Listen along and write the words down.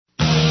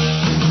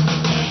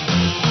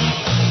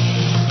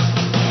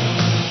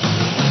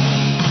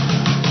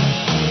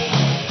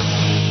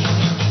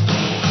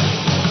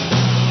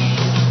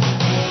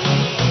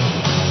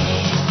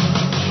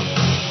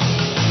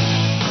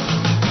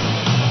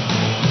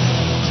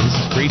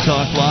Free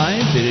Talk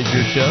Live. It is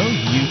your show.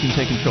 You can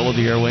take control of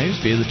the airwaves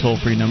via the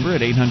toll-free number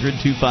at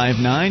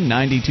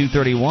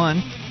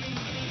 800-259-9231.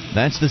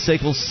 That's the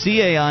SACL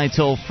CAI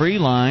toll-free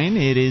line.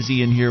 It is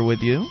Ian here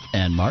with you.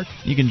 And Mark.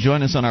 You can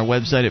join us on our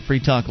website at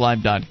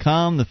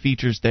freetalklive.com. The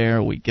features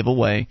there we give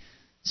away.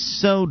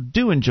 So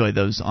do enjoy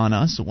those on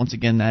us. Once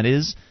again, that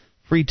is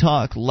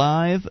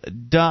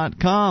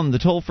freetalklive.com. The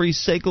toll-free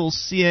SACL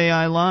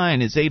CAI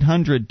line is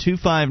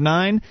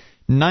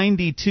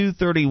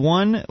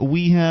 800-259-9231.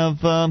 We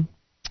have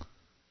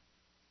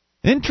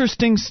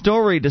interesting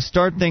story to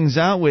start things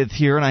out with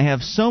here, and I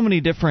have so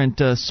many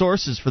different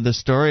sources for this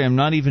story, I'm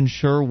not even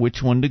sure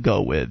which one to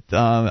go with.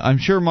 I'm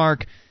sure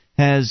Mark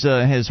has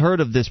heard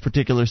of this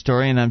particular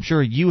story, and I'm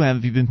sure you have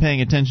if you've been paying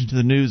attention to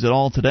the news at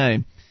all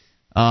today.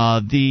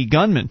 The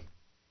gunman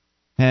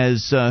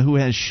who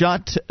has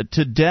shot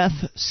to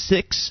death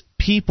 6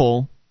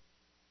 people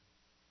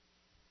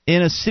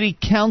in a city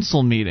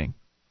council meeting.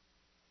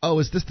 Oh,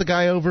 is this the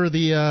guy over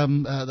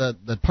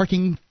the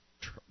parking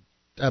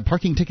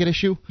ticket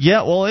issue?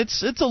 Yeah, well,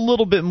 it's a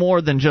little bit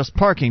more than just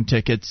parking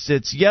tickets.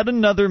 It's yet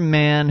another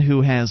man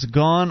who has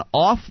gone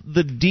off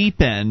the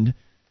deep end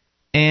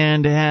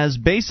and has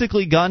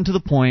basically gotten to the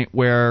point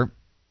where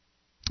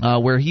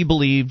he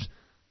believed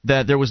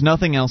that there was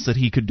nothing else that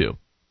he could do,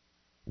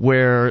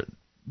 where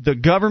the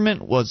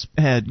government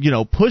had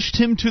pushed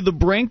him to the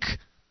brink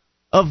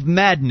of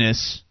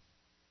madness,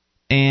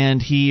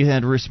 and he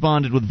had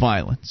responded with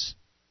violence.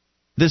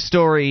 This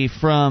story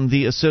from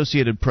the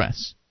Associated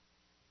Press.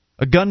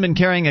 A gunman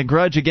carrying a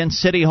grudge against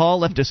City Hall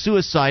left a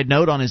suicide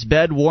note on his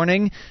bed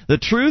warning, "The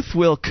truth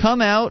will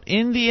come out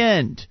in the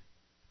end,"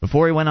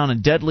 before he went on a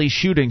deadly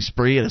shooting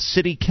spree at a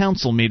city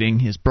council meeting,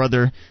 his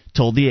brother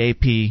told the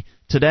AP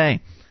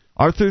today.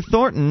 Arthur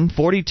Thornton,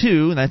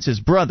 42, that's his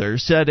brother,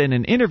 said in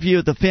an interview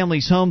at the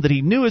family's home that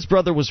he knew his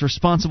brother was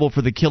responsible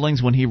for the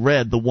killings when he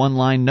read the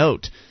one-line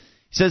note.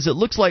 He says, "It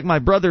looks like my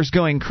brother's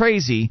going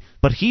crazy,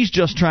 but he's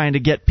just trying to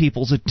get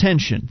people's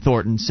attention,"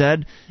 Thornton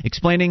said,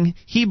 explaining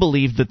he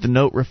believed that the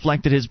note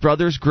reflected his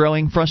brother's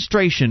growing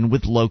frustration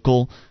with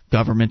local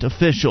government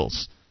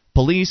officials.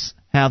 Police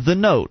have the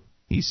note,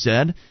 he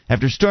said.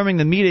 After storming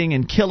the meeting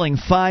and killing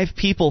 5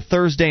 people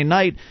Thursday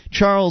night,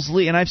 Charles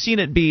Lee, and I've seen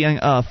it be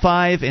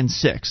 5 and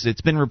 6.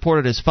 It's been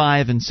reported as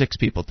 5 and 6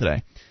 people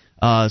today.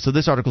 So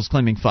this article's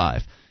claiming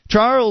 5.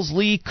 Charles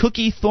Lee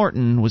Cookie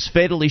Thornton was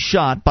fatally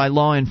shot by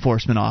law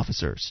enforcement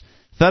officers.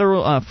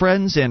 Federal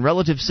friends and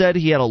relatives said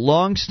he had a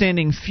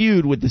long-standing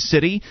feud with the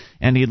city,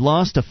 and he had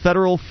lost a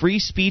federal free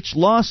speech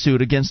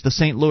lawsuit against the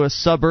St. Louis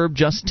suburb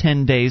just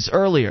 10 days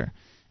earlier.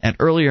 At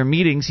earlier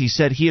meetings, he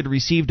said he had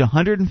received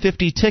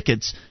 150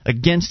 tickets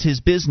against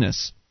his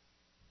business.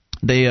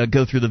 They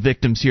go through the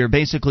victims here.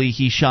 Basically,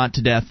 he shot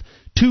to death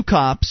 2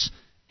 cops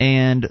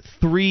and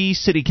 3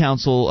 city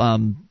council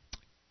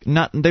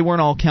they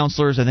weren't all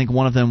counselors. I think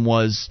one of them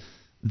was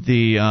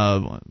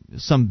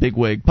some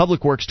bigwig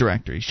public works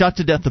director. He shot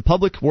to death the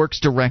public works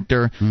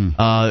director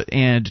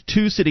and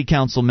 2 city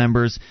council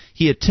members.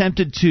 He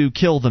attempted to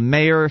kill the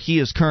mayor. He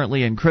is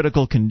currently in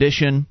critical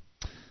condition.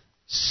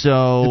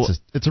 So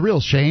it's a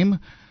real shame,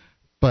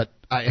 but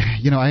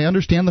I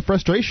understand the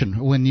frustration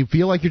when you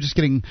feel like you're just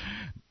getting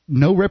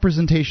no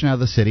representation out of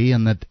the city,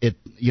 and that it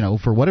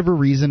for whatever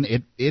reason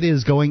it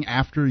is going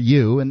after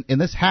you, and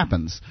this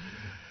happens.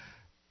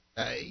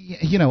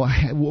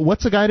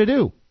 What's a guy to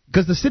do?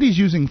 Because the city's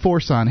using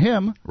force on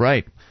him.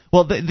 Right.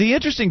 Well, the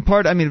interesting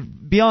part,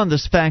 beyond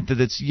this fact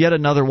that it's yet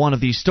another one of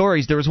these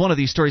stories, there was one of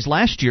these stories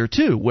last year,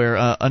 too, where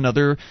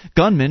another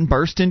gunman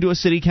burst into a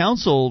city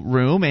council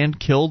room and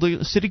killed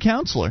a city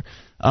councilor.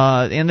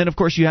 And then, of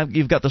course,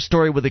 you've got the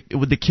story with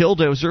the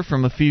killdozer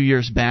from a few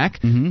years back,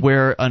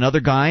 where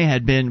another guy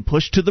had been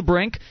pushed to the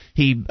brink.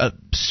 He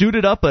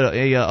suited up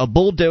a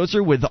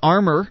bulldozer with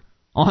armor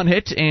on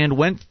it and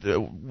went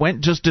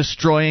just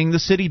destroying the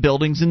city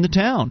buildings in the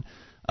town.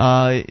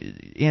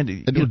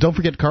 And don't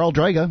forget Carl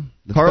Draga.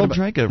 Carl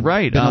Draga,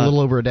 right. Been a little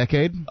over a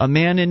decade. A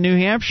man in New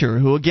Hampshire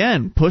who,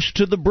 again, pushed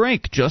to the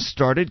brink, just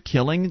started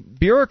killing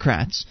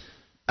bureaucrats.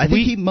 I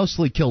think he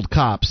mostly killed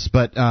cops,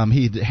 but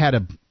he had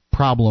a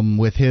problem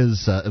with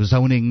his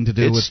zoning to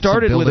do with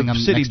started with a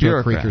city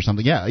bureaucrat creek or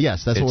something. Yeah,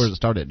 yes, that's where it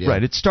started. Yeah.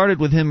 Right, it started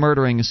with him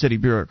murdering a city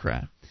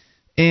bureaucrat.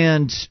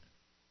 And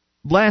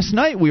last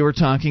night we were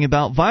talking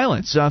about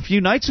violence. A few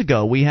nights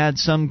ago we had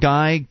some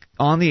guy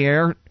on the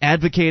air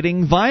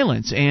advocating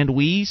violence, and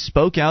we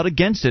spoke out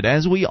against it,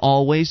 as we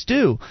always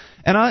do.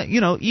 And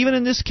even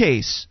in this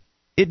case,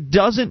 it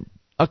doesn't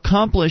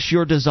accomplish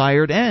your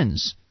desired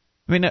ends.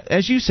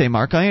 As you say,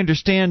 Mark, I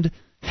understand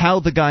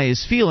how the guy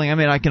is feeling.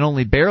 I can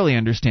only barely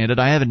understand it.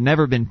 I haven't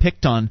never been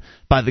picked on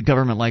by the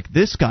government like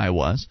this guy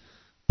was,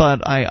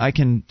 but I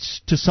can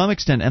to some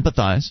extent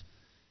empathize.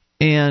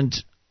 And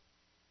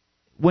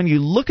when you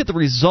look at the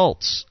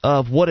results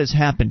of what has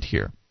happened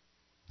here,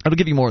 I'll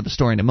give you more of the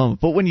story in a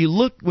moment, but when you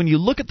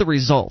look at the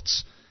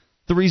results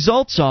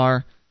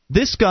are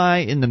this guy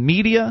in the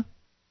media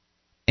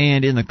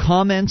and in the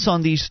comments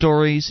on these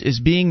stories is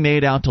being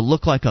made out to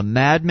look like a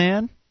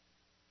madman,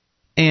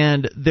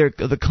 and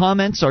the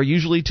comments are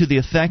usually to the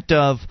effect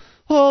of,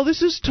 oh,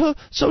 this is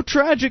so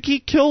tragic. He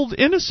killed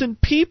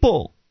innocent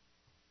people.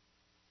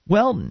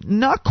 Well,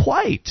 not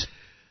quite.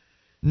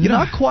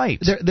 Not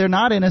quite. They're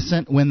not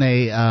innocent when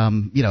they,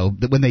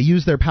 when they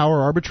use their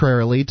power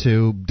arbitrarily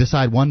to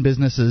decide one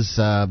business is,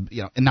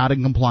 not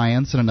in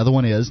compliance and another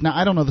one is. Now,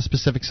 I don't know the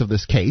specifics of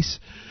this case,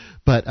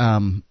 but,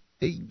 when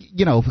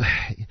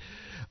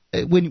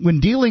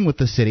dealing with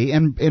the city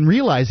and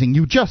realizing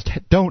you just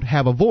don't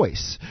have a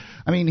voice.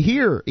 I mean,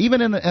 here,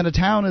 even in a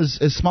town as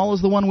small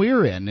as the one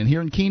we're in, and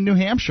here in Keene, New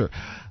Hampshire,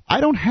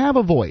 I don't have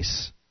a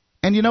voice.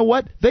 And you know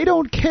what? They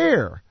don't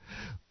care.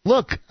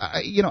 Look,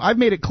 I've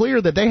made it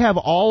clear that they have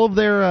all of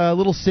their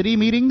little city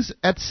meetings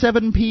at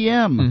 7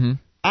 p.m. Mm-hmm.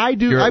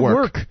 I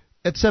work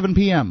at 7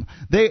 p.m.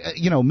 They,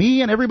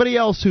 me and everybody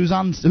else who's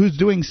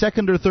doing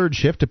second or third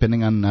shift,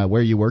 depending on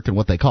where you work and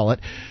what they call it,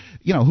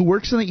 who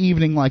works in the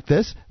evening like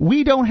this,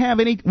 we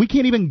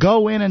can't even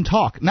go in and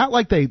talk. Not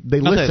like they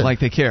listen. Like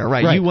they care,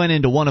 right? You went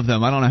into one of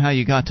them. I don't know how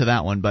you got to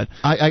that one, but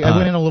I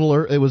went in a little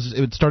early.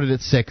 It started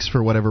at 6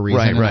 for whatever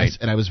reason. Right.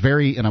 And I was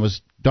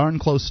darn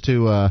close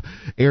to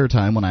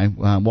airtime when I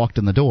walked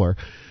in the door.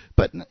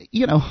 But,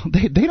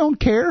 they don't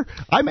care.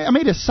 I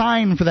made a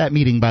sign for that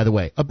meeting, by the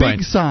way, a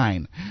big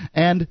sign,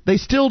 and they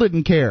still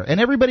didn't care.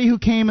 And everybody who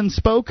came and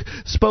spoke, and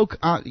said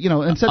on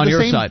the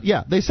your same. Side.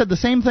 Yeah, they said the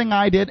same thing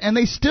I did, and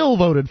they still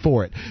voted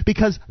for it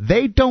because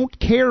they don't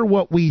care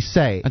what we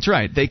say. That's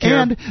right. They care,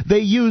 and they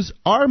use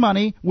our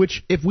money,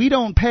 which if we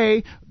don't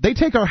pay, they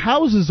take our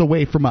houses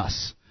away from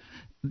us.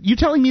 You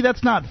telling me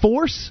that's not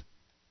force?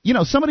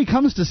 Somebody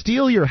comes to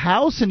steal your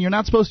house, and you're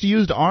not supposed to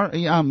use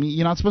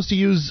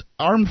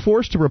armed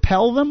force to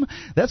repel them.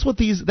 That's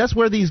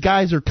where these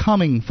guys are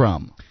coming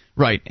from.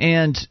 Right,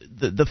 and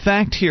the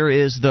fact here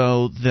is,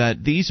 though,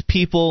 that these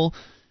people,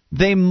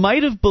 they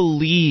might have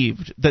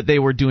believed that they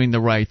were doing the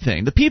right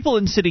thing. The people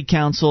in city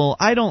council,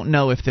 I don't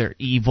know if they're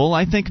evil.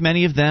 I think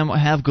many of them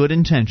have good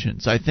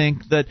intentions. I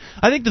think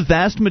the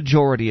vast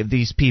majority of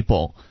these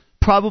people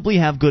probably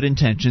have good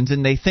intentions,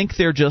 and they think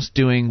they're just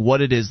doing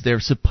what it is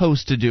they're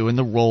supposed to do in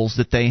the roles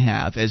that they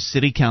have as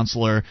city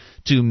councilor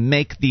to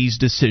make these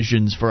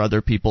decisions for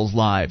other people's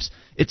lives.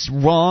 It's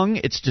wrong.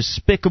 It's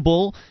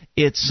despicable.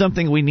 It's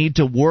something we need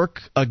to work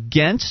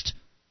against.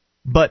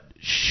 But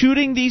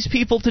shooting these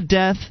people to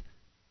death,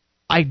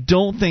 I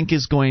don't think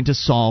is going to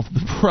solve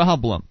the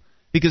problem.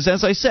 Because,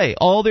 as I say,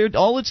 all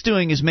it's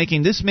doing is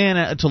making this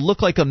man to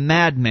look like a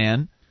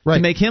madman. Right.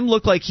 To make him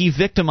look like he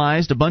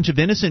victimized a bunch of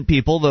innocent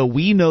people, though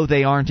we know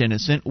they aren't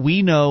innocent.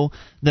 We know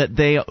that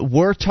they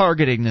were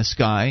targeting this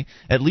guy.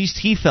 At least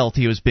he felt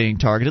he was being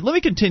targeted. Let me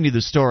continue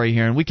the story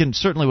here, and we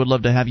certainly would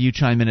love to have you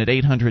chime in at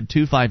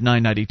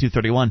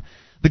 800-259-9231.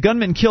 The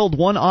gunman killed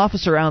one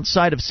officer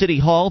outside of City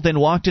Hall, then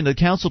walked into the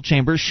council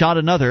chambers, shot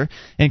another,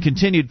 and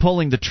continued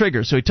pulling the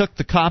trigger. So he took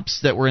the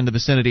cops that were in the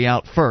vicinity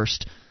out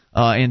first,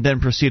 and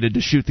then proceeded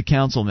to shoot the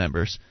council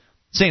members.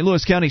 St.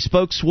 Louis County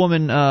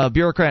spokeswoman,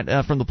 bureaucrat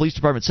from the police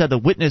department, said the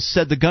witness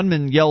said the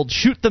gunman yelled,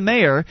 "Shoot the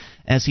mayor,"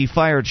 as he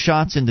fired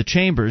shots into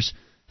chambers.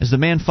 As the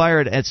man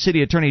fired at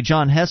City Attorney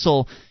John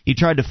Hessel, he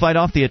tried to fight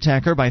off the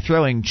attacker by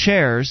throwing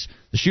chairs.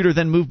 The shooter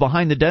then moved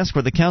behind the desk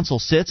where the council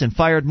sits and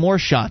fired more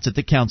shots at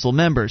the council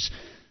members.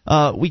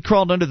 We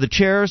crawled under the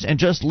chairs and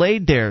just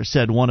laid there,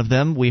 said one of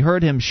them. We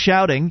heard him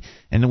shouting,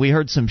 and we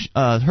heard some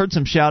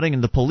shouting,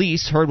 and the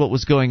police heard what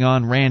was going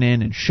on, ran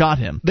in, and shot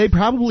him. They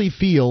probably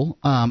feel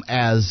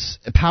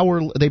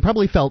They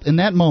probably felt in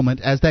that moment,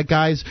 as that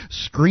guy's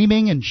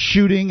screaming and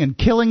shooting and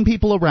killing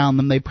people around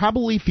them, they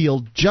probably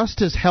feel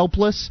just as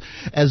helpless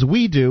as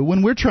we do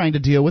when we're trying to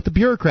deal with the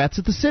bureaucrats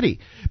at the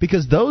city.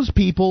 Because those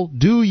people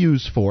do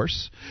use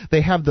force.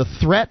 They have the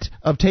threat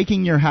of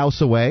taking your house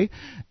away.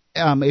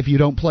 If you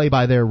don't play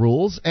by their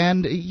rules.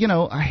 And,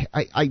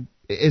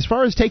 as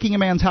far as taking a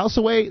man's house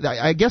away,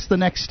 I guess the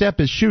next step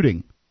is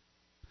shooting.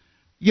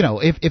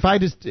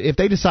 If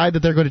they decide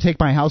that they're going to take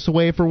my house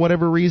away for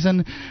whatever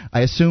reason,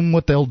 I assume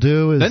what they'll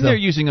do is... Then they're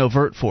using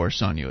overt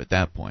force on you at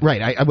that point.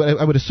 Right.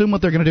 I would assume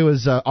what they're going to do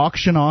is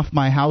auction off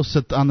my house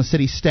on the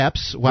city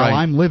steps while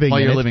I'm living in it.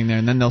 While you're living there,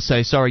 and then they'll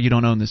say, sorry, you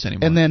don't own this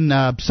anymore. And then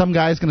some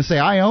guy's going to say,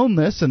 I own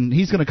this, and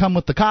he's going to come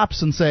with the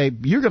cops and say,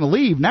 you're going to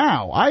leave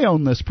now. I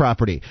own this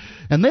property.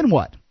 And then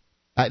what?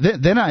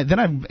 Then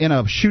I'm in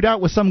a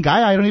shootout with some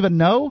guy I don't even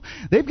know.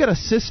 They've got a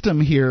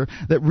system here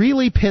that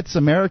really pits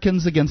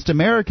Americans against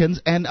Americans,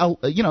 and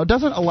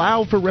doesn't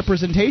allow for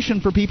representation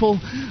for people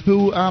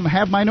who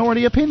have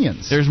minority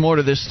opinions. There's more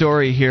to this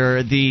story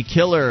here. The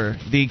killer,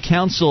 the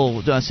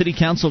city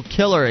council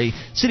killer, a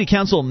city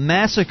council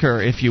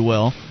massacre, if you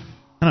will.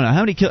 I don't know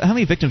how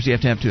many victims do you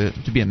have to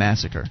be a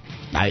massacre?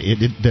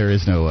 There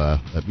is no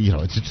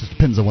it just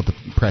depends on what the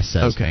press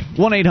says. Okay.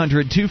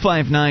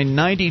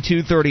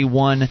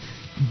 1-800-259-9231.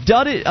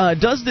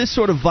 Does this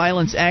sort of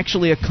violence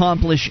actually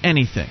accomplish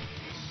anything?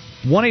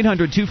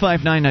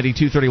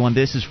 1-800-259-9231.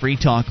 This is Free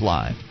Talk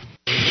Live.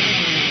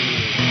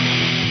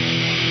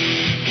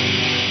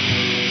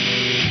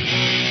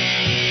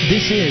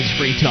 This is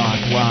Free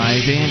Talk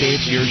Live, and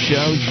it's your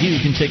show.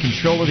 You can take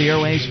control of the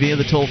airwaves via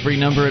the toll-free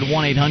number at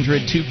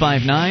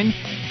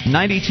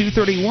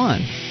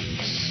 1-800-259-9231.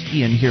 It's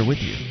Ian here with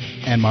you.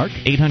 And Mark.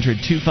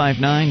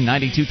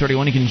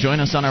 800-259-9231. You can join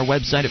us on our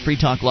website at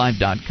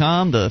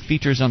freetalklive.com. The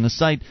features on the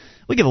site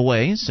we give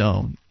away,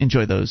 so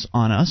enjoy those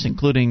on us,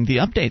 including the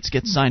updates.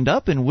 Get signed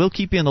up, and we'll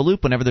keep you in the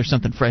loop whenever there's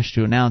something fresh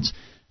to announce.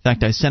 In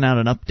fact, I sent out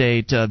an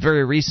update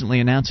very recently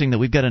announcing that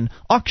we've got an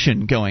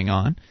auction going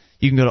on.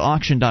 You can go to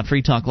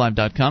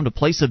auction.freetalklive.com to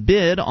place a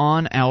bid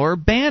on our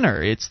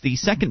banner. It's the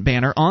second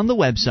banner on the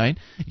website.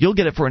 You'll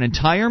get it for an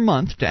entire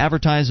month to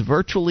advertise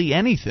virtually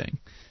anything,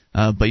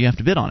 but you have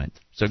to bid on it.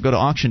 So go to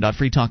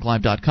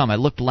auction.freetalklive.com. I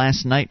looked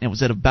last night, and it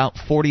was at about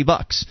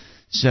 $40.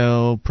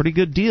 So pretty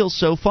good deal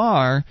so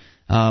far.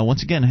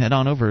 Once again, head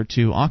on over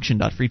to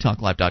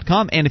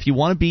auction.freetalklive.com. And if you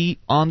want to be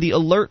on the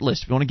alert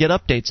list, if you want to get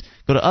updates,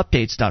 go to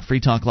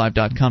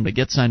updates.freetalklive.com to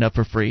get signed up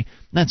for free.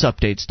 That's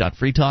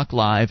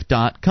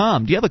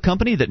updates.freetalklive.com. Do you have a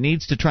company that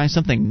needs to try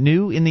something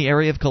new in the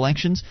area of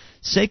collections?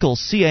 SACL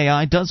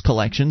CAI does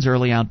collections,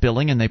 early out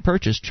billing, and they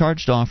purchase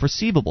charged-off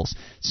receivables.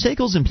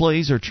 SACL's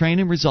employees are trained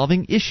in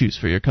resolving issues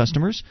for your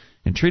customers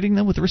and treating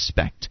them with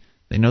respect.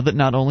 They know that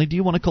not only do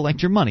you want to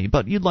collect your money,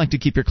 but you'd like to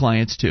keep your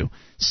clients too.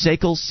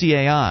 SACL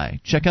CAI.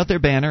 Check out their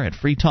banner at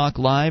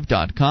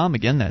freetalklive.com.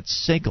 Again,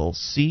 that's SACL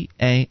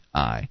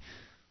CAI.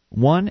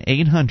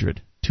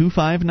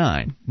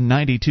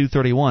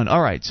 1-800-259-9231.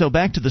 All right, so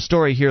back to the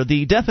story here.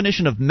 The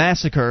definition of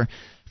massacre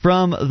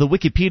from the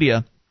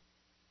Wikipedia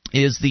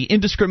is the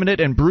indiscriminate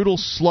and brutal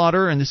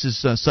slaughter, and this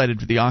is cited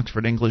for the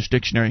Oxford English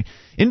Dictionary,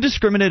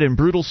 indiscriminate and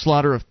brutal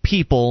slaughter of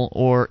people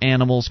or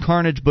animals,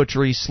 carnage,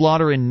 butchery,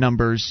 slaughter in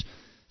numbers.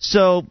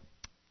 So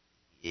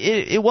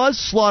it was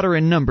slaughter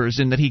in numbers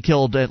in that he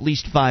killed at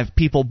least 5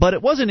 people, but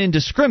it wasn't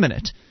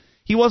indiscriminate.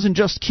 He wasn't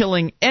just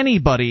killing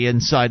anybody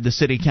inside the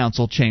city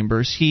council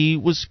chambers. He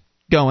was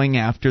going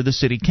after the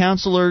city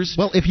councilors.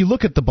 Well, if you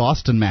look at the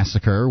Boston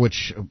Massacre,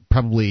 which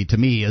probably to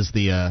me is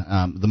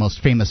the most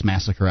famous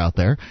massacre out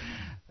there,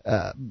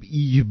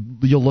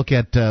 you'll look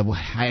at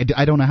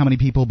I don't know how many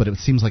people, but it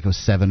seems like it was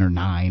 7 or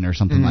 9 or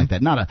something like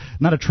that. Not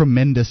a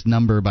tremendous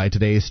number by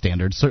today's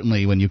standards.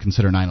 Certainly when you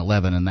consider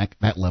 9/11 and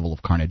that level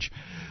of carnage.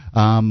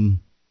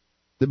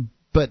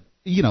 But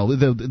you know,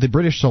 the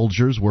British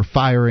soldiers were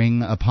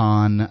firing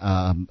upon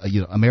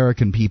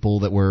American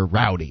people that were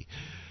rowdy.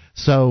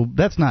 So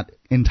that's not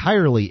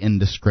entirely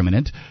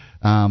indiscriminate.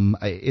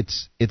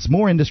 It's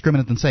more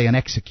indiscriminate than, say, an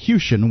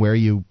execution where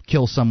you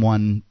kill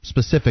someone a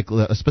specific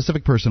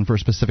person for a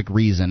specific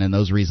reason, and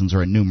those reasons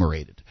are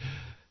enumerated.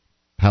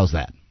 How's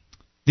that?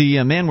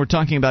 The man we're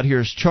talking about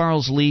here is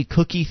Charles Lee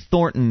Cookie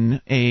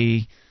Thornton,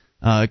 a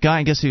guy,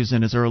 I guess he was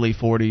in his early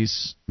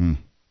 40s,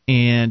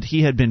 and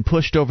he had been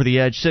pushed over the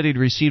edge, said he'd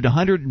received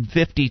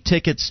 150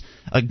 tickets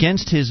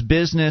against his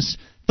business.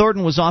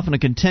 Thornton was often a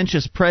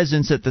contentious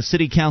presence at the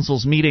city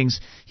council's meetings.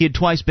 He had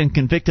twice been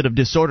convicted of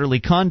disorderly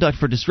conduct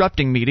for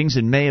disrupting meetings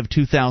in May of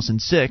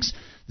 2006.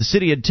 The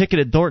city had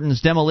ticketed Thornton's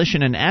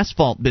demolition and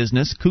asphalt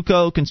business,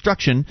 Cuco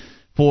Construction,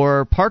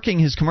 for parking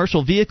his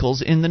commercial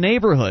vehicles in the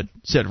neighborhood,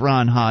 said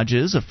Ron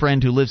Hodges, a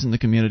friend who lives in the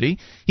community.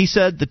 He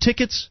said the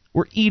tickets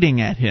were eating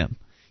at him.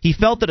 He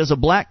felt that as a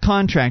black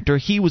contractor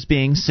he was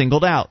being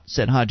singled out,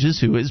 said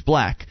Hodges, who is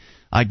black.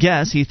 I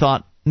guess he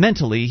thought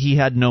mentally he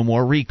had no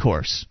more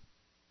recourse.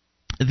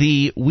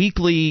 The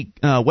weekly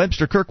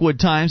Webster Kirkwood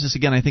Times, this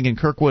again I think in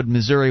Kirkwood,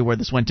 Missouri, where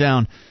this went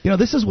down. You know,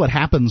 this is what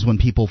happens when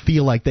people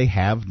feel like they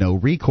have no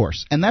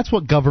recourse. And that's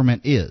what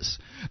government is.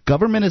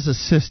 Government is a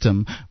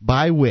system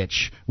by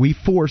which we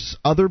force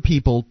other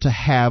people to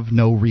have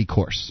no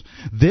recourse.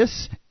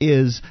 This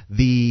is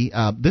the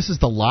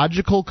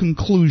logical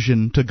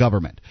conclusion to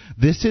government.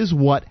 This is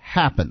what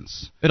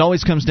happens. It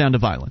always comes down to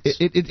violence.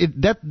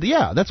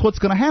 That's what's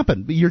going to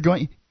happen.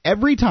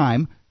 Every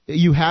time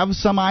you have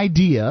some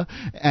idea,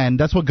 and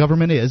that's what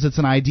government is. It's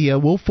an idea.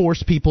 We'll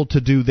force people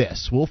to do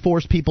this. We'll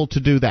force people to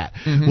do that.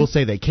 We'll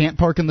say they can't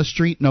park in the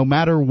street no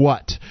matter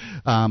what.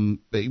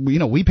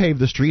 We pave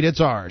the street.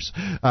 It's ours.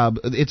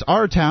 It's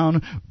our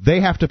town. They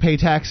have to pay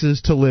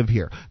taxes to live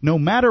here. No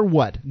matter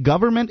what,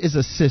 government is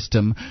a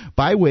system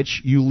by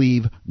which you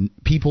leave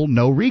people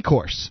no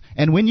recourse.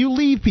 And when you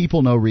leave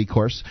people no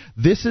recourse,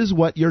 this is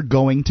what you're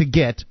going to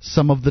get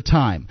some of the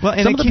time. Well,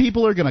 some of the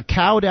people are going to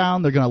cow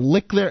down. They're going to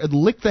lick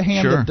the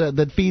hand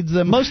that feeds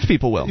them. Most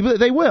people will.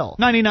 They will.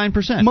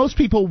 99%. Most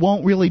people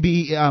won't really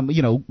be,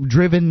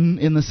 driven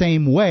in the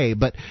same way.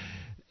 But,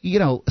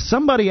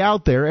 somebody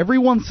out there every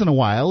once in a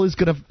while is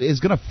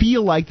gonna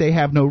feel like they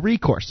have no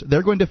recourse.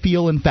 They're going to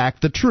feel, in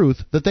fact, the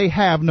truth that they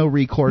have no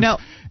recourse,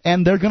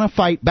 and they're going to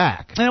fight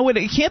back. Now,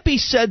 it can't be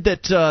said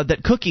that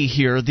Cookie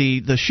here,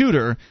 the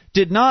shooter,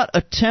 did not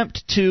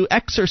attempt to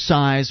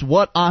exercise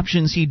what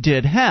options he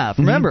did have.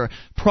 Remember,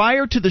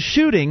 prior to the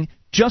shooting,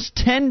 just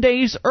 10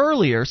 days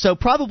earlier, so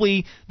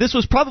this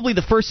was probably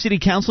the first city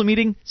council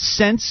meeting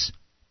since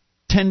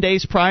 10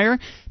 days prior.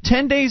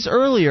 10 days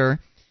earlier,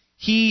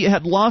 he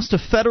had lost a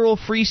federal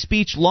free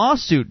speech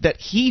lawsuit that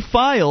he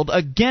filed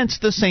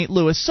against the St.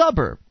 Louis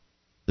suburb.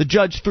 The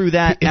judge threw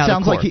that it out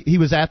sounds of court. like he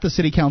was at the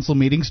city council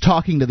meetings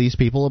talking to these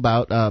people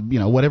about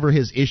whatever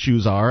his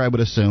issues are, I would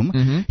assume.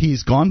 Mm-hmm.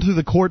 He's gone through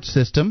the court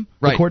system.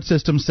 Right. The court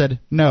system said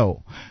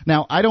no.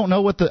 Now, I don't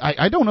know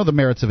I don't know the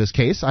merits of his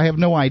case. I have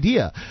no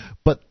idea.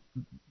 But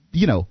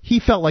he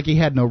felt like he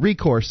had no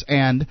recourse,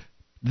 and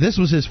this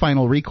was his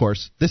final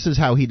recourse. This is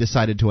how he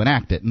decided to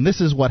enact it. And this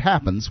is what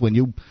happens when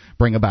you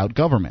bring about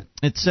government.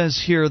 It says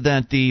here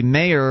that the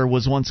mayor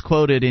was once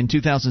quoted in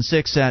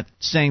 2006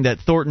 saying that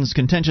Thornton's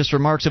contentious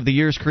remarks of the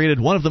years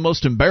created one of the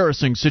most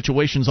embarrassing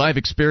situations I've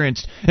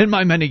experienced in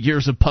my many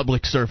years of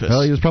public service.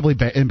 Well, he was probably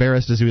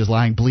embarrassed as he was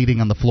lying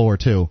bleeding on the floor,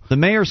 too. The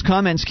mayor's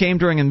comments came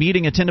during a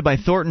meeting attended by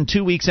Thornton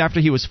 2 weeks after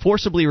he was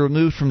forcibly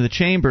removed from the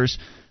chambers.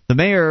 The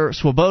mayor,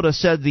 Swoboda,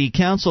 said the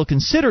council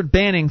considered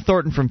banning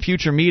Thornton from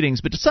future meetings,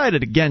 but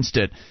decided against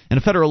it. In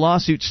a federal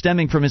lawsuit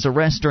stemming from his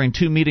arrest during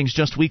 2 meetings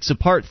just weeks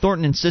apart,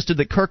 Thornton insisted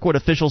that Kirkwood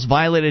officials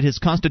violated his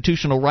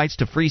constitutional rights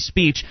to free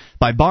speech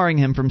by barring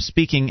him from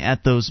speaking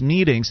at those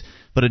meetings.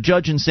 But a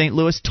judge in St.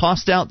 Louis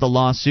tossed out the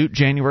lawsuit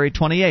January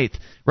 28th,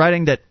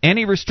 writing that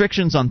any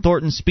restrictions on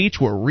Thornton's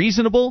speech were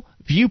reasonable,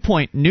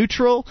 viewpoint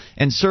neutral,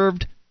 and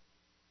served,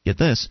 get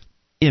this,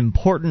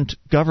 important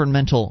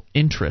governmental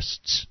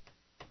interests.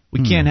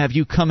 We can't have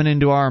you coming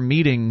into our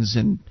meetings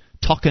and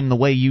talking the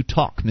way you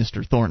talk,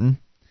 Mr. Thornton.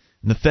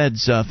 And the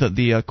feds,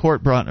 the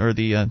court brought, or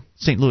the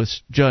St.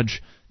 Louis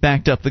judge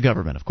backed up the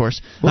government, of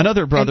course. Well,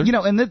 another brother,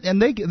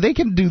 and they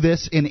can do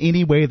this in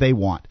any way they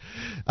want.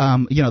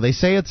 They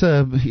say it's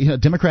a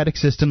democratic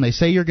system. They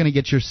say you're going to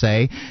get your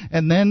say,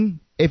 and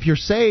then if your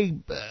say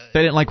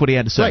they didn't like what he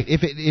had to say. Right.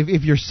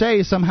 If your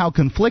say somehow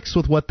conflicts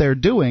with what they're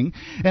doing,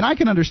 and I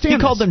can understand. He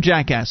called them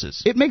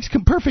jackasses. It makes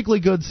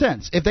perfectly good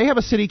sense. If they have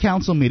a city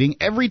council meeting,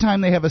 every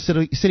time they have a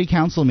city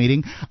council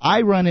meeting,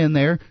 I run in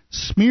there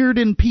smeared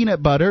in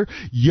peanut butter,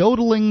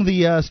 yodeling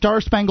the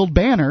Star-Spangled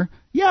Banner.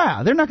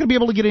 Yeah, they're not going to be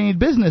able to get any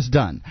business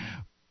done.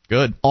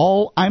 Good.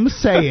 All I'm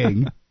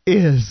saying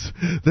is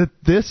that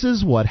this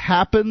is what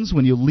happens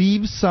when you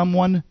leave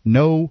someone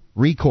no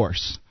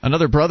recourse.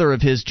 Another brother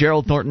of his,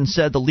 Gerald Thornton,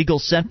 said the legal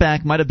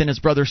setback might have been his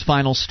brother's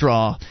final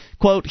straw.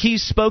 Quote,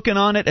 he's spoken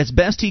on it as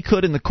best he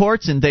could in the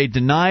courts, and they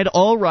denied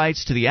all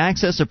rights to the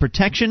access of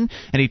protection,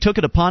 and he took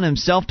it upon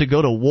himself to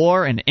go to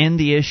war and end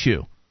the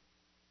issue.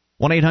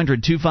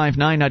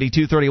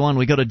 1-800-259-9231.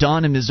 We go to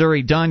Don in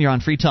Missouri. Don, you're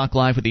on Free Talk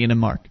Live with Ian and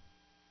Mark.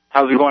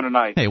 How's it going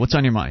tonight? Hey, what's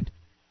on your mind?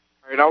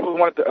 All right, I also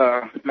wanted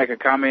to make a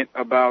comment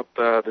about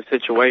the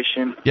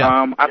situation.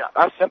 Yeah.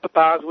 I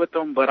sympathize with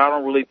them, but I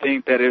don't really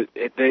think that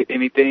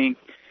anything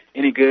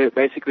any good.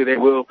 Basically, they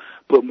will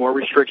put more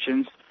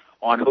restrictions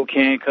on who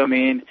can come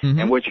in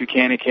and what you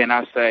can and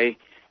cannot say,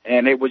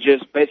 and they would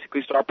just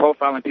basically start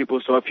profiling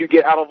people. So if you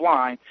get out of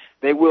line,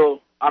 they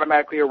will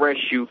automatically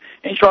arrest you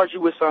and charge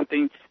you with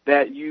something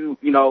that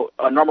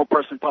a normal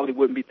person probably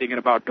wouldn't be thinking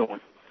about doing.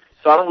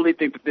 So I don't really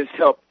think that this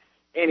helped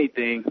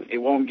anything. It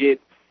won't get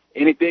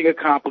anything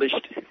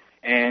accomplished,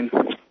 and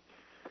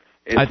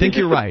I think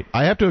you're right.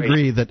 I have to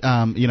agree that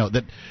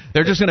that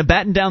they're just going to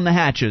batten down the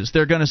hatches.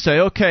 They're going to say,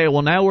 okay,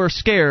 well now we're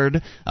scared.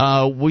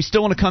 We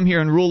still want to come here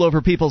and rule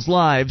over people's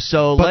lives,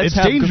 so it's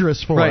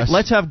dangerous for us.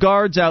 Let's have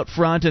guards out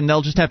front, and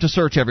they'll just have to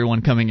search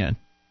everyone coming in.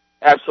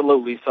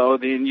 Absolutely. So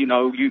then you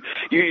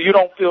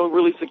don't feel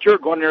really secure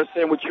going there and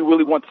saying what you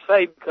really want to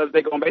say because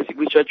they're going to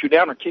basically shut you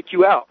down or kick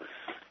you out.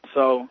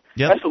 So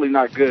that's really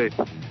not good.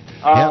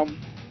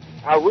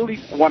 I really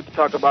want to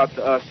talk about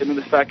the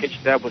stimulus package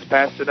that was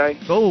passed today.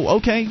 Oh,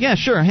 okay. Yeah,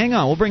 sure. Hang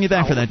on. We'll bring you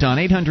back for that, Don.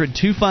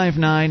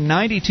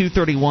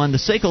 800-259-9231, the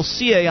SACL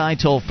CAI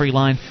toll-free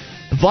line.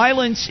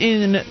 Violence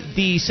in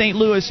the St.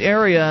 Louis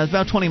area,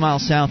 about 20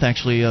 miles south,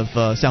 actually, of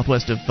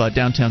southwest of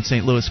downtown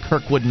St. Louis,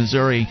 Kirkwood,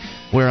 Missouri,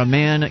 where a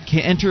man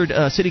entered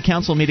a city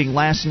council meeting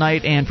last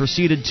night and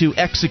proceeded to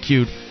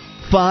execute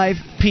 5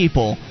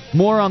 people.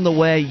 More on the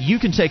way. You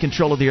can take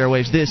control of the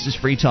airwaves. This is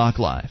Free Talk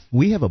Live.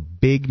 We have a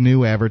big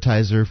new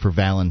advertiser for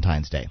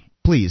Valentine's Day.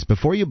 Please,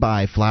 before you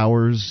buy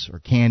flowers or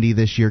candy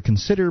this year,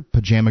 consider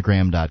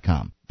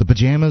Pajamagram.com. The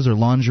pajamas or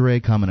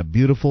lingerie come in a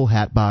beautiful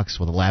hat box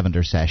with a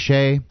lavender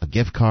sachet, a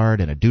gift card,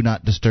 and a Do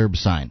Not Disturb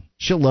sign.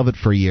 She'll love it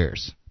for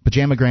years.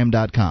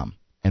 Pajamagram.com.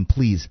 And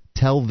please,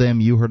 tell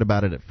them you heard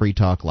about it at Free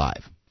Talk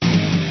Live.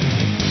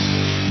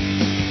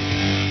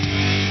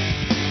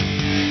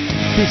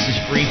 This is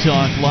Free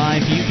Talk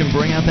Live. You can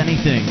bring up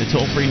anything. The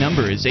toll-free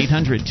number is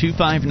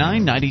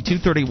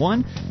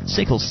 800-259-9231.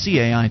 SACL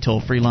CAI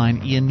toll-free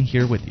line. Ian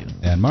here with you.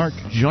 And Mark.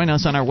 Join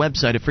us on our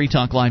website at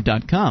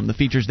freetalklive.com. The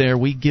features there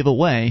we give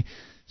away,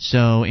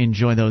 so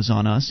enjoy those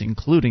on us,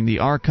 including the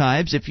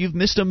archives. If you've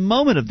missed a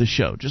moment of the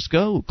show, just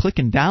go click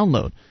and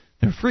download.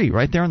 They're free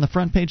right there on the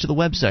front page of the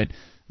website.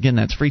 Again,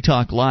 that's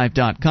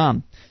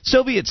freetalklive.com.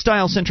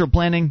 Soviet-style central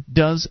planning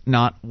does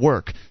not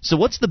work. So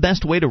what's the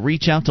best way to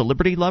reach out to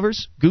liberty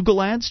lovers?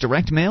 Google Ads,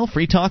 direct mail,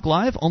 Free Talk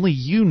Live? Only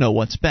you know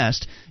what's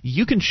best.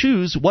 You can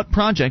choose what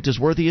project is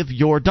worthy of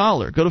your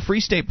dollar. Go to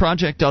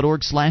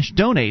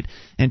freestateproject.org/donate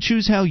and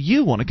choose how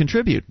you want to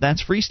contribute.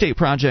 That's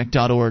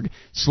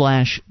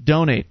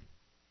freestateproject.org/donate.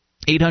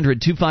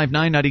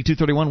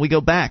 800-259-9231. We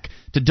go back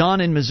to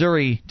Don in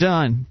Missouri.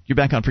 Don, you're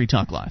back on Free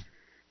Talk Live.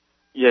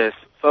 Yes.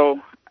 So,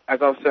 as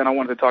I was saying, I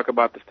wanted to talk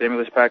about the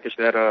stimulus package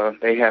that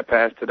they had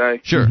passed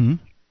today. Sure. Mm-hmm.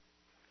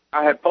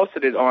 I had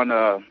posted it on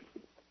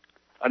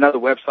another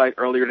website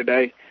earlier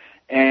today,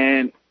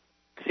 and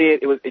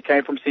it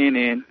came from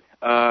CNN.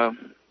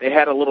 They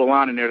had a little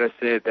line in there that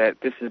said that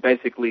this is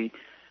basically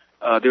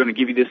they're going to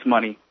give you this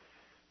money.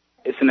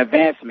 It's an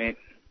advancement,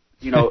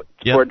 yep.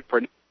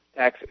 for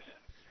taxes.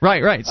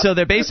 Right. So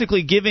they're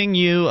basically giving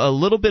you a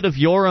little bit of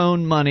your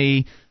own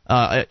money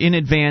in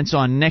advance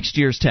on next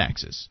year's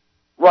taxes.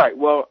 Right.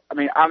 Well, I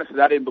mean, honestly,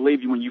 I didn't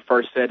believe you when you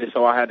first said it,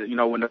 so I had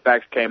to, when the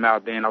facts came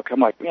out, then I'm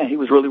like, man, he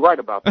was really right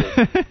about this.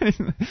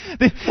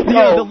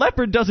 The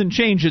leopard doesn't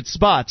change its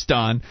spots,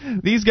 Don.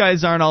 These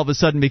guys aren't all of a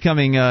sudden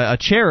becoming a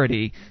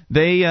charity.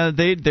 They're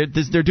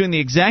doing the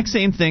exact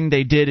same thing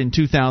they did in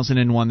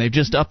 2001. They've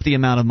just upped the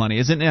amount of money.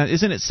 Isn't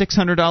it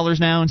 $600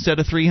 now instead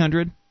of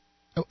 $300?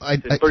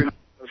 It's $300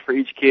 for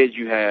each kid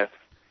you have.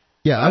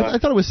 Yeah, I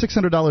thought it was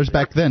 $600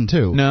 back then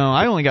too. No,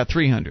 I only got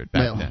 $300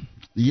 back then.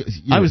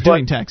 I was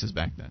doing taxes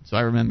back then, so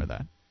I remember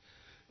that.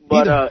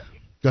 But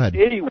go ahead.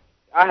 Anyway,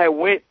 I had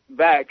went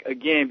back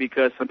again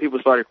because some people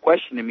started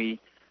questioning me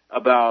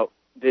about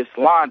this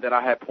line that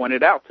I had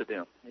pointed out to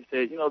them. They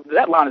said,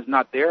 that line is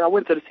not there. I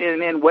went to the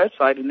CNN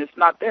website, and it's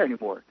not there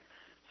anymore.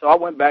 So I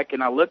went back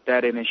and I looked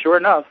at it, and sure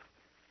enough,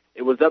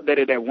 it was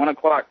updated at 1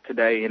 o'clock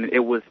today, and it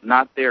was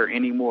not there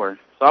anymore.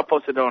 So I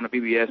posted it on the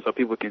BBS so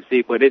people can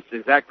see, but it's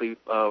exactly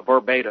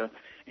verbatim,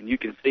 and you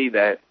can see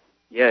that.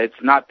 Yeah, it's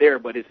not there,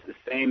 but it's the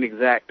same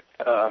exact.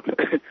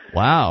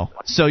 Wow.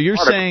 So you're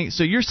saying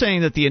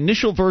that the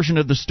initial version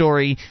of the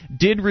story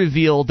did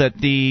reveal that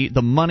the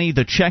money,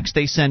 the checks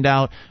they send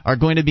out are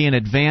going to be in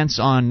advance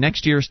on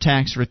next year's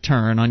tax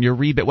return on your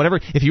rebate, whatever.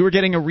 If you were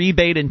getting a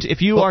rebate,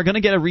 if you are going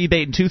to get a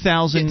rebate in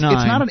 2009,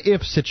 it's not an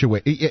if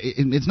situation.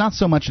 It's not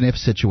so much an if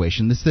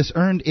situation. This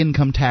earned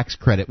income tax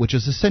credit, which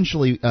is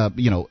essentially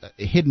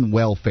hidden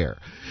welfare.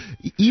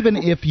 Even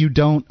if you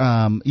don't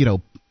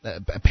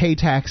pay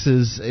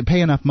taxes, pay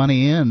enough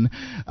money in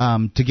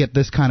to get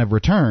this kind of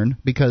return,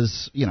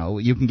 because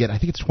you can get, I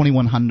think it's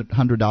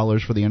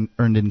 $2,100 for the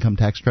earned income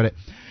tax credit.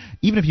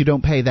 Even if you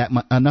don't pay that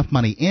enough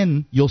money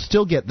in, you'll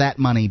still get that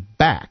money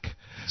back.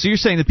 So you're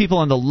saying the people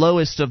on the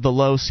lowest of the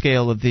low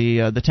scale of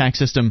the tax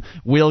system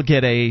will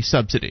get a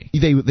subsidy?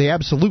 They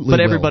absolutely will.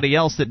 But everybody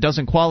else that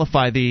doesn't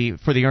qualify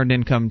for the earned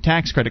income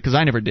tax credit, because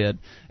I never did,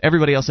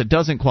 everybody else that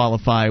doesn't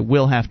qualify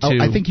will have to. Oh,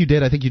 I think you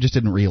did. I think you just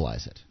didn't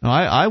realize it. No,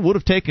 I would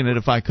have taken it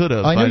if I could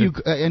have. I know you.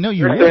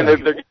 They're saying they're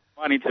giving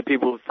money to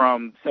people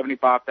from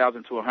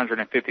 $75,000 to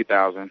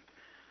 $150,000.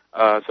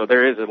 So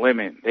there is a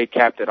limit. They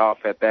capped it off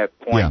at that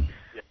point. Yeah.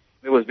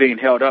 It was being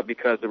held up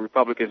because the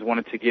Republicans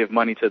wanted to give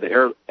money to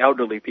the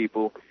elderly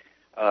people,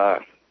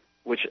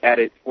 which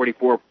added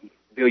 $44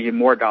 billion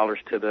more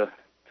to the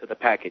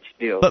package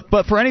deal. But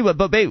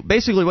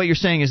basically what you're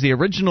saying is the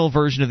original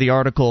version of the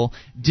article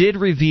did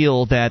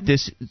reveal that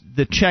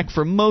the check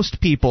for most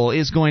people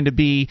is going to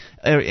be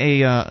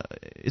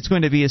it's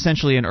going to be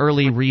essentially an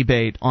early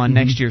rebate on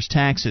next year's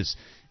taxes.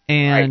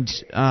 And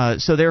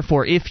so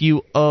therefore, if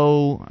you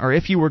owe, or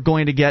if you were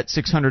going to get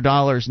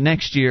 $600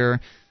 next year,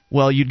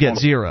 well, you'd get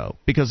zero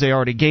because they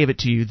already gave it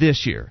to you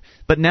this year.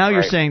 But now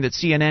you're saying that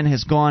CNN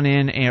has gone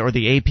in, or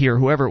the AP or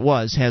whoever it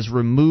was, has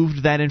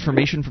removed that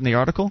information from the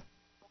article?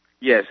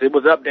 Yes, it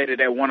was updated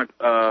at 1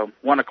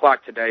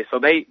 o'clock today. So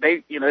they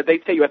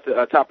tell you at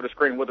the top of the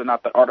screen whether or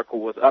not the article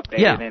was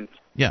updated, and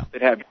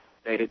it had been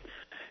updated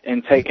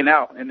and taken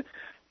out. And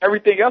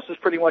everything else was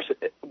pretty much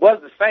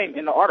was the same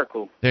in the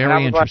article.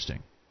 Very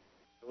interesting.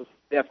 It was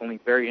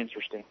definitely very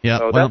interesting. Yeah.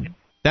 So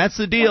that's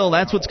the deal.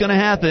 That's what's going to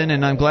happen,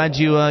 and I'm glad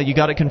you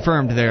got it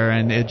confirmed there.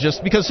 And it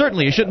just because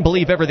certainly you shouldn't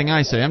believe everything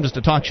I say. I'm just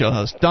a talk show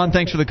host. Don,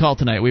 thanks for the call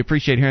tonight. We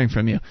appreciate hearing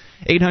from you.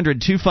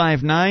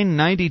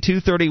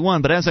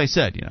 800-259-9231. But as I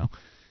said,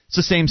 it's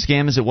the same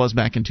scam as it was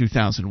back in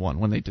 2001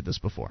 when they did this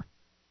before.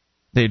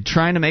 They're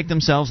trying to make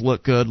themselves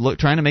look good,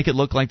 trying to make it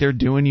look like they're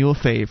doing you a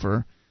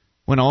favor,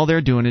 when all they're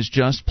doing is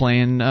just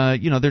playing.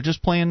 They're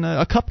just playing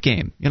a cup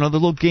game. The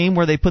little game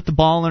where they put the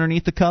ball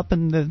underneath the cup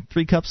and the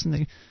three cups and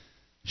they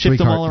shift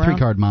them all around.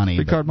 Three-card money.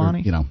 Three-card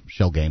money?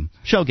 Shell game.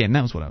 Shell game,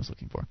 that was what I was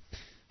looking for.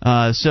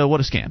 So what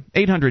a scam.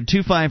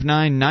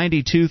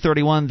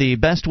 800-259-9231. The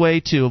best way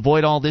to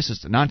avoid all this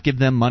is to not give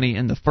them money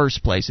in the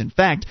first place. In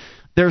fact,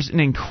 there's an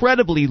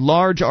incredibly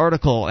large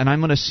article, and I'm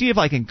going to see if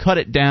I can cut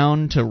it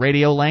down to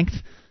radio length,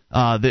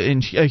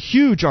 a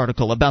huge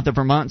article about the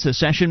Vermont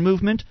secession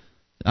movement.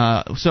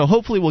 So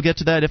hopefully we'll get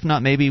to that. If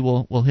not, maybe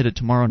we'll hit it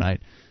tomorrow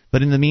night.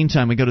 But in the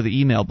meantime, we go to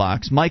the email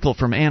box. Michael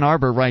from Ann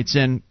Arbor writes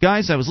in,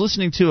 guys, I was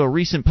listening to a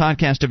recent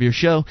podcast of your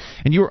show,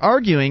 and you were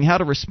arguing how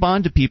to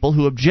respond to people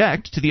who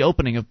object to the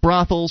opening of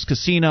brothels,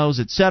 casinos,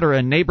 etc.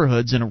 in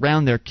neighborhoods and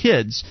around their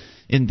kids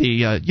in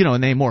the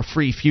in a more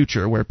free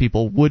future where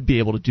people would be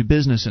able to do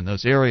business in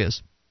those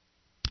areas.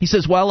 He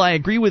says, while I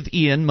agree with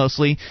Ian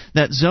mostly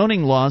that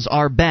zoning laws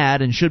are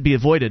bad and should be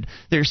avoided,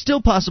 there's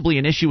still possibly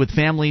an issue with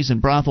families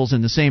and brothels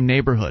in the same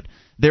neighborhood.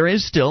 there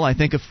is still, I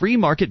think, a free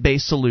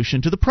market-based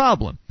solution to the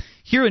problem.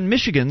 Here in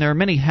Michigan, there are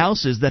many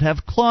houses that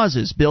have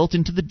clauses built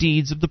into the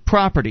deeds of the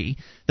property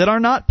that are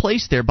not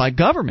placed there by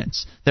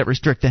governments that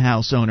restrict the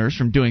house owners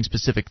from doing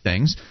specific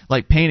things,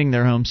 like painting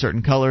their home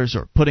certain colors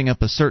or putting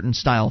up a certain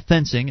style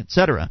fencing,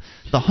 etc.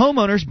 The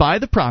homeowners buy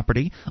the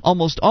property,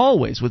 almost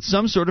always with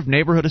some sort of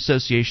neighborhood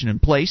association in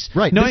place.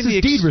 Right, this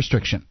is deed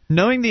restriction.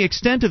 Knowing the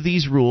extent of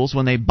these rules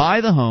when they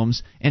buy the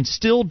homes and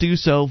still do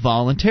so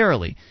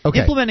voluntarily.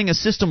 Okay. Implementing a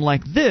system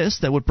like this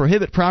that would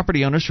prohibit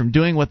property owners from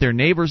doing what their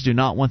neighbors do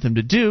not want them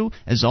to do,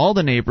 as all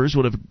the neighbors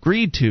would have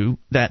agreed to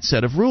that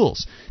set of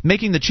rules.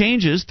 Making the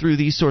changes through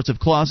these sorts of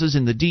clauses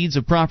in the deeds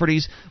of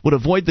properties would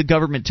avoid the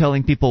government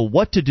telling people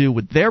what to do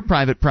with their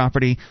private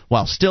property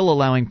while still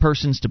allowing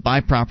persons to buy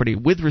property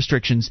with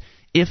restrictions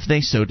if they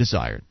so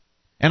desired.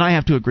 And I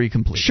have to agree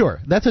completely. Sure,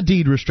 that's a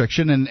deed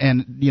restriction,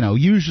 and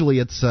usually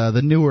it's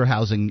the newer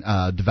housing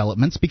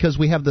developments because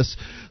we have this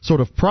sort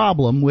of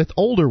problem with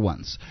older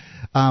ones.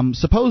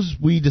 Suppose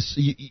we just,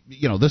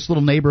 this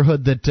little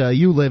neighborhood that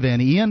you live in,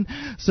 Ian,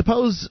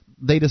 suppose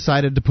they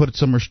decided to put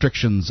some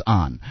restrictions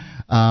on.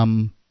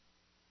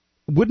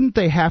 Wouldn't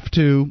they have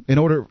to,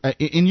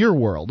 in your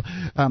world,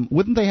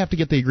 wouldn't they have to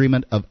get the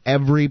agreement of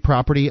every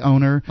property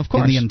owner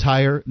in the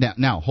entire?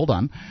 Now, hold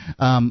on.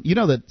 You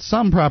know that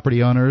some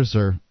property owners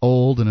are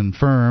old and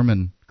infirm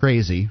and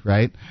crazy,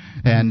 right?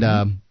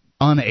 And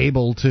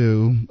unable,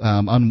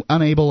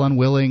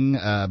 unwilling,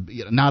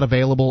 not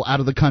available, out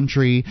of the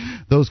country,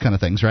 those kind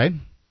of things, right?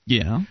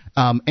 Yeah.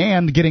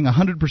 And getting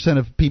 100%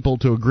 of people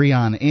to agree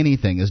on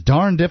anything is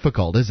darn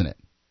difficult, isn't it?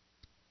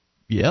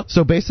 Yep.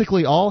 So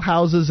basically all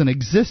houses in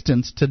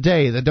existence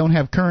today that don't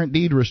have current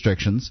deed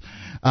restrictions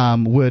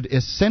would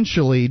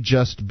essentially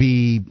just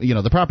be,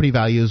 the property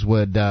values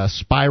would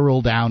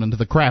spiral down into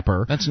the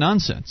crapper. That's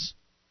nonsense.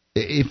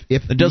 If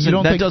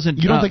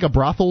you don't think a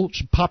brothel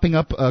popping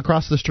up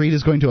across the street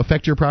is going to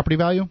affect your property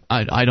value?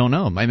 I don't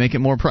know. It might make it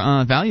more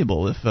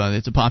valuable if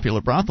it's a popular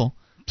brothel.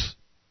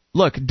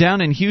 Look,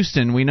 down in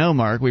Houston, we know,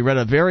 Mark, we read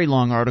a very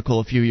long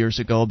article a few years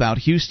ago about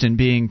Houston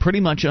being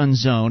pretty much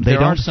unzoned. They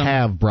don't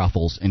have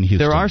brothels in Houston.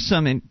 There are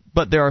some,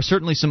 but there are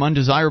certainly some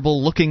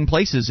undesirable-looking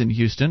places in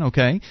Houston,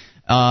 okay?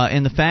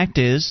 And the fact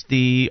is,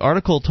 the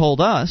article told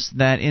us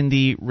that in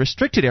the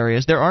restricted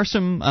areas, there are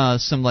some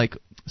like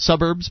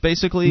suburbs,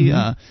 basically,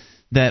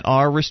 that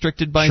are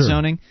restricted by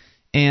zoning.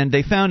 And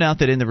they found out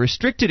that in the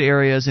restricted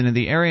areas and in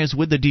the areas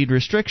with the deed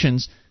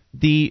restrictions,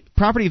 the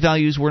property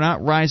values were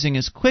not rising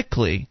as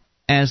quickly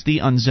as the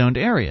unzoned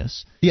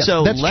areas. Yes,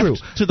 so that's left true.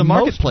 To the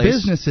marketplace, most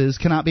businesses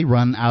cannot be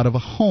run out of a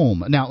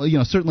home. Now,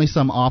 certainly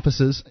some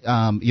offices,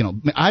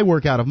 I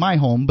work out of my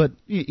home, but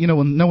no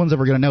one's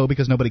ever going to know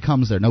because nobody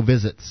comes there, no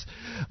visits.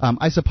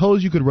 I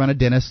suppose you could run a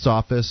dentist's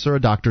office or a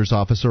doctor's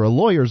office or a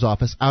lawyer's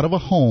office out of a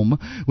home,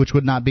 which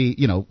would not be,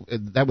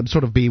 that would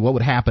sort of be what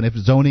would happen if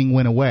zoning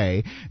went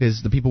away,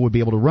 is the people would be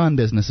able to run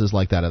businesses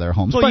like that out of their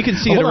homes. Well, you can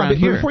see it around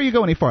here. Before you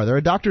go any farther,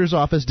 a doctor's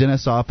office,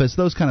 dentist's office,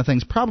 those kind of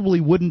things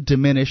probably wouldn't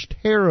diminish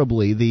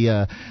terribly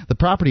the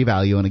property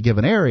value in a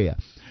given area.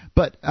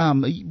 But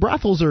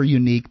brothels are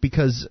unique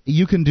because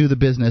you can do the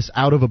business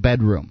out of a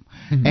bedroom.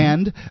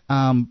 And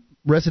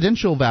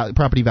residential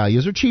property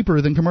values are cheaper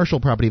than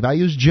commercial property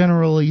values,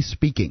 generally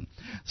speaking.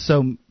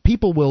 So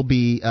people will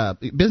be,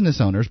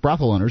 business owners,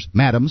 brothel owners,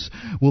 madams,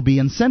 will be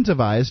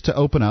incentivized to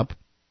open up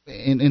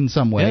in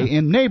some way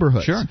in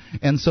neighborhoods. Sure.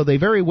 And so they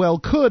very well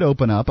could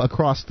open up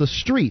across the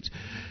street.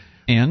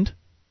 And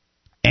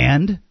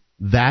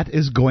that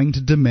is going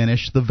to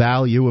diminish the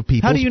value of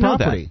people's property. How do you know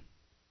that?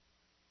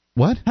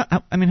 What?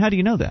 How do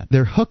you know that?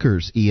 They're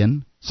hookers,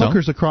 Ian. So?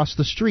 Hookers across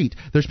the street.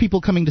 There's people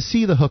coming to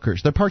see the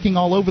hookers. They're parking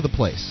all over the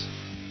place.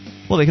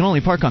 Well, they can only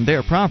park on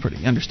their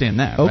property. Understand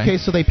that, right? Okay,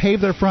 so they pave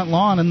their front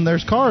lawn, and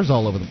there's cars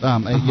all over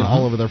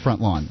all over their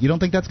front lawn. You don't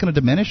think that's going to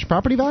diminish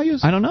property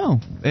values? I don't know.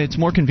 It's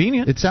more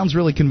convenient. It sounds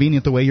really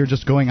convenient the way you're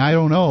just going. I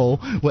don't know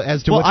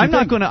as to what you think.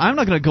 I'm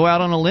not going to go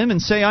out on a limb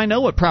and say I know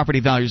what property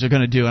values are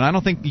going to do, and I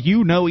don't think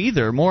you know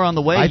either. More on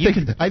the way. I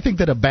think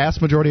that a vast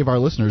majority of our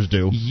listeners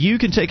do. You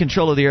can take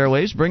control of the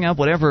airwaves, bring up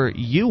whatever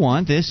you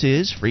want. This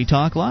is Free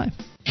Talk Live.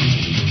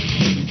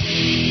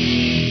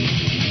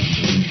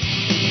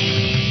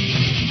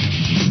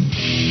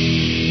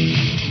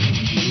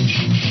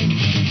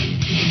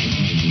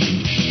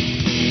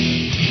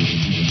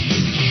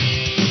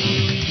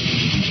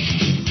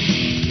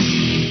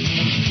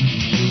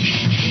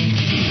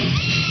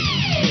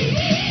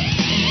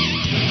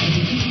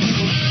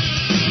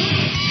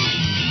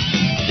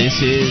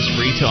 This is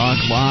Free Talk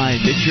Live.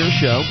 It's your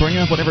show. Bring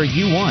up whatever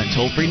you want.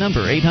 Toll-free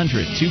number,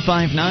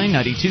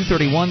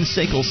 800-259-9231,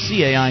 SACL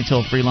CAI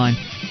toll-free line.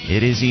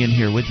 It is Ian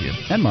here with you.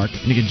 And Mark.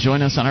 And you can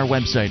join us on our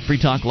website,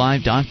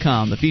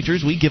 freetalklive.com. The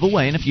features we give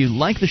away. And if you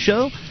like the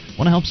show,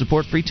 want to help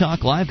support Free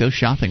Talk Live, go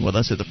shopping with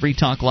us at the Free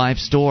Talk Live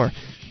store.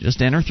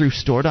 Just enter through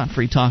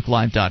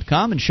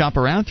store.freetalklive.com and shop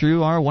around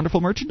through our wonderful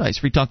merchandise.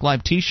 Free Talk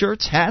Live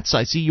T-shirts, hats.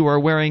 I see you are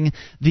wearing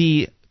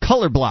the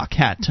Color Block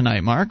hat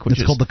tonight, Mark.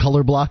 It's called the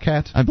Color Block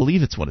hat? I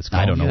believe it's what it's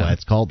called. I don't know why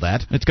it's called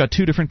that. It's got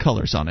two different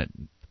colors on it.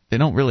 They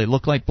don't really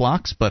look like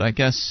blocks, but I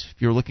guess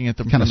if you're looking at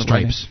them kind of from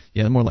stripes.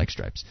 Yeah, more like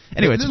stripes.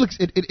 Anyway,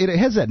 it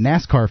has that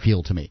NASCAR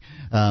feel to me.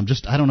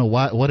 Just I don't know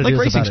what it like is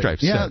racing about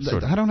stripes. it. Yeah,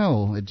 sort of. I don't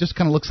know. It just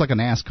kind of looks like a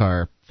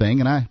NASCAR thing,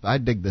 and I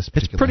dig this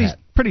particular hat.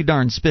 It's pretty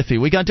darn spiffy.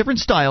 We got different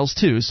styles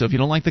too, so if you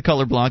don't like the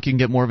color block, you can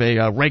get more of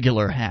a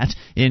regular hat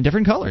in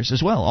different colors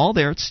as well. All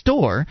there at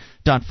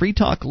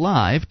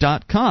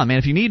store.freetalklive.com. And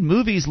if you need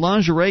movies,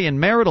 lingerie, and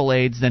marital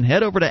aids, then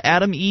head over to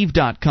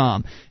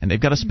adameve.com, and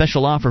they've got a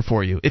special offer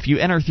for you. If you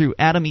enter through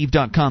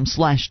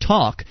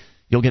adameve.com/talk,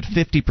 you'll get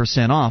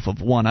 50% off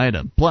of one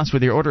item. Plus,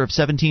 with your order of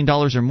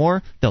 $17 or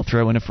more, they'll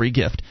throw in a free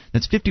gift.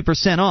 That's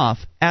 50% off,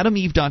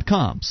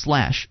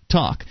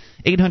 adameve.com/talk.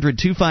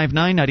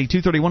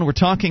 800-259-9231. We're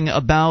talking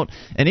about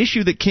an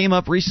issue that came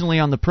up recently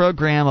on the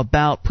program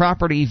about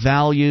property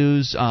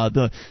values,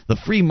 the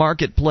free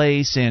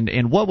marketplace,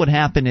 and what would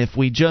happen if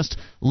we just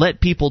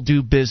let people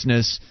do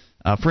business,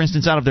 for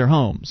instance, out of their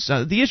homes.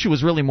 The issue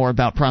was really more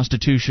about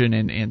prostitution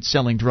and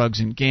selling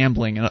drugs and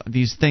gambling, and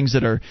these things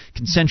that are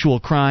consensual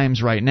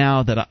crimes right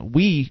now that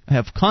we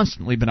have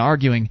constantly been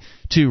arguing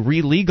to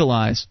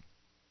re-legalize.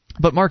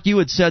 But, Mark, you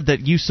had said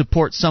that you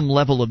support some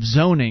level of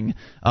zoning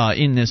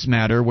in this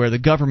matter where the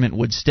government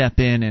would step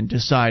in and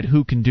decide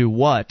who can do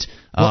what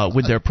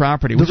with their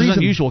property, which is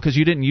unusual because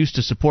you didn't used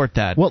to support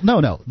that. Well,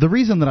 no. The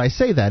reason that I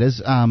say that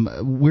is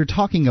we're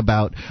talking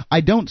about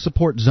I don't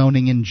support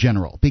zoning in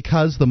general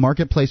because the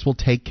marketplace will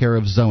take care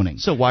of zoning.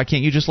 So why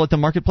can't you just let the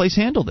marketplace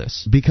handle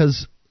this?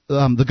 Because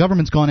the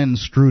government's gone in and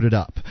screwed it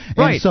up.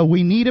 Right. And so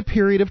we need a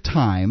period of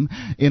time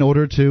in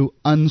order to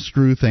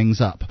unscrew things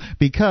up.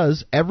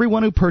 Because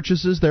everyone who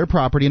purchases their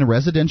property in a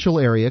residential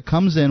area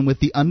comes in with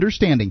the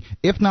understanding,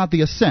 if not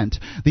the assent,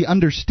 the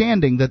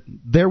understanding that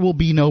there will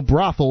be no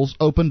brothels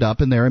opened up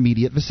in their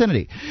immediate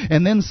vicinity.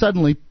 And then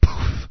suddenly,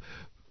 poof,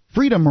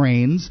 freedom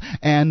reigns,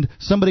 and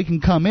somebody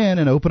can come in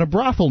and open a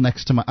brothel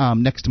next to my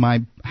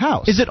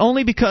house. Is it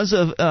only because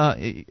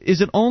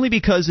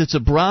it's a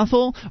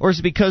brothel, or is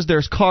it because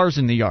there's cars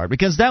in the yard?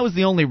 Because that was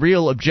the only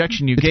real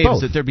objection you gave,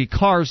 is that there be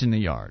cars in the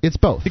yard. It's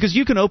both. Because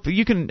you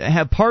can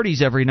have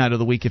parties every night of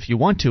the week if you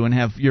want to, and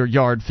have your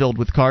yard filled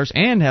with cars,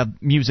 and have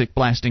music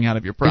blasting out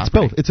of your property. It's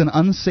both. It's an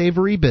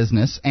unsavory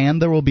business,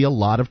 and there will be a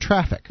lot of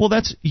traffic. Well,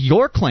 that's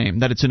your claim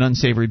that it's an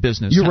unsavory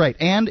business. You're right,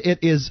 and it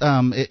is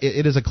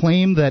a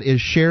claim that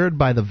is shared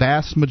by the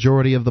vast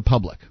majority of the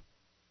public.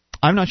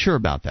 I'm not sure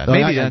about that.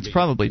 Maybe that's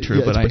probably true,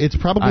 yeah, but it's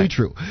probably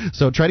true.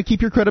 So try to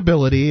keep your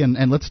credibility,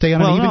 and let's stay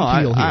on an even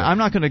keel here. I'm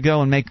not going to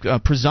go and make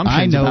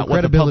presumptions about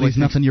what the public credibility is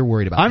nothing you're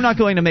worried about. I'm not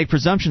going to make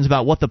presumptions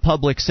about what the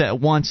public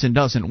wants and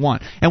doesn't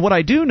want. And what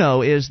I do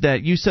know is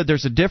that you said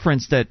there's a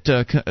difference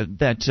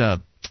that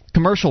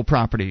commercial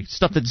property,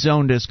 stuff that's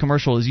zoned as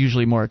commercial, is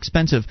usually more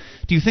expensive.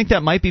 Do you think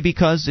that might be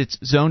because it's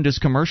zoned as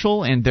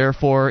commercial and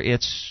therefore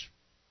it's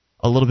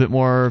a little bit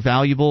more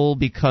valuable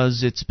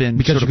because it's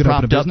been sort of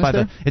propped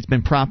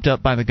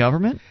up by the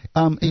government?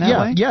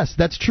 Yes,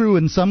 that's true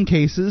in some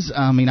cases.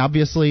 I mean,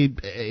 obviously,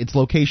 it's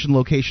location,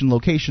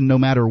 no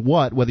matter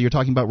what, whether you're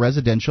talking about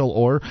residential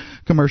or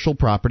commercial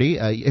property.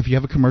 If you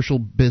have a commercial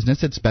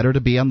business, it's better to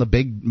be on the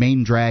big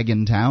main drag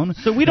in town.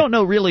 So we don't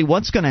know really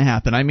what's going to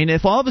happen. I mean,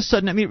 if all of a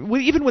sudden,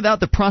 even without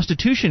the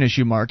prostitution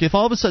issue, Mark, if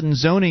all of a sudden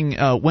zoning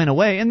went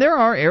away, and there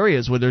are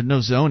areas where there's no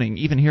zoning,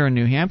 even here in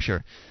New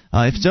Hampshire.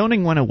 If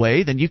zoning went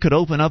away, then you could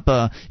open up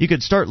you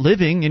could start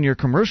living in your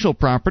commercial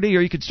property,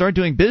 or you could start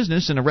doing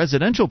business in a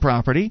residential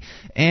property,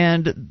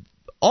 and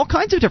all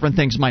kinds of different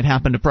things might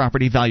happen to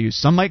property values.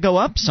 Some might go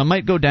up, some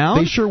might go down.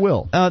 They sure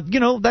will.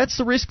 That's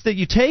the risk that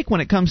you take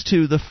when it comes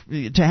to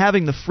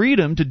having the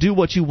freedom to do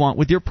what you want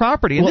with your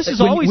property. And this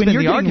has always been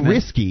the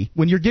argument.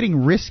 When you're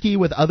getting risky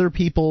with other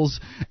people's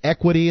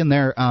equity and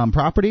their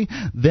property,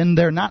 then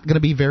they're not going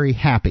to be very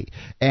happy.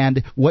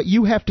 And what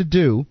you have to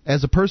do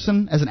as a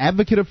person, as an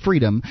advocate of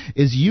freedom,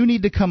 is you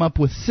need to come up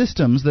with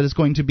systems that it's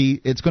going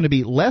to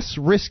be less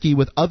risky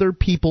with other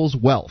people's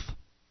wealth.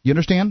 You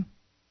understand?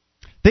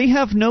 They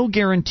have no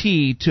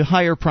guarantee to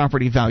higher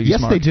property values,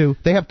 Yes, Mark. they do.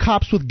 They have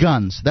cops with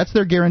guns. That's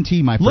their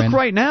guarantee, my friend. Look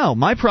right now.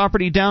 My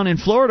property down in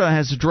Florida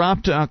has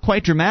dropped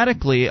quite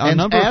dramatically. A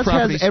number of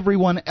properties. As has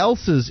everyone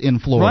else's in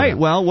Florida. Right.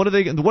 Well, what are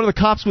the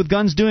cops with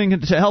guns doing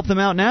to help them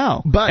out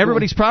now? But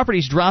everybody's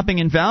property's dropping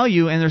in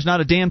value, and there's not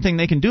a damn thing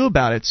they can do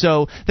about it.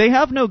 So they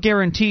have no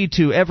guarantee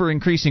to ever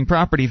increasing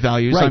property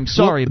values. Right. I'm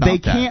sorry about that. They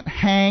can't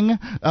hang.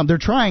 They're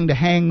trying to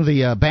hang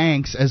the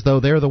banks as though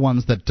they're the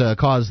ones that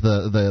caused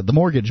the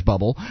mortgage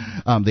bubble,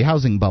 the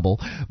housing bubble.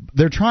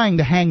 They're trying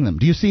to hang them.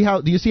 Do you see how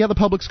the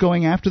public's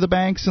going after the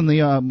banks and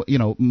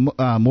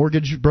the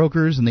mortgage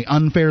brokers and the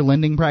unfair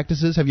lending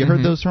practices? Have you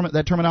heard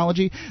that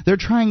terminology? They're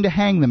trying to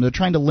hang them. They're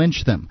trying to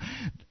lynch them.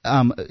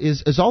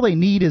 Is all they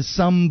need is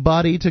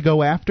somebody to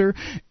go after.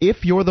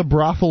 If you're the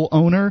brothel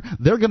owner,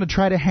 they're going to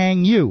try to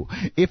hang you.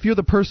 If you're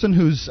the person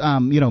who's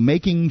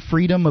making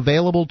freedom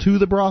available to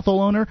the brothel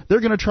owner,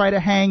 they're going to try to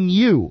hang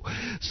you.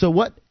 So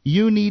what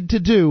you need to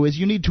do is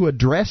you need to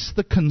address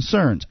the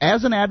concerns.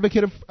 As an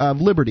advocate of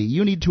liberty,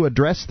 you need to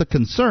address the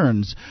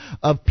concerns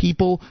of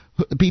people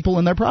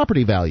and their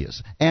property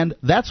values. And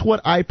that's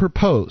what I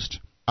proposed.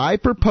 I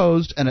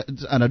proposed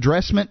an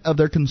addressment of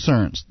their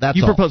concerns. That's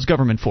you all. propose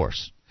government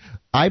force.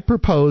 I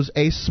propose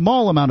a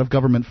small amount of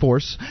government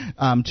force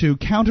to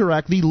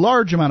counteract the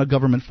large amount of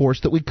government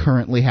force that we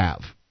currently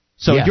have.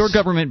 So yes. Your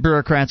government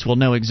bureaucrats will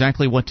know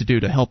exactly what to do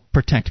to help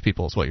protect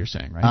people, is what you're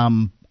saying,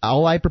 right?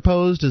 All I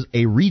proposed is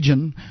a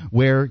region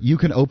where you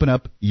can open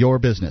up your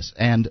business,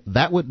 and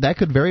that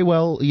could very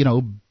well,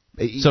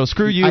 So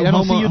screw you. I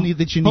don't see you need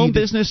that you home need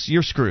business.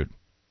 You're screwed.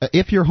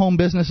 If your home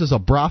business is a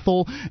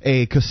brothel,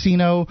 a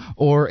casino,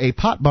 or a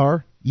pot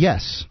bar,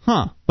 yes.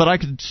 Huh? But I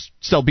could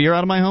sell beer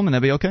out of my home, and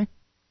that'd be okay.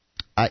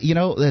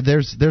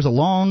 There's a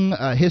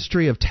long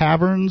history of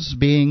taverns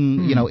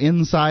being,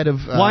 inside of.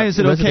 Why is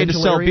it okay to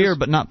sell areas? Beer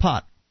but not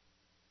pot?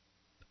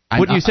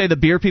 Wouldn't you say the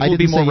beer people would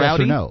be more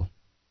rowdy? Yes or no.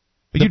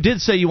 But you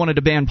did say you wanted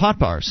to ban pot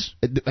bars.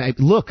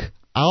 Look,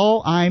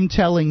 all I'm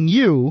telling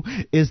you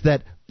is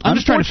that I'm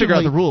just trying to figure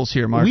out the rules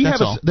here, Mark.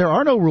 That's all. There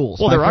are no rules.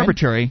 Well, they're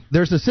arbitrary.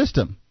 There's a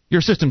system.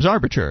 Your system's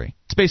arbitrary.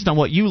 It's based on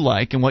what you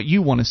like and what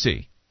you want to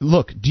see.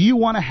 Look, do you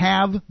want to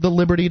have the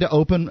liberty to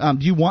open?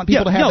 Do you want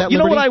people to have that liberty? You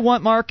know what I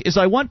want, Mark? Is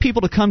I want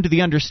people to come to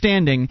the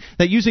understanding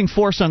that using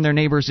force on their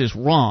neighbors is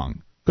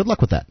wrong. Good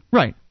luck with that.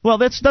 Right. Well,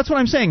 that's what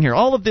I'm saying here.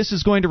 All of this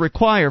is going to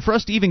require, for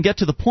us to even get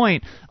to the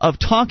point of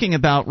talking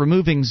about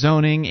removing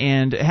zoning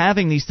and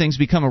having these things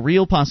become a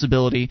real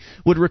possibility,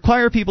 would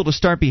require people to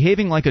start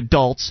behaving like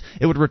adults.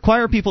 It would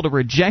require people to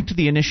reject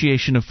the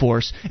initiation of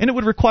force, and it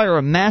would require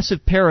a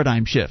massive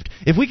paradigm shift.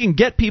 If we can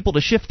get people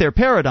to shift their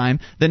paradigm,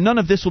 then none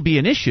of this will be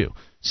an issue.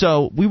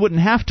 So we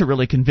wouldn't have to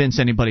really convince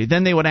anybody.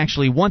 Then they would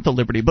actually want the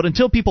liberty. But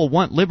until people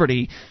want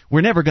liberty,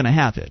 we're never going to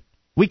have it.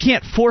 We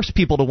can't force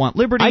people to want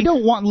liberty. I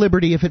don't want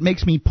liberty if it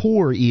makes me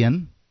poor,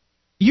 Ian.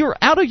 You're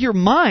out of your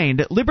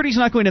mind. Liberty's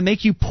not going to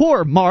make you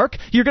poor, Mark.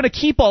 You're going to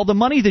keep all the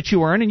money that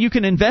you earn, and you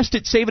can invest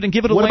it, save it, and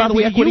give it away the way you want.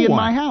 What about the equity in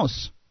my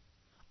house?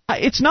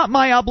 It's not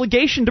my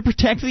obligation to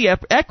protect the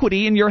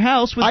equity in your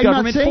house with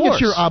government force. I'm not saying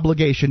it's your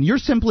obligation. You're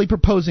simply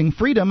proposing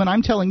freedom, and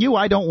I'm telling you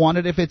I don't want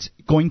it if it's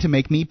going to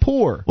make me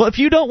poor. Well, if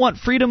you don't want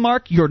freedom,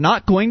 Mark, you're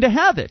not going to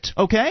have it,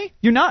 okay?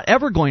 You're not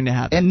ever going to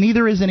have it. And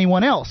neither is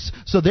anyone else.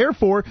 So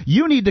therefore,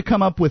 you need to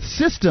come up with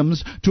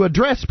systems to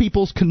address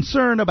people's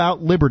concern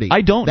about liberty.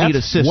 I don't need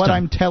a system. That's what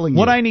I'm telling you.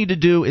 What I need to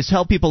do is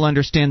help people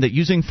understand that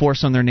using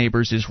force on their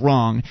neighbors is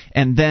wrong,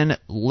 and then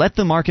let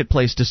the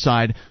marketplace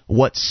decide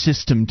what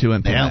system to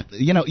implement.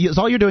 Yeah,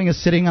 all you're doing is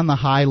sitting on the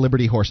high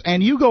liberty horse.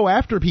 And you go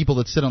after people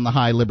that sit on the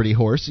high liberty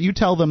horse. You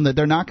tell them that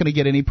they're not going to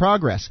get any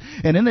progress.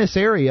 And in this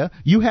area,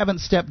 you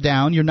haven't stepped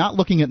down. You're not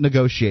looking at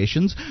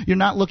negotiations. You're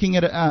not looking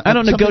at I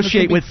don't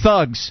negotiate with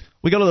thugs.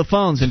 We go to the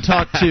phones and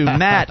talk to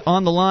Matt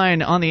on the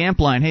line, on the amp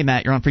line. Hey,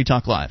 Matt, you're on Free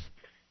Talk Live.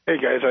 Hey,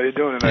 guys. How you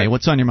doing tonight? Hey,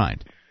 what's on your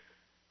mind?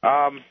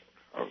 I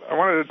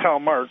wanted to tell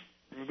Mark,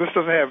 this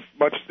doesn't have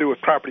much to do with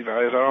property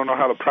values. I don't know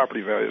how the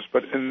property values,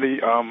 but in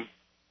the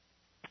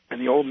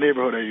old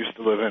neighborhood I used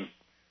to live in,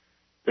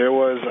 there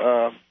was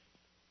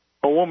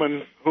a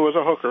woman who was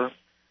a hooker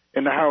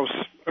in the house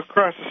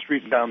across the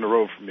street and down the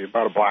road from me,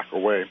 about a block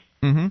away.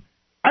 Mm-hmm.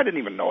 I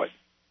didn't even know it.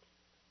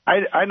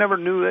 I never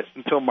knew it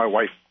until my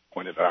wife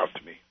pointed it out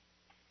to me.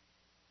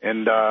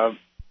 And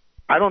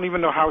I don't even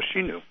know how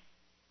she knew.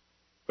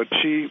 But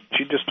she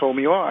just told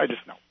me, I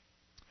just know.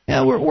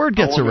 Yeah, word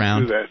gets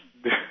around. Do that.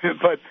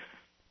 But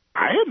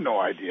I had no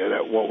idea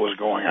that what was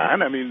going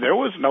on. I mean, there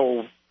was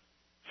no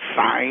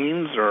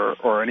signs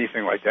or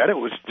anything like that. It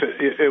was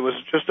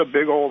just a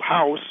big old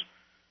house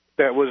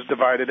that was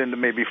divided into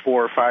maybe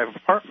 4 or 5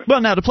 apartments. Well,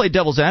 now to play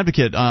devil's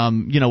advocate,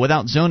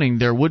 without zoning,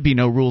 there would be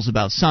no rules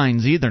about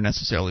signs either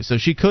necessarily. So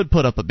she could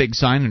put up a big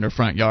sign in her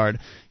front yard.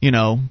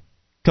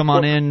 Come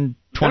on in,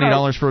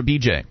 $20 for a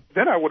BJ.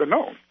 Then I would have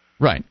known.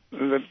 Right.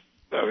 Then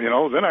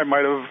I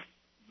might have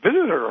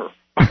visited her.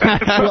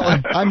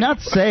 Well, I'm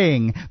not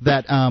saying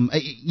that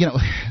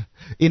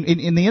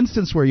in the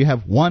instance where you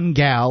have one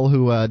gal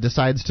who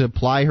decides to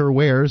ply her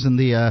wares in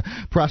the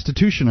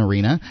prostitution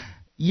arena,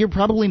 you're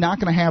probably not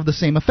going to have the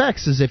same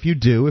effects as if you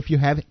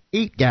have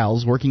 8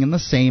 gals working in the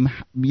same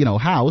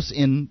house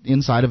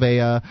inside of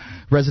a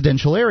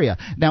residential area.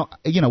 Now,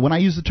 when I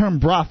use the term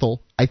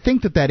brothel, I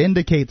think that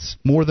indicates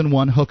more than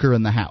one hooker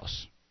in the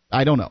house.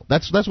 I don't know.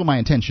 That's what my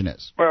intention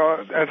is. Well,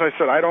 as I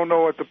said, I don't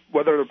know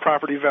whether the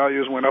property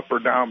values went up or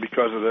down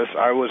because of this.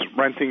 I was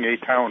renting a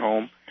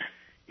townhome,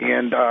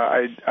 and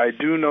I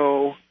do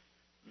know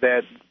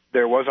that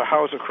there was a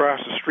house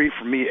across the street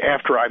from me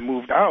after I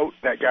moved out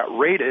that got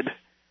raided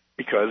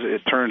because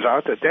it turns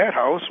out that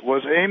house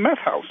was a meth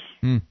house.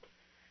 Mm.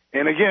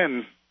 And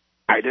again,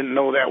 I didn't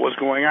know that was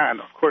going on.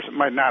 Of course, it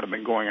might not have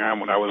been going on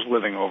when I was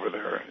living over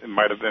there. It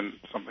might have been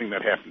something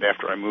that happened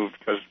after I moved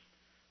because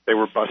they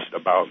were busted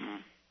about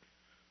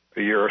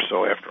a year or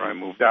so after I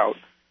moved out.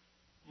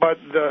 But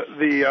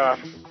the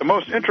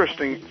most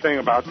interesting thing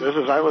about this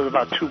is I live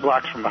about 2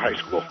 blocks from the high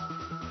school.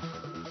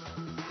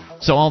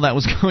 So all that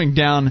was going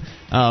down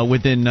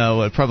within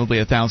probably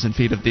 1,000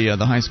 feet of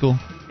the high school?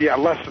 Yeah,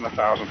 less than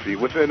 1,000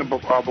 feet. Within a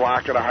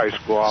block of the high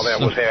school, all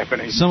that was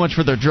happening. So much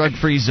for their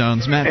drug-free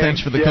zones. Matt, thanks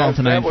for the call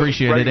tonight.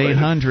 Appreciate it.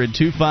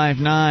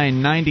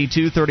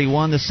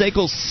 800-259-9231, the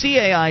SACL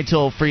CAI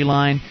toll-free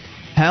line.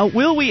 How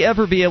will we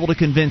ever be able to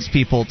convince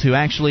people to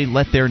actually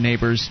let their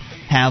neighbors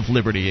have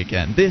liberty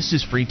again? This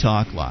is Free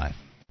Talk Live.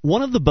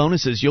 One of the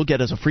bonuses you'll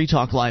get as a Free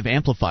Talk Live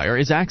amplifier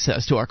is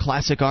access to our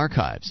classic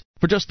archives.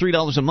 For just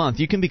 $3 a month,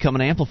 you can become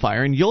an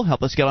amplifier, and you'll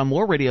help us get on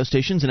more radio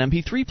stations and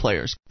MP3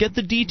 players. Get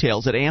the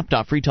details at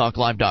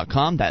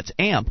amp.freetalklive.com. That's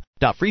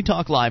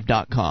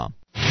amp.freetalklive.com.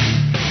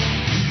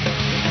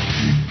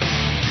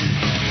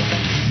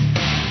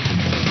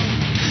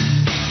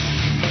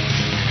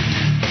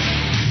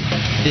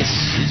 This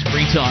is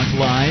Free Talk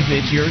Live.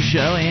 It's your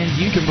show, and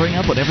you can bring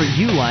up whatever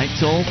you like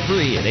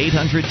toll-free at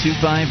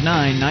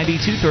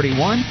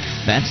 800-259-9231.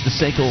 That's the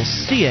SACL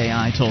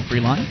CAI toll-free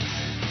line.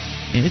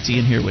 And it's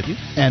Ian here with you.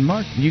 And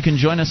Mark. You can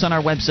join us on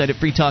our website at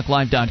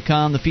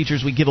freetalklive.com. The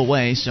features we give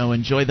away, so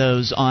enjoy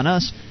those on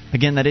us.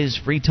 Again, that is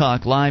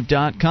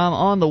freetalklive.com.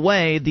 On the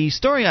way, the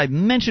story I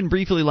mentioned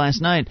briefly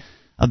last night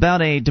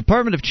about a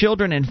Department of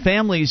Children and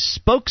Families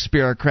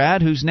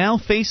spokesbureaucrat who's now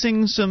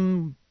facing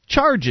some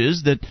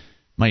charges that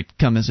might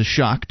come as a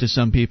shock to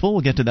some people.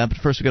 We'll get to that, but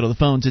first we go to the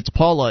phones. It's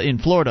Paula in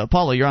Florida.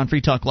 Paula, you're on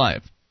Free Talk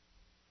Live.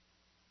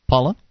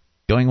 Paula,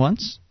 going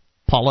once?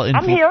 Paula in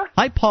Florida. I'm here.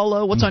 Hi,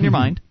 Paula. What's on your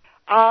mind?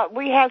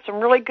 We had some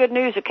really good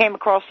news that came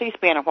across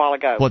C-SPAN a while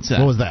ago. What's that?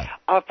 What was that?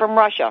 From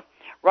Russia.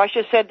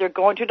 Russia said they're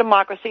going to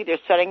democracy. They're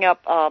setting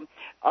up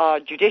a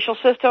judicial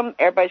system.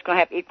 Everybody's going to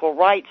have equal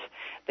rights.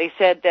 They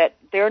said that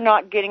they're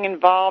not getting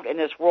involved in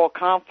this world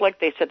conflict.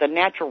 They said the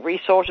natural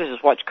resources is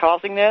what's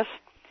causing this.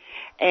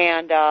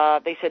 And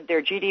they said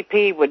their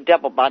GDP would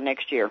double by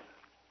next year.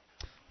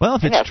 Well,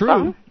 if it's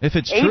true, they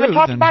even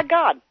talked about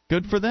God.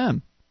 Good for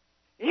them.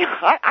 Yeah,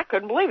 I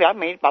couldn't believe it. I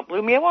mean, it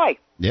blew me away.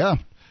 Yeah,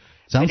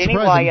 sounds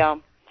surprising.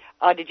 Anyway,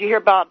 did you hear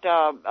about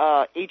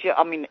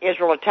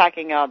Israel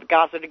attacking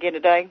Gaza again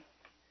today?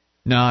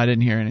 No, I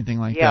didn't hear anything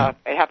like that.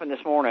 Yeah, it happened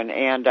this morning,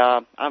 and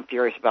I'm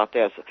furious about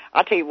this.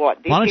 I'll tell you what.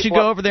 Why don't you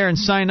go over there and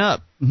sign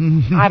up?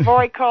 I've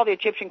already called the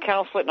Egyptian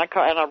consulate, and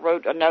I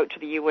wrote a note to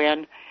the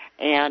UN.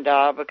 And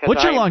because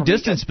what's your long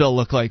distance bill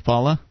look like,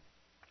 Paula?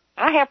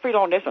 I have free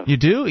long distance. You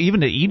do,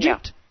 even to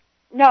Egypt?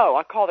 Yeah. No,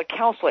 I called the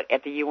consulate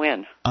at the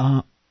UN.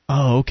 Oh,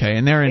 okay,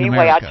 and they're in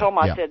anyway, America. I told them,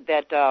 I said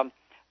that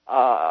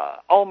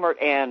Olmert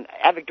and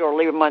Avigdor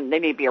Lieberman, they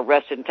need to be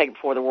arrested and taken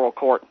before the World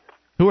Court.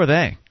 Who are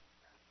they?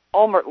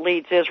 Olmert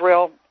leads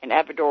Israel, and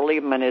Avigdor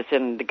Lieberman is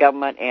in the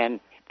government,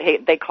 and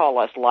they call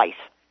us lice.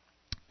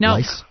 Now,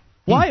 lice?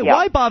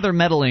 Why bother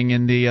meddling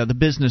in the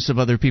business of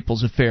other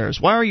people's affairs?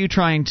 Why are you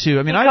trying to?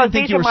 I mean, I didn't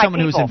think you were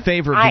someone who was in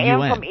favor of the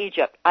UN. I am from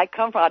Egypt. I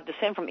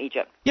descend from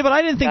Egypt. Yeah, but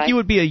I didn't think you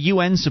would be a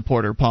UN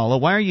supporter, Paula.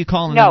 Why are you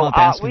calling them up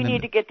asking them? No, we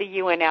need to get the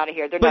UN out of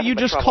here. But you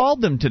just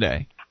called them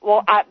today.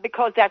 Well,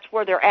 because that's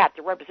where they're at.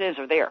 The representatives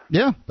are there.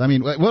 Yeah, I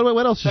mean,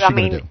 what else is she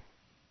going to do?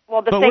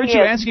 Well, but weren't you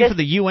asking for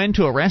the UN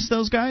to arrest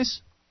those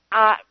guys?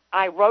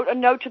 I wrote a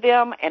note to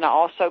them, and I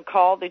also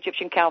called the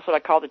Egyptian consulate. I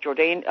called the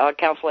Jordan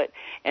consulate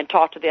and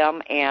talked to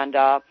them, and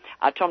I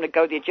told them to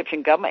go to the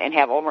Egyptian government and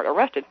have Olmert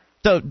arrested.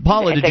 So,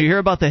 Paula, did you hear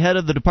about the head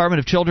of the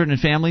Department of Children and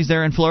Families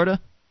there in Florida?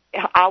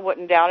 I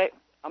wouldn't doubt it.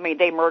 I mean,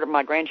 they murdered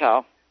my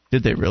grandchild.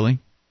 Did they really?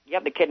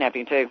 Yep, they kidnapped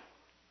him, too.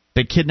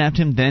 They kidnapped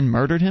him, then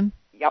murdered him?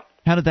 Yep.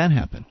 How did that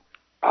happen?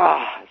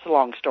 It's a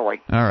long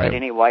story. All right. But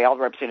anyway, all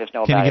the representatives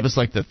know about it. Can you give us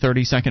like the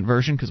 30-second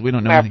version? Because we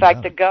don't know anything about it. Matter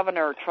of fact, the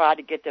governor tried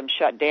to get them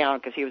shut down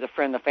because he was a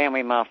friend of the family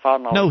of my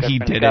father-in-law. No, he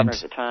didn't. Governor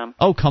at the time.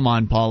 Oh, come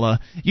on,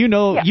 Paula. You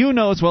know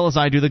as well as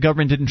I do the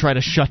government didn't try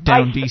to shut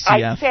down DCF.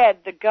 I said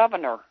the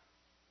governor.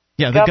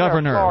 Yeah, the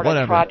governor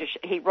whatever.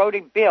 He wrote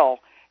a bill.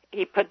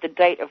 He put the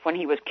date of when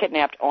he was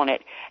kidnapped on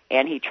it,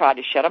 and he tried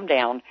to shut him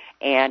down,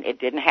 and it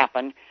didn't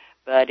happen.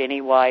 But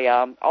anyway,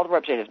 all the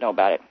representatives know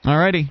about it. All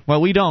righty.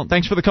 Well, we don't.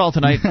 Thanks for the call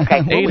tonight. Okay.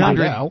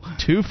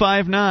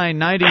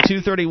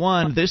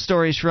 800-259-9231. This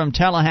story is from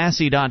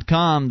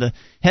Tallahassee.com. The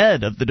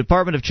head of the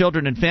Department of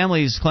Children and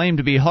Families claimed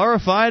to be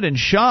horrified and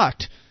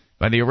shocked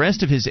by the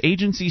arrest of his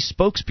agency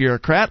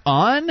spokesbureaucrat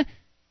on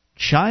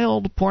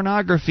child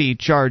pornography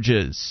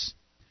charges.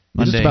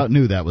 You just about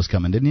knew that was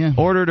coming, didn't you?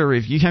 Order to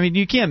review. I mean,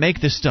 you can't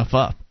make this stuff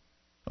up.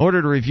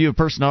 Order to review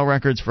personnel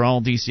records for all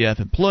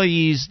DCF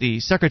employees. The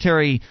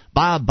Secretary,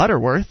 Bob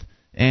Butterworth,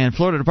 and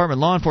Florida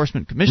Department Law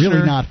Enforcement Commissioner...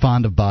 Really not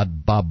fond of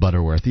Bob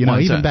Butterworth. You know,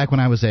 even back when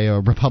I was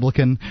a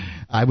Republican,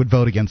 I would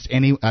vote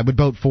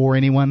for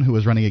anyone who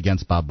was running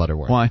against Bob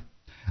Butterworth. Why?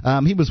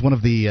 He was one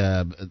of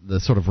the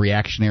sort of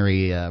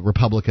reactionary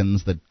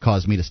Republicans that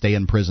caused me to stay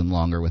in prison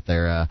longer with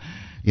their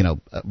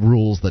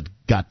rules that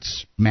got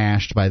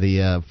smashed by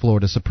the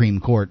Florida Supreme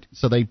Court.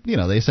 So they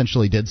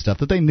essentially did stuff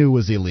that they knew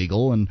was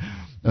illegal, and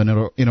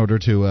in order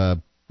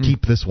to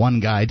keep this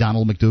one guy,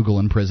 Donald McDougal,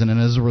 in prison, and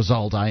as a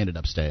result, I ended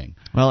up staying.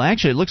 Well,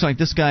 actually, it looks like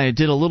this guy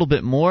did a little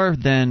bit more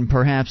than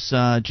perhaps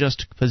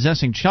just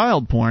possessing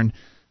child porn.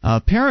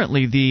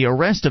 Apparently, the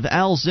arrest of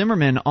Al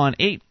Zimmerman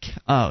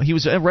he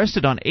was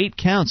arrested on 8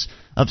 counts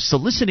of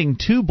soliciting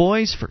 2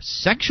 boys for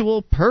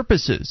sexual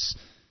purposes.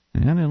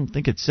 And I don't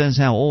think it says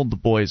how old the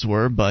boys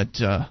were, but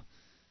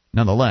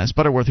Nonetheless,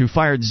 Butterworth, who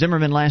fired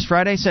Zimmerman last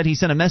Friday, said he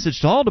sent a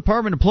message to all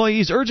department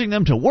employees urging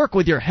them to work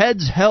with your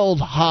heads held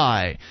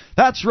high.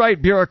 That's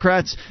right,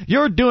 bureaucrats.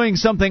 You're doing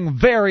something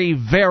very,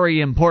 very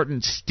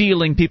important,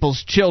 stealing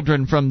people's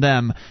children from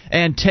them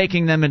and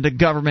taking them into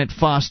government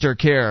foster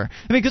care.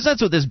 I mean, because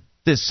that's what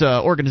this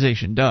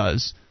organization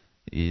does.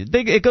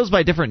 It goes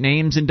by different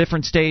names in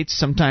different states.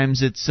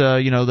 Sometimes it's,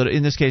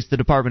 in this case, the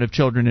Department of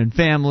Children and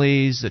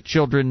Families,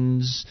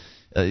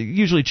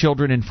 usually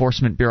children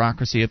enforcement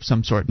bureaucracy of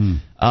some sort.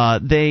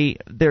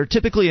 They're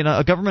typically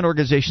a government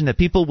organization that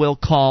people will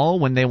call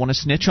when they want to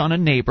snitch on a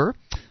neighbor.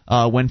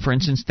 When, for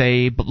instance,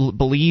 they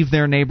believe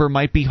their neighbor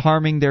might be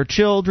harming their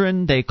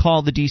children, they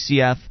call the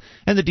DCF,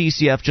 and the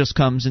DCF just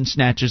comes and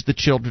snatches the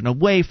children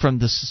away from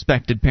the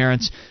suspected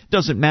parents.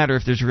 Doesn't matter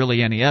if there's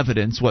really any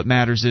evidence. What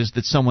matters is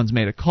that someone's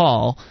made a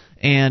call,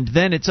 and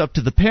then it's up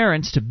to the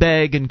parents to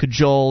beg and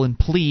cajole and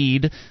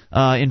plead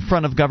in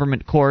front of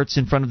government courts,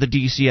 in front of the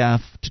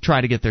DCF, to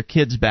try to get their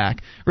kids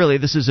back. Really,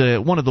 this is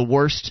one of the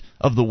worst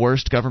of the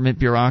worst government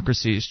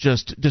bureaucracies,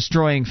 just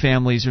destroying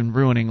families and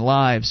ruining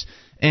lives.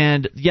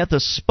 And yet the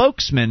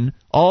spokesman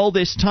all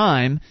this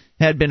time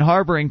had been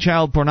harboring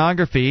child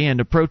pornography and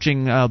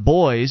approaching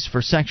boys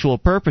for sexual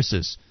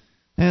purposes.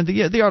 And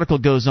the article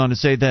goes on to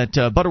say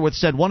that Butterworth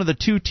said one of the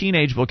two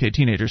teenage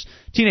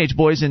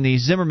boys in the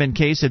Zimmerman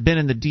case had been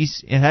in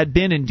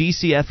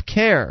DCF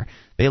care.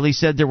 Bailey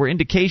said there were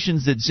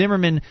indications that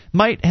Zimmerman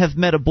might have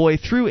met a boy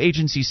through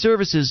agency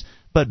services,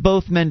 but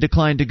both men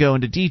declined to go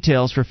into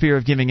details for fear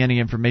of giving any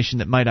information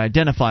that might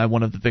identify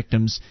one of the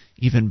victims,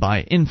 even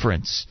by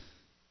inference.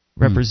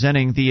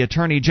 Representing the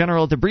Attorney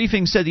General at the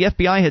briefing said the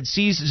FBI had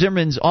seized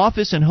Zimmerman's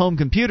office and home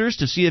computers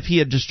to see if he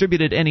had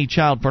distributed any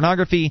child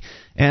pornography,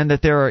 and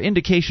that there are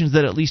indications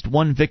that at least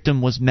one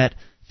victim was met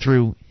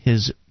through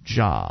his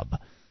job.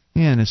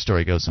 And the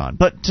story goes on.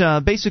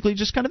 But basically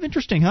just kind of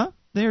interesting, huh?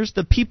 There's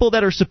the people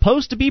that are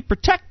supposed to be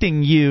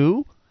protecting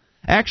you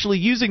actually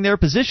using their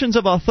positions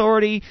of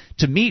authority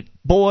to meet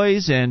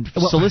boys and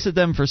solicit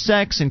them for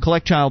sex and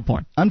collect child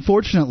porn.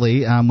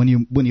 Unfortunately, when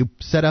you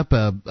set up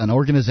an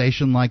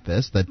organization like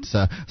this that's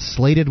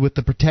slated with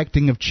the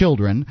protecting of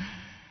children,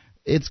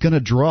 it's going to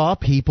draw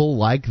people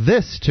like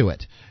this to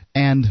it.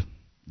 And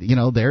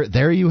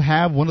there you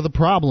have one of the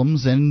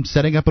problems in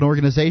setting up an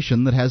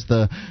organization that has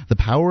the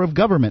power of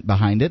government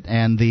behind it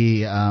and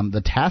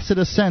the tacit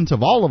assent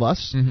of all of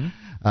us,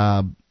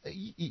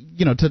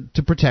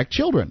 to protect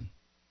children.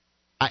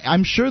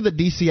 I'm sure that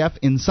DCF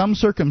in some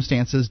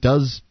circumstances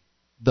does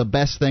the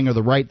best thing or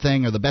the right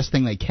thing or the best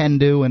thing they can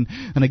do in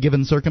a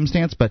given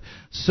circumstance, but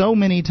so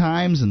many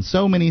times and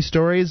so many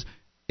stories,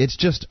 it's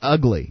just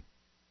ugly.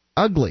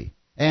 Ugly.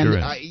 And,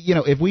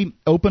 if we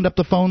opened up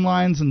the phone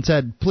lines and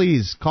said,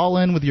 please call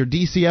in with your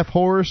DCF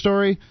horror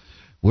story,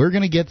 we're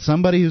going to get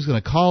somebody who's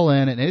going to call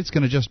in, and it's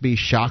going to just be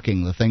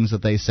shocking, the things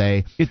that they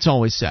say. It's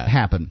always sad.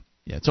 Happen.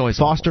 Yeah, it's always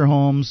foster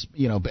homes,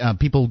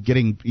 people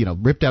getting,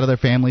 ripped out of their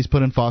families,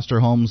 put in foster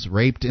homes,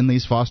 raped in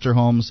these foster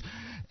homes.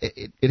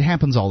 It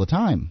happens all the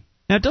time.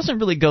 Now, it doesn't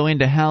really go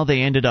into how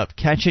they ended up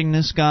catching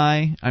this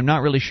guy. I'm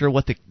not really sure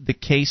what the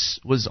case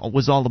was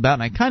all about,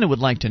 and I kind of would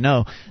like to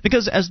know.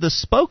 Because as the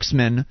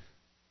spokesman,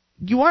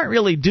 you aren't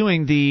really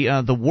doing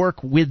the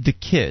work with the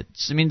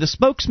kids. I mean, the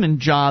spokesman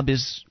job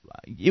is,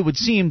 it would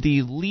seem,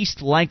 the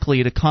least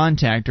likely to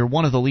contact, or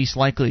one of the least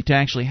likely to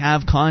actually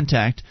have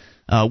contact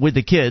with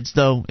the kids,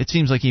 though it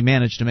seems like he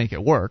managed to make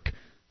it work.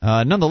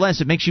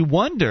 Nonetheless, it makes you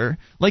wonder,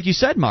 like you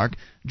said, Mark,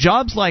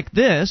 jobs like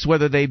this,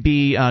 whether they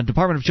be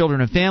Department of Children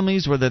and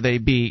Families, whether they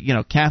be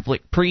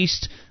Catholic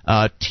priest,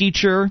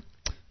 teacher,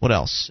 what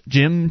else?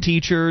 Gym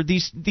teacher,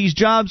 these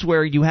jobs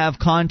where you have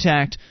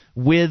contact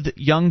with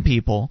young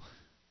people,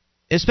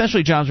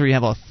 especially jobs where you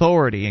have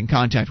authority in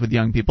contact with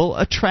young people,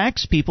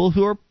 attracts people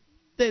who are,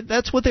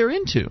 that's what they're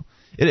into.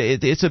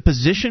 It's a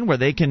position where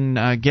they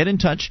can get in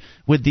touch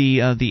with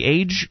the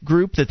age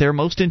group that they're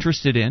most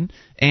interested in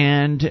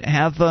and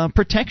have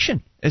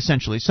protection,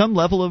 essentially, some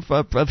level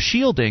of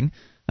shielding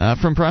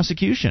from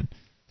prosecution.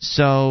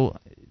 So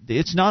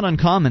it's not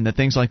uncommon that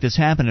things like this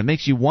happen. It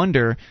makes you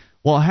wonder,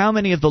 well, how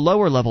many of the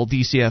lower-level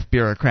DCF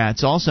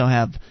bureaucrats also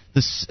have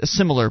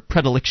similar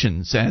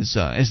predilections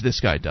as this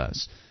guy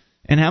does?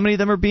 And how many of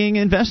them are being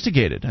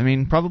investigated? I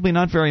mean, probably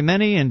not very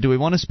many. And do we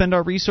want to spend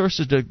our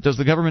resources? Should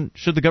the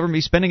government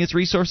be spending its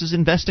resources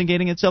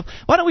investigating itself?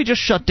 Why don't we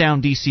just shut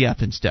down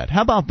DCF instead?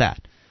 How about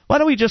that? Why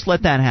don't we just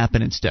let that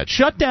happen instead?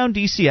 Shut down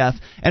DCF,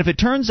 and if it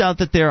turns out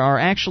that there are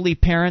actually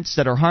parents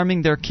that are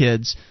harming their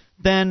kids,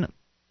 then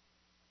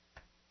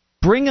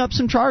bring up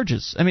some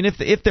charges. I mean,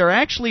 if they're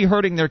actually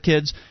hurting their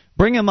kids,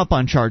 bring them up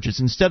on charges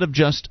instead of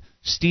just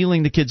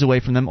stealing the kids away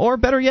from them, or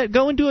better yet,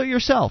 go and do it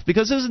yourself.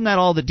 Because isn't that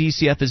all the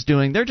DCF is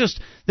doing? They're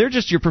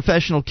just your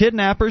professional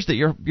kidnappers that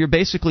you're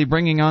basically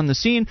bringing on the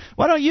scene.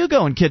 Why don't you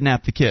go and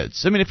kidnap the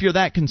kids? I mean, if you're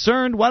that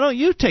concerned, why don't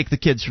you take the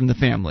kids from the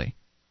family?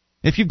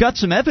 If you've got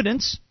some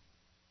evidence,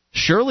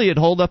 surely it'd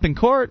hold up in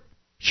court.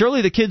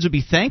 Surely the kids would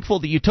be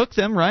thankful that you took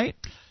them, right?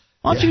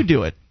 Why don't you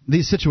do it?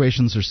 These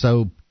situations are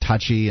so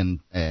touchy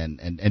and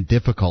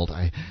difficult.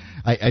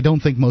 I don't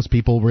think most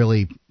people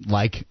really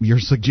like your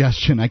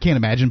suggestion. I can't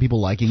imagine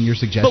people liking your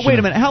suggestion. But wait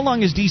a minute, how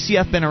long has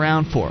DCF been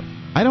around for?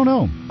 I don't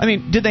know. I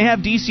mean, did they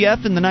have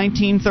DCF in the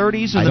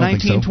 1930s or the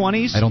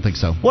 1920s? I don't think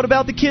so. What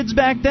about the kids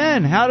back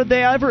then? How did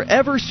they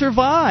ever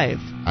survive?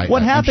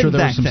 What happened I'm sure there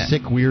back were some then?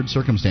 sick, weird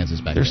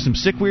circumstances back then. There's some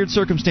sick, weird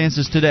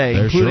circumstances today,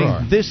 There including sure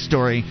are. this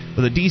story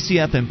with a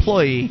DCF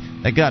employee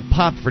that got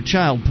popped for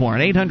child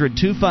porn.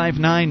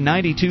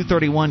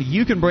 800-259-9231.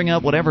 You can bring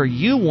up whatever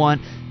you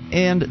want,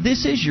 and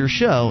this is your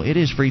show. It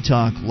is Free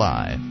Talk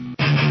Live.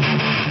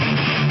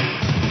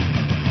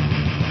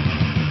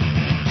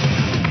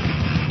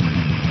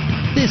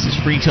 This is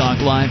Free Talk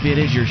Live. It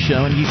is your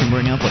show, and you can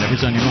bring up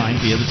whatever's on your mind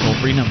via the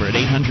toll-free number at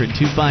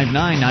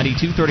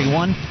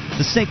 800-259-9231,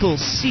 the SACL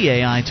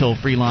CAI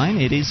toll-free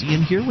line. It is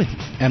Ian here with you.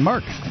 And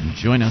Mark. And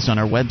join us on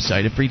our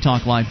website at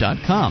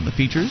freetalklive.com. The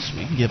features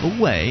we can give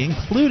away,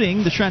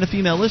 including the Shrine of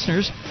Female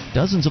Listeners,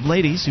 dozens of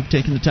ladies who've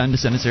taken the time to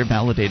send us their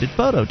validated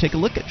photo. Take a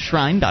look at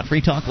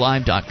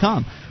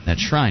shrine.freetalklive.com.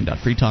 That's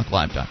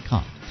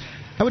shrine.freetalklive.com.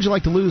 How would you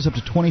like to lose up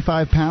to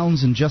 25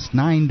 pounds in just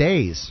 9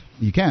 days?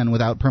 You can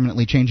without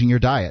permanently changing your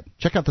diet.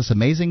 Check out this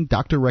amazing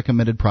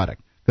doctor-recommended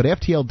product. Go to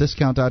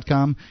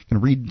FTLdiscount.com. You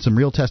can read some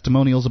real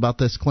testimonials about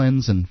this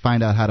cleanse and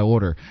find out how to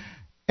order.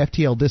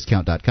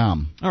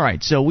 FTLdiscount.com. All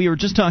right, so we were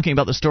just talking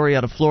about the story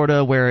out of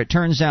Florida where it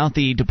turns out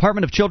the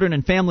Department of Children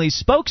and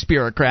Families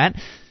spokesbureaucrat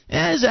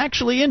is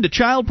actually into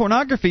child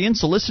pornography and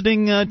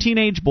soliciting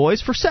teenage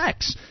boys for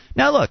sex.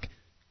 Now, look,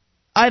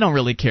 I don't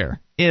really care.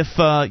 If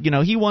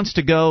he wants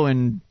to go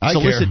and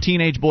solicit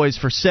teenage boys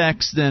for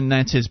sex, then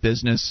that's his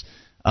business.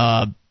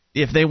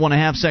 If they want to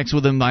have sex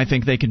with him, I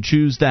think they can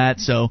choose that.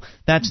 So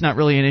that's not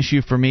really an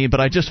issue for me. But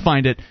I just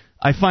find it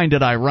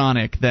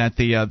ironic that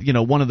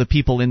the one of the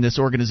people in this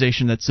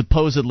organization that's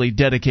supposedly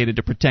dedicated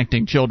to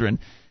protecting children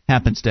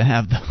happens to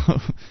have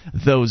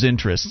those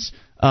interests.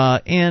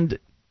 And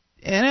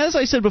as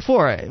I said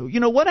before,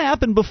 what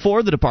happened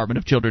before the Department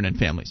of Children and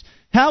Families?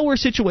 How were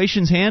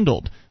situations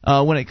handled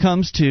when it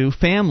comes to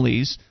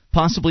families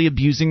possibly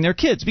abusing their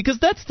kids? Because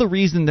that's the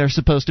reason they're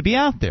supposed to be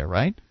out there,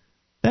 right?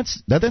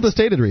 That's the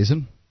stated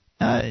reason.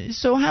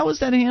 So how was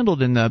that handled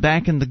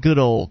back in the good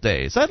old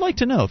days? I'd like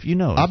to know if you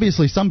know.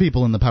 Obviously, some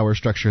people in the power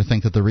structure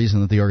think that the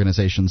reason that the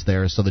organization's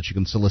there is so that you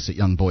can solicit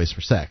young boys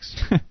for sex.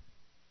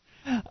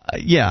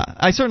 Yeah,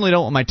 I certainly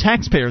don't want my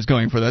taxpayers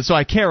going for that, so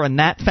I care in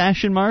that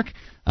fashion, Mark.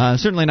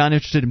 Certainly not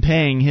interested in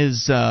paying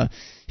his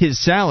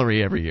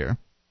salary every year.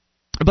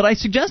 But I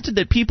suggested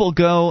that people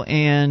go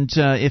and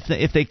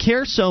if they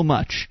care so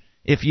much,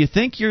 if you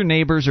think your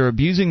neighbors are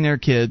abusing their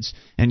kids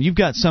and you've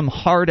got some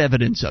hard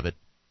evidence of it,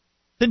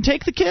 then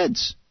take the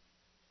kids.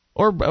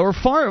 Or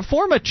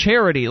form a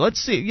charity. Let's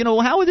see,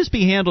 how would this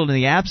be handled in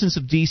the absence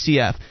of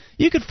DCF?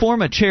 You could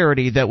form a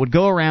charity that would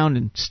go around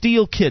and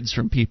steal kids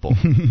from people.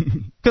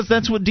 Because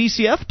that's what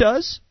DCF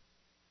does.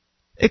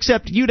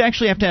 Except you'd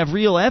actually have to have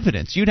real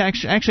evidence. You'd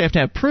actually have to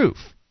have proof.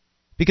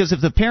 Because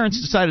if the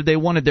parents decided they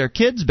wanted their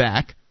kids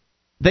back,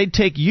 they'd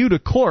take you to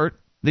court,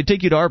 they'd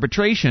take you to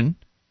arbitration,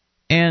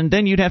 and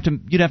then you'd have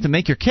to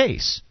make your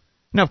case.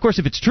 Now, of course,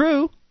 if it's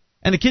true,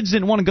 and the kids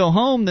didn't want to go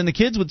home, then the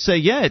kids would say,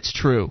 yeah, it's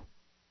true.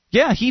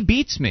 Yeah, he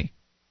beats me.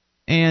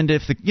 And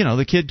if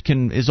the kid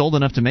is old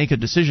enough to make a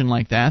decision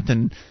like that,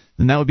 then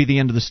that would be the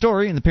end of the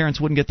story, and the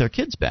parents wouldn't get their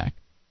kids back.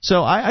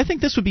 So I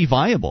think this would be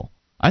viable.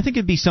 I think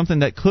it'd be something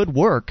that could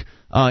work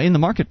in the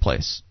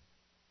marketplace.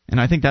 And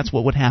I think that's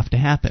what would have to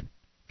happen.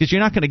 Because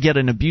you're not going to get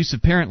an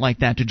abusive parent like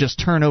that to just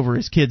turn over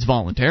his kids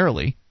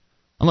voluntarily.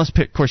 Unless,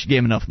 of course, you gave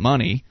him enough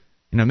money.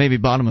 Maybe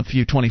bought him a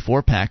few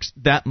 24-packs.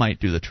 That might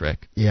do the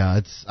trick. Yeah,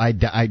 I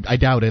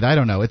doubt it. I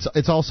don't know.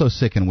 It's also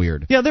sick and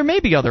weird. Yeah, there may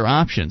be other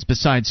options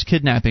besides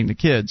kidnapping the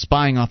kids.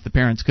 Spying off the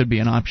parents could be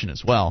an option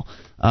as well.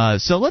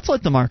 So let's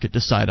let the market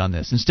decide on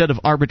this instead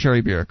of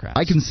arbitrary bureaucrats.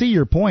 I can see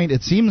your point.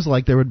 It seems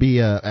like there would be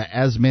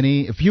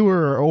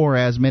fewer or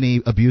as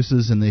many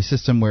abuses in the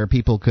system where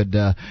people could,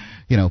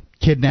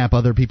 kidnap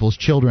other people's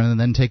children and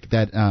then take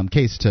that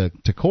case to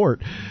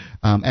court.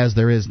 As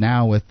there is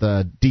now with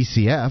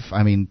DCF.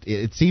 I mean,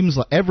 it seems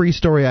like every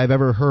story I've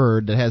ever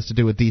heard that has to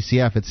do with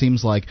DCF, it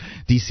seems like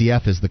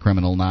DCF is the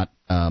criminal, not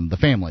the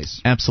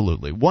families.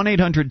 Absolutely.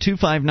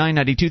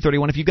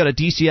 1-800-259-9231. If you've got a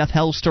DCF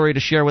hell story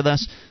to share with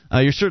us,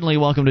 you're certainly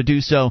welcome to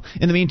do so.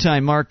 In the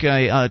meantime, Mark,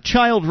 a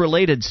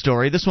child-related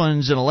story. This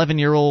one's an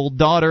 11-year-old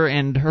daughter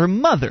and her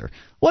mother.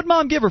 What'd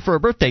Mom give her for a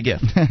birthday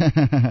gift?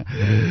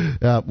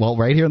 Well,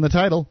 right here in the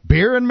title,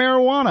 beer and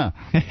marijuana.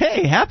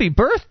 Hey, happy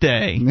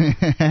birthday.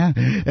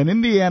 An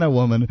Indiana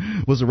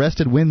woman was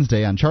arrested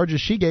Wednesday on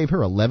charges she gave her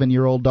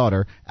 11-year-old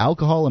daughter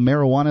alcohol and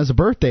marijuana as a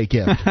birthday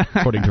gift,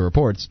 according to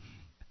reports.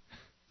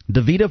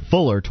 Davita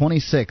Fuller,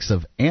 26,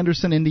 of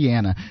Anderson,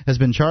 Indiana, has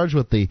been charged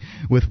with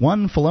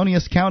one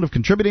felonious count of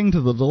contributing to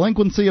the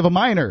delinquency of a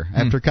minor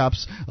after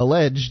cops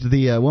alleged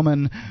the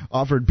woman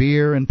offered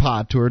beer and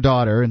pot to her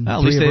daughter and at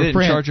least they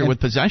didn't charge her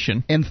with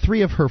possession. And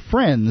three of her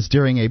friends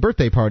during a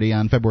birthday party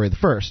on February the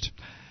 1st.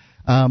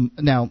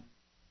 Now,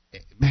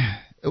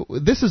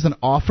 this is an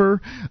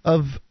offer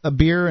of a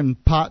beer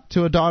and pot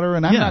to a daughter,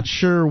 and I'm not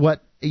sure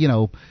what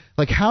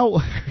like how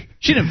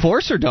she didn't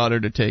force her daughter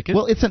to take it.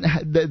 Well, it's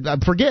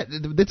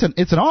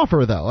an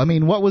offer though. I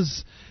mean, what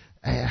was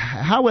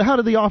how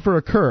did the offer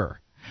occur?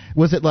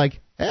 Was it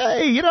like,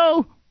 hey,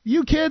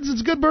 you kids,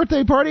 it's a good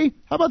birthday party.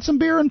 How about some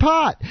beer and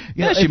pot?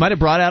 She might have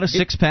brought out a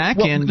six-pack.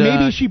 And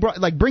maybe she brought,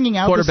 like, bringing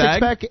out the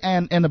six-pack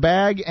and a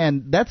bag,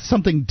 and that's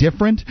something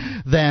different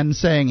than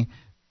saying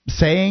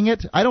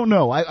it. I don't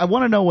know. I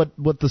want to know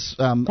what this.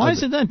 Why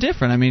is it that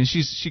different? I mean,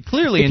 she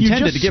clearly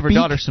intended to give her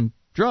daughter some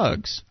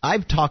drugs.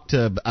 I've talked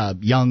to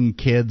young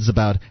kids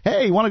about,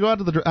 hey, you want to go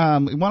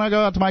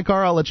out to my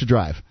car? I'll let you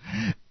drive.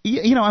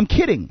 I'm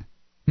kidding.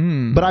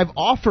 But I've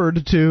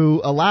offered to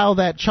allow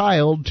that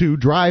child to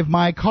drive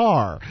my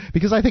car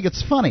because I think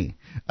it's funny.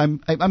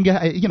 I'm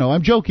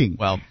joking.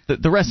 Well,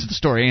 the rest of the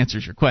story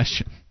answers your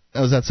question.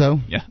 Oh, is that so?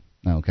 Yeah.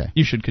 Okay.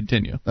 You should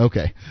continue.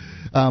 Okay.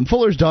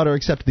 Fuller's daughter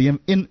accepted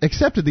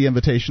the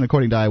invitation,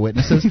 according to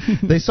eyewitnesses.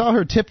 They saw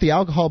her tip the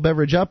alcohol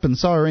beverage up and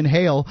saw her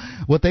inhale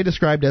what they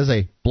described as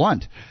a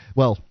blunt.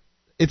 Well,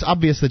 it's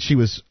obvious that she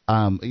was.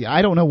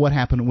 I don't know what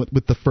happened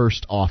with the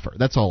first offer.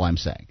 That's all I'm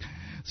saying.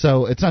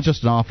 So it's not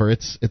just an offer;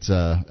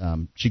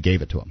 she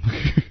gave it to him.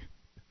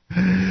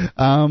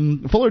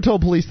 Fuller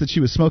told police that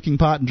she was smoking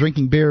pot and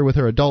drinking beer with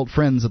her adult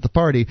friends at the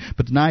party,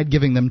 but denied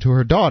giving them to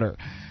her daughter.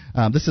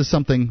 This is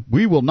something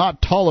we will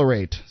not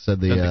tolerate," said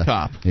the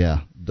cop. Yeah,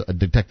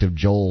 Detective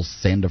Joel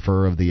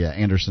Sandifer of the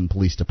Anderson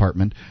Police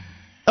Department.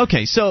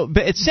 Okay, so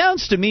but it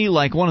sounds to me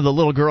like one of the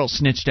little girls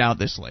snitched out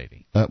this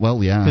lady.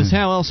 Well, yeah. Because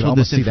how else would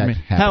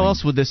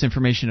this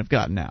information have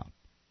gotten out?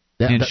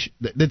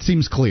 That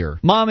seems clear.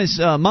 Mom is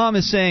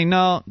saying,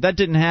 no, that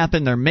didn't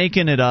happen. They're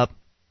making it up.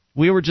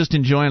 We were just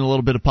enjoying a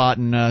little bit of pot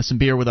and some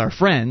beer with our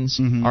friends,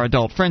 our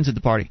adult friends at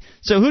the party.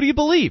 So who do you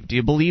believe? Do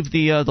you believe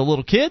the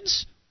little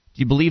kids? Do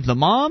you believe the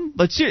mom?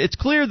 It's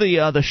clear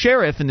the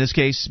sheriff in this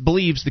case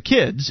believes the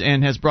kids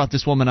and has brought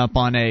this woman up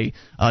on a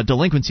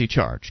delinquency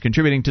charge,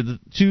 contributing to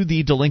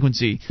the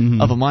delinquency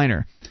of a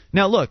minor.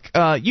 Now, look,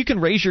 you can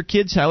raise your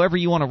kids however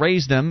you want to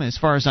raise them. As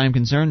far as I'm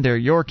concerned, they're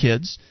your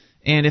kids.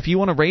 And if you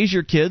want to raise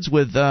your kids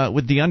with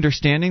the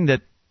understanding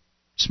that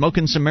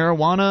smoking some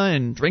marijuana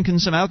and drinking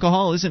some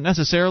alcohol isn't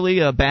necessarily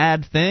a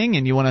bad thing,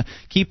 and you want to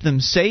keep them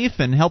safe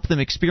and help them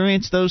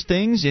experience those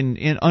things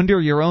in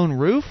under your own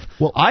roof,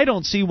 well, I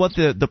don't see what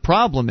the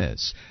problem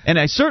is. And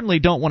I certainly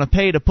don't want to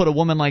pay to put a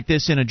woman like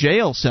this in a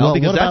jail cell,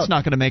 because that's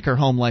not going to make her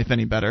home life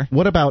any better.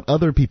 What about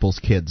other people's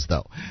kids,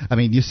 though? I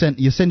mean, you send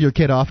your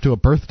kid off to a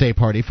birthday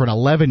party for an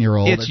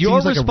 11-year-old. It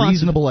seems like a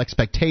reasonable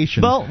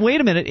expectation. Well,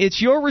 wait a minute.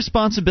 It's your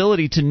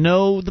responsibility to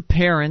know the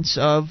parents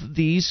of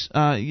these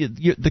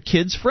the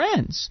kids'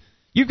 friends.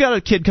 You've got a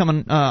kid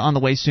coming on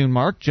the way soon,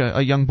 Mark,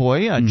 a young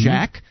boy,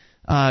 Jack.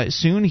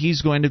 Soon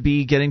he's going to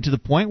be getting to the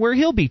point where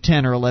he'll be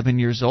 10 or 11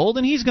 years old,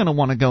 and he's going to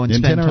want to go and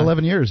spend 10 or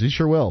 11 years, he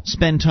sure will.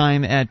 Spend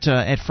time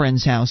at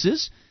friends'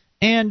 houses.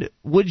 And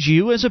would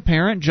you, as a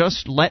parent,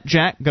 just let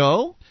Jack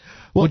go?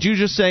 Well, would you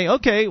just say,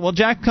 okay, well,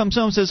 Jack comes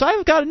home and says,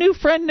 I've got a new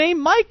friend named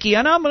Mikey,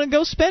 and I'm going to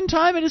go spend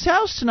time at his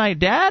house tonight,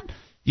 Dad?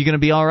 You going to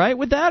be all right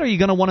with that, or are you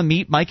going to want to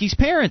meet Mikey's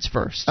parents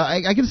first?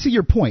 I can see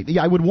your point.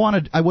 Yeah, I would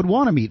want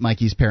to meet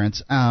Mikey's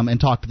parents and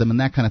talk to them and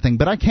that kind of thing.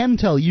 But I can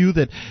tell you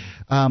that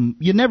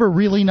you never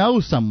really know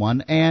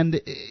someone, and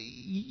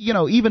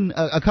even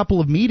a couple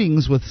of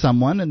meetings with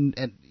someone,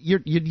 and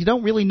you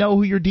don't really know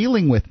who you're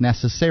dealing with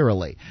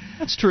necessarily.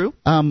 That's true.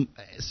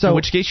 So in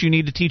which case you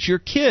need to teach your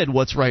kid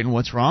what's right and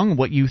what's wrong,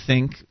 what you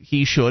think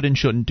he should and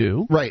shouldn't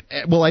do. Right.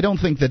 Well, I don't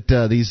think that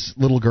these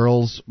little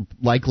girls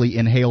likely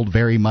inhaled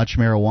very much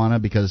marijuana,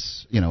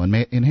 because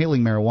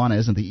inhaling marijuana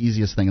isn't the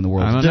easiest thing in the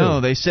world to do. I don't know.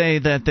 They say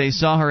that they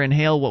saw her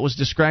inhale what was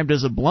described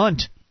as a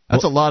blunt.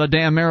 That's a lot of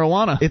damn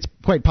marijuana. It's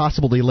quite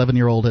possible the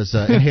 11-year-old has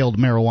inhaled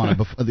marijuana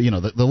before.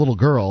 The little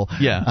girl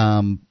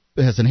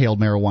has inhaled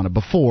marijuana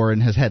before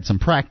and has had some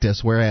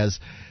practice, whereas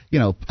they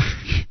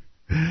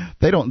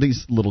don't.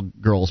 These little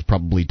girls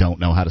probably don't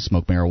know how to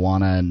smoke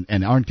marijuana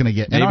and aren't going to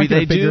get. Maybe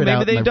they do.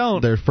 Maybe they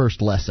don't. Their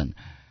first lesson.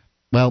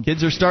 Well,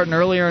 kids are starting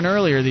earlier and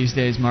earlier these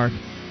days, Mark.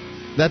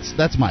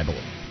 That's my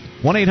belief.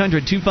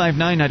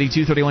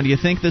 1-800-259-9231. Do you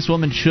think this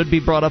woman should be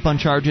brought up on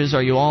charges?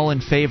 Are you all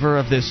in favor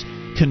of this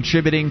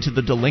contributing to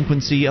the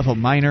delinquency of a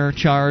minor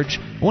charge?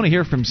 I want to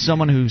hear from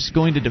someone who's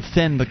going to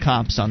defend the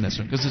cops on this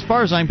one, because as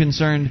far as I'm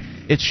concerned,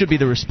 it should be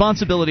the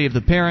responsibility of the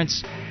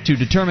parents to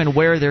determine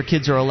where their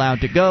kids are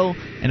allowed to go,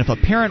 and if a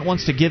parent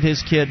wants to give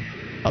his kid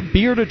a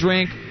beer to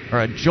drink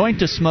or a joint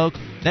to smoke,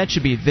 that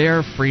should be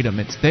their freedom.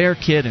 It's their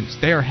kid and it's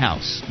their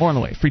house. More on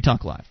the way. Free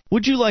Talk Live.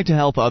 Would you like to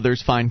help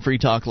others find Free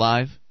Talk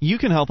Live? You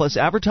can help us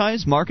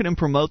advertise, market, and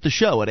promote the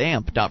show at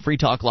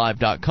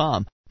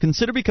amp.freetalklive.com.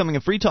 Consider becoming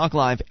a Free Talk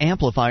Live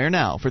amplifier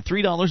now for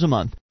 $3 a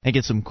month and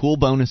get some cool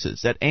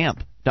bonuses at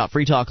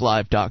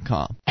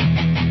amp.freetalklive.com.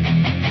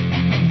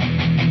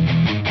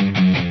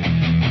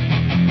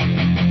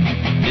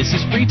 This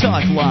is Free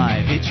Talk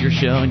Live. It's your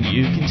show, and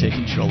you can take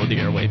control of the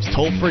airwaves.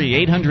 Toll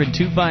free,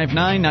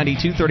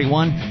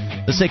 800-259-9231.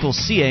 The SACL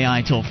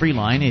CAI toll-free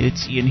line.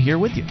 It's Ian here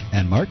with you.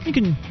 And Mark. You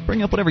can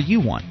bring up whatever you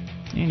want.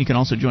 And you can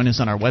also join us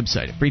on our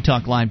website at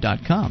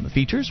freetalklive.com. The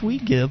features we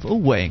give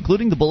away,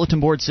 including the bulletin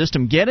board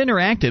system. Get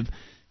interactive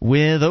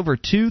with over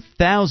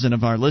 2,000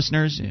 of our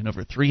listeners and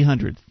over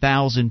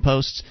 300,000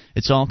 posts.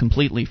 It's all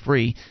completely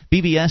free.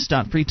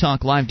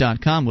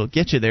 bbs.freetalklive.com will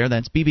get you there.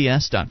 That's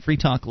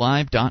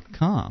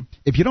bbs.freetalklive.com.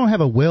 If you don't have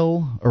a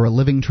will or a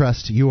living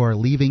trust, you are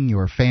leaving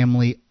your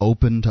family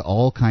open to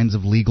all kinds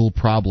of legal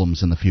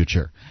problems in the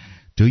future.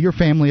 Do your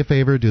family a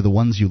favor, do the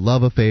ones you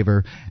love a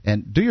favor,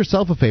 and do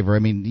yourself a favor. I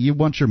mean, you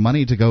want your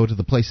money to go to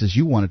the places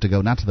you want it to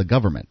go, not to the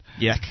government.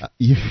 Yuck.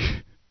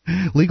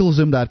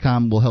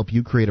 LegalZoom.com will help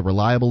you create a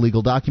reliable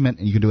legal document,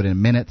 and you can do it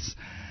in minutes.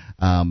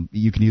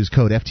 You can use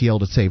code FTL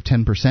to save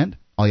 10%.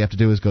 All you have to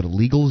do is go to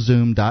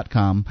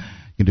LegalZoom.com. You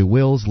can do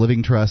wills,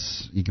 living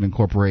trusts. You can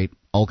incorporate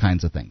all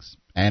kinds of things.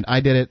 And I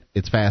did it.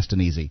 It's fast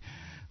and easy.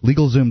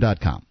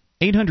 LegalZoom.com.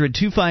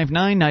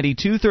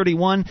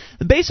 800-259-9231.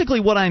 Basically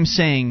what I'm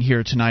saying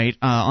here tonight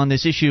on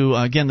this issue,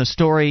 again, the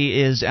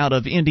story is out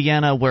of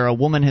Indiana where a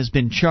woman has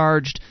been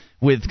charged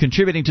with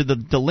contributing to the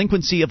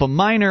delinquency of a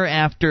minor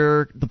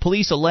after the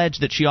police allege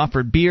that she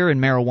offered beer and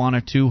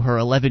marijuana to her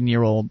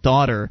 11-year-old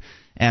daughter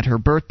at her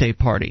birthday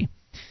party.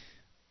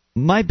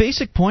 My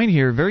basic point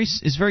here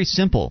is very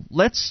simple.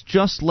 Let's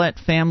just let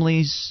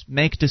families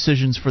make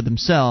decisions for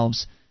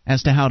themselves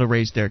as to how to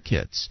raise their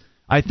kids.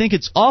 I think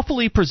it's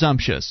awfully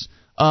presumptuous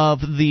of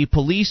the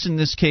police in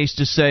this case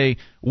to say,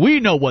 we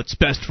know what's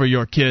best for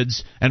your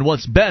kids, and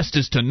what's best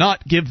is to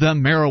not give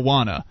them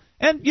marijuana.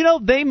 And,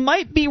 they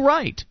might be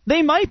right.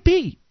 They might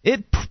be.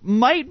 It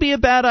might be a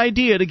bad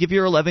idea to give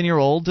your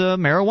 11-year-old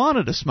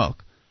marijuana to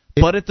smoke.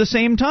 But at the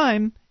same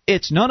time,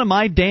 it's none of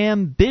my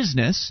damn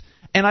business,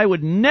 and I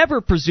would never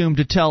presume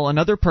to tell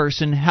another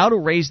person how to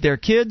raise their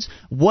kids,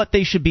 what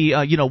they should be,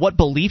 what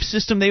belief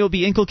system they will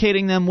be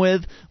inculcating them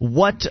with,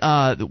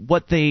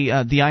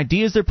 the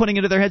ideas they're putting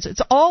into their heads.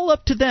 It's all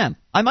up to them.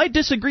 I might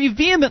disagree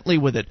vehemently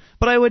with it,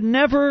 but I would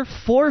never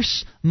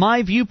force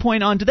my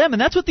viewpoint onto them,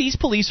 and that's what these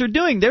police are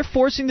doing. They're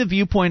forcing the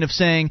viewpoint of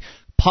saying,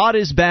 pot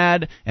is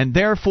bad, and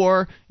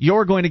therefore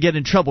you're going to get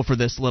in trouble for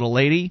this, little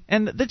lady,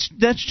 and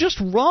that's just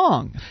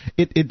wrong.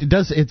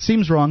 It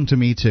seems wrong to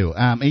me too.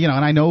 And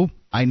I know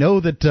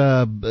that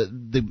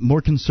the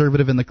more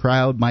conservative in the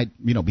crowd might,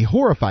 be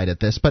horrified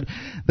at this, but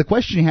the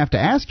question you have to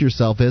ask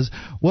yourself is,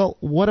 well,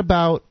 what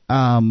about,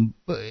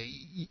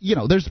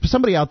 there's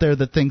somebody out there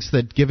that thinks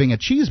that giving a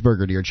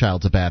cheeseburger to your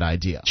child's a bad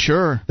idea.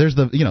 Sure. There's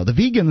the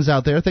vegans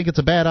out there think it's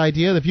a bad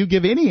idea if you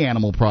give any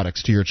animal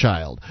products to your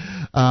child.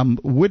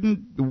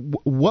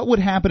 What would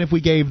happen if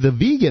we gave the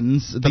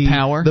vegans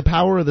the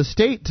power of the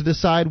state to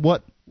decide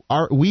what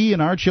we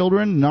and our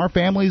children and our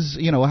families,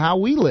 how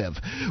we live?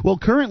 Well,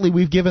 currently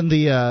we've given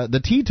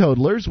the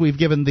teetotalers, we've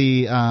given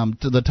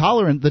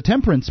the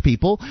temperance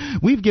people,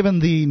 we've given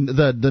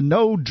the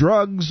no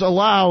drugs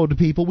allowed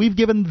people, we've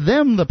given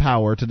them the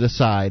power to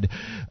decide,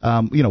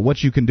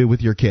 what you can do with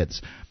your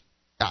kids.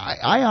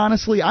 I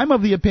honestly, I'm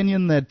of the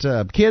opinion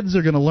that kids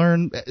are going to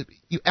learn.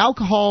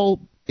 Alcohol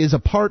is a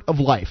part of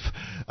life.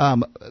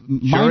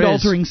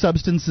 Mind-altering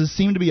substances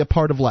seem to be a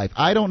part of life.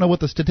 I don't know what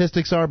the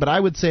statistics are, but I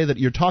would say that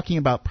you're talking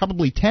about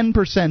probably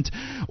 10%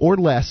 or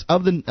less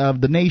of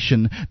the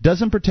nation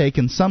doesn't partake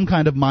in some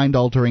kind of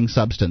mind-altering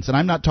substance. And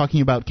I'm not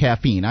talking about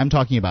caffeine. I'm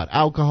talking about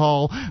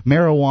alcohol,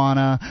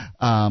 marijuana,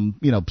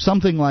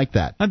 something like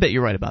that. I bet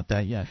you're right about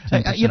that, yeah.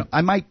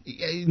 I might,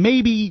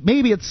 maybe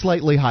it's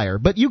slightly higher,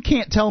 but you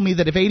can't tell me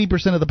that if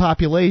 80% of the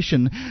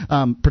population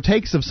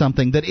partakes of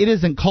something that it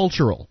isn't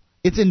cultural.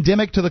 It's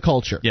endemic to the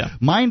culture. Yeah.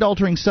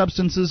 Mind-altering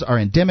substances are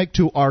endemic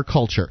to our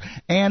culture.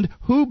 And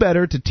who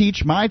better to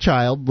teach my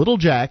child, little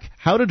Jack,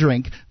 how to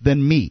drink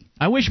than me?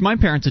 I wish my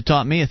parents had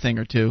taught me a thing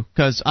or two,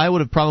 because I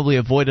would have probably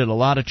avoided a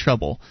lot of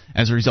trouble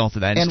as a result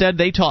of that. Instead,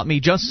 they taught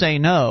me just say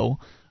no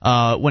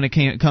when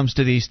it comes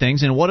to these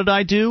things. And what did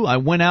I do? I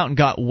went out and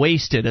got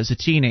wasted as a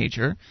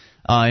teenager.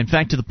 In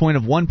fact, to the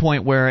point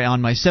where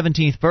on my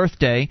 17th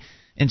birthday,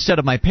 instead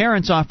of my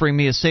parents offering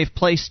me a safe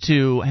place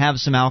to have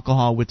some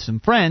alcohol with some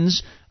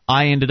friends,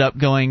 I ended up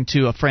going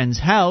to a friend's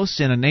house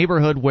in a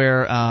neighborhood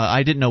where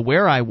I didn't know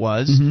where I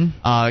was.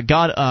 Mm-hmm.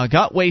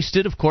 Got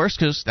wasted, of course,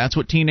 because that's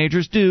what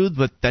teenagers do,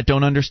 but that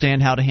don't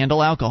understand how to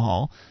handle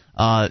alcohol.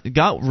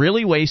 Got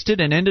really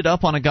wasted and ended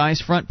up on a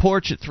guy's front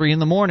porch at 3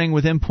 a.m.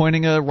 with him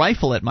pointing a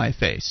rifle at my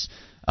face.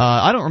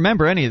 I don't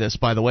remember any of this,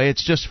 by the way.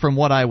 It's just from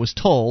what I was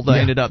told. Yeah. I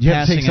ended up you passing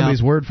have to take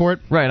somebody's word for it?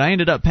 Right. I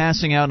ended up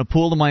passing out in a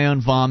pool of my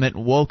own vomit,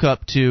 woke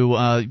up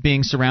to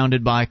being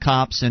surrounded by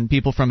cops and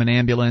people from an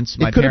ambulance.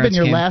 It could have been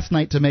your last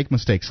night to make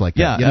mistakes like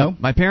that. Yeah.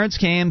 My parents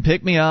came,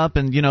 picked me up,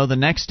 and, the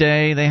next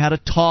day they had a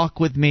talk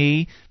with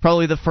me,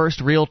 probably the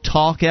first real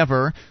talk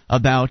ever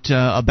about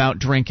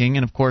drinking.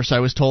 And, of course, I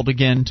was told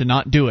again to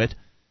not do it.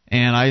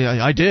 And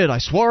I did. I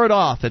swore it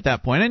off at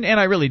that point, and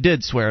I really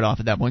did swear it off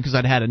at that point because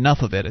I'd had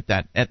enough of it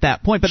at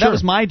that point. But Sure. That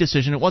was my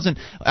decision.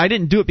 I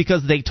didn't do it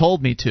because they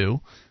told me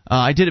to.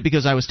 I did it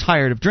because I was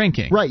tired of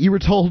drinking. Right.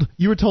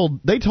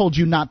 They told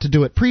you not to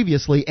do it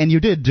previously, and you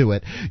did do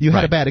it. You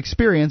had a bad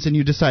experience, and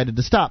you decided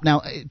to stop.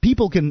 Now,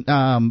 people can,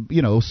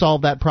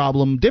 solve that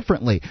problem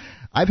differently.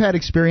 I've had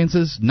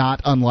experiences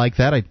not unlike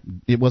that.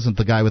 It wasn't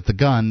the guy with the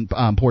gun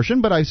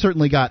portion, but I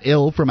certainly got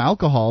ill from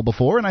alcohol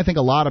before, and I think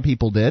a lot of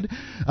people did,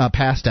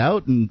 passed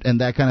out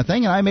and that kind of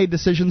thing, and I made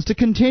decisions to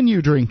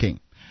continue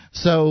drinking.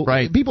 So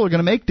people are going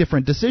to make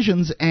different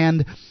decisions,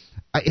 and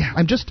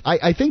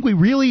I think we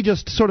really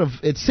just sort of,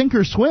 it's sink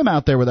or swim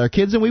out there with our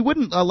kids, and we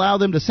wouldn't allow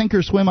them to sink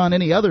or swim on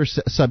any other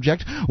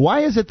subject.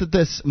 Why is it that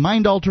this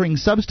mind-altering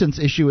substance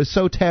issue is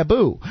so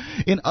taboo?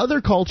 In other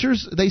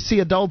cultures, they see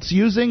adults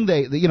using,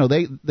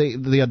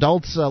 the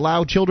adults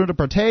allow children to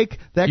partake,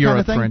 that kind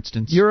of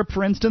thing. Europe,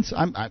 for instance.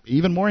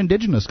 Even more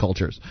indigenous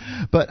cultures.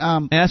 But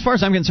as far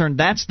as I'm concerned,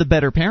 that's the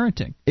better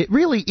parenting. It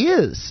really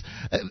is.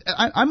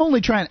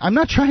 I'm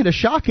not trying to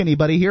shock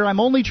anybody here. I'm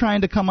only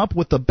trying to come up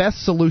with the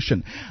best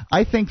solution.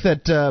 I think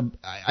that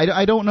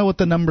I don't know what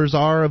the numbers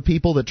are of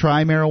people that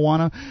try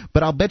marijuana,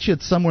 but I'll bet you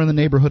it's somewhere in the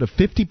neighborhood of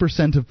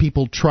 50% of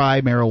people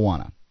try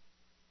marijuana.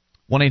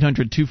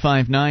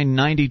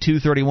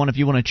 1-800-259-9231 if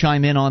you want to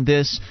chime in on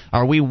this.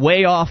 Are we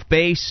way off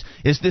base?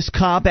 Is this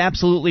cop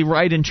absolutely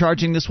right in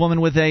charging this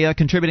woman with a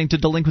contributing to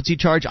delinquency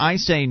charge? I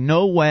say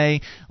no way.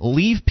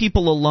 Leave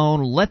people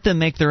alone. Let them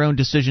make their own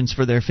decisions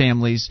for their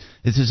families.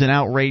 This is an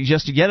outrage,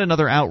 just yet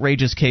another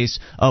outrageous case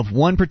of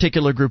one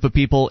particular group of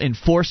people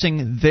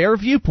enforcing their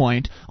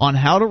viewpoint on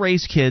how to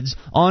raise kids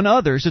on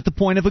others at the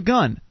point of a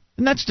gun.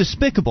 And that's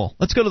despicable.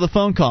 Let's go to the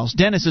phone calls.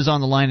 Dennis is on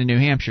the line in New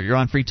Hampshire. You're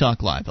on Free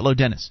Talk Live. Hello,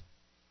 Dennis.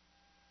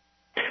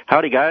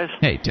 Howdy, guys.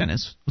 Hey,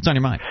 Dennis. What's on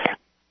your mind?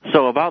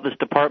 So about this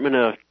Department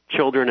of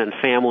Children and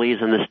Families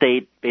and the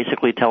state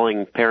basically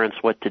telling parents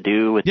what to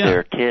do with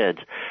their kids.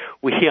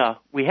 We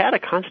had a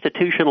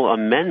constitutional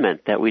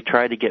amendment that we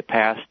tried to get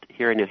passed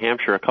here in New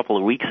Hampshire a couple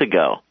of weeks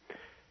ago.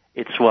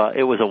 It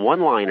was a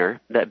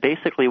one-liner that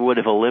basically would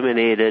have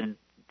eliminated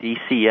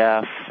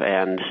DCF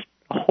and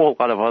a whole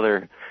lot of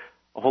other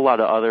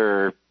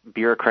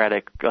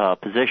bureaucratic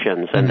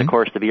positions, and of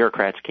course the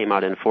bureaucrats came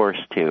out in force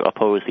to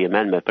oppose the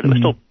amendment, but it was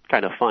still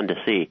kind of fun to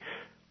see.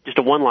 Just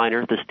a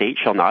one-liner: the state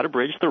shall not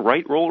abridge the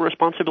right, role, or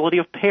responsibility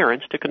of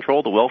parents to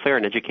control the welfare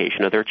and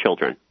education of their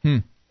children.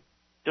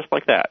 Just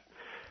like that.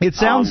 It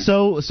sounds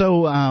so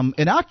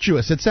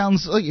innocuous. It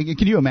sounds like,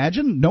 can you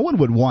imagine? No one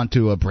would want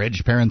to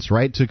abridge parents'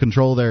 right to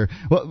control their...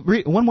 Well,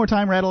 one more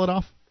time, rattle it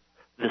off.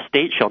 The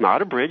state shall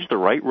not abridge the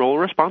right, role,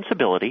 or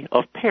responsibility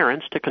of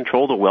parents to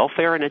control the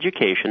welfare and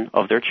education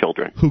of their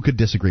children. Who could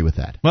disagree with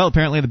that? Well,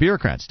 apparently the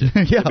bureaucrats do.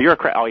 The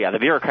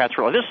bureaucrats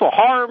were like, this will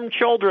harm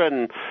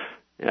children.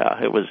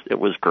 Yeah, it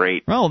was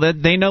great. Well,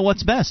 they know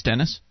what's best,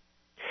 Dennis.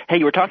 Hey,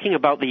 you were talking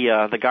about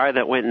the guy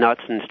that went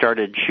nuts and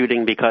started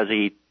shooting because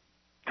he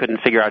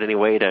couldn't figure out any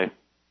way to...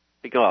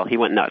 Well, he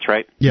went nuts,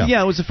 right?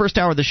 Yeah, it was the first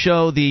hour of the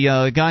show.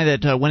 The guy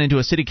that went into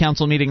a city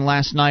council meeting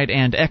last night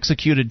and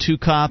executed 2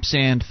 cops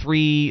and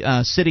 3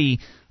 city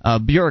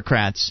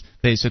bureaucrats,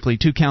 basically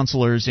 2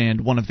 counselors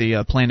and one of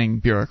the planning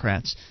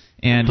bureaucrats.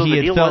 And so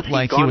he had felt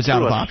like he was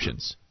out of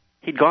options.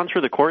 He'd gone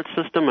through the court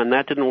system, and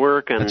that didn't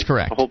work. And that's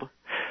correct.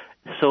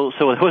 So there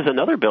was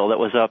another bill that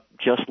was up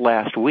just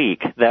last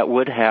week that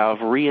would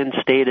have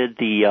reinstated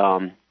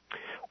the...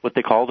 what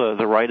they call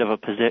the right of a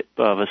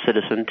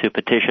citizen to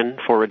petition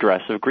for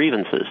redress of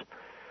grievances.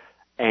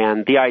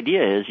 And the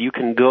idea is you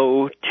can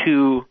go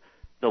to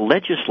the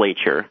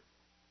legislature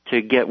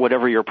to get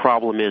whatever your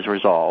problem is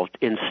resolved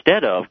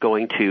instead of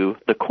going to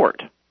the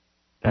court.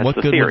 That's what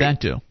good would that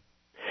do?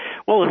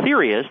 Well, the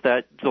theory is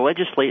that the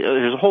legislature,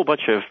 there's a whole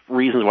bunch of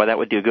reasons why that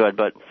would do good,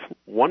 but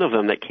one of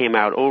them that came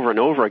out over and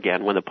over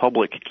again when the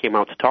public came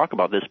out to talk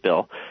about this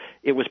bill,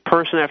 it was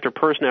person after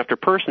person after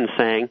person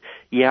saying,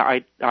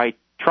 I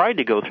tried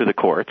to go through the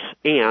courts,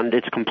 and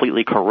it's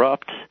completely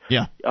corrupt.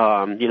 Yeah.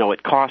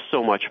 It costs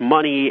so much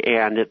money,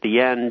 and at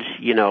the end,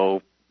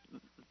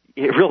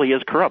 it really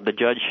is corrupt. The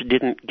judge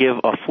didn't give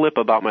a flip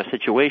about my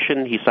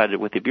situation. He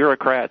sided with the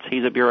bureaucrats.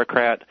 He's a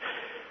bureaucrat.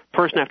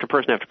 Person after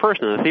person after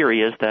person. And the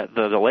theory is that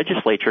the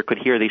legislature could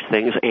hear these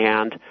things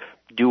and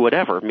do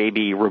whatever.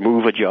 Maybe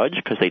remove a judge,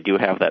 because they do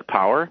have that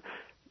power.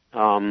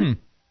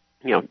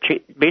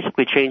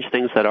 Basically change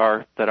things that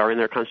are in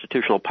their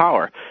constitutional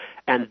power.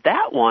 And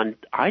that one,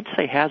 I'd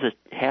say, has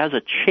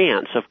a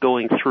chance of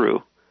going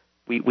through.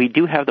 We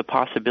do have the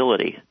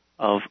possibility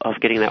of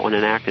getting that one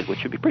enacted,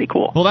 which would be pretty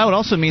cool. Well, that would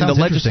also mean the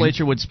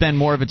legislature would spend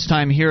more of its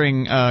time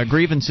hearing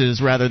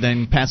grievances rather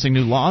than passing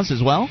new laws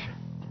as well?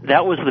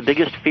 That was the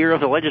biggest fear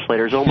of the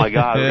legislators. Oh, my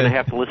God, we're going to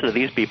have to listen to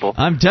these people.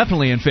 I'm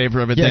definitely in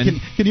favor of it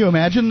then. Can you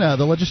imagine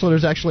the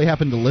legislators actually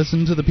happen to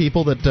listen to the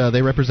people that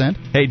they represent?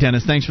 Hey,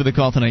 Dennis, thanks for the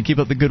call tonight. Keep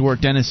up the good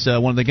work. Dennis,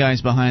 one of the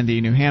guys behind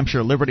the New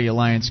Hampshire Liberty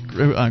Alliance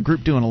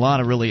group, doing a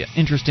lot of really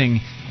interesting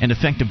and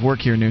effective work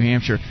here in New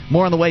Hampshire.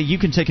 More on the way. You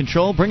can take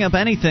control. Bring up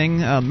anything.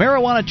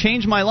 Marijuana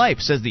changed my life,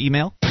 says the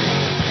email.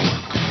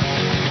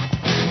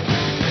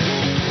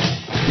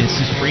 This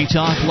is Free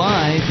Talk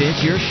Live.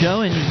 It's your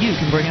show, and you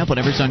can bring up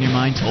whatever's on your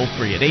mind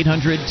toll-free at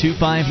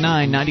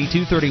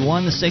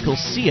 800-259-9231, the SACL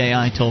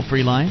CAI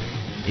toll-free line.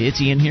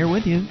 It's Ian here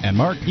with you. And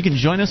Mark. You can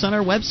join us on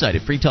our website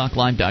at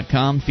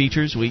freetalklive.com.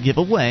 Features we give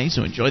away,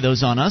 so enjoy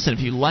those on us. And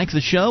if you like the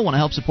show, want to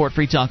help support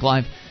Free Talk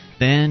Live,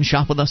 then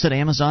shop with us at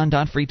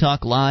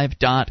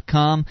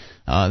amazon.freetalklive.com.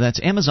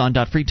 That's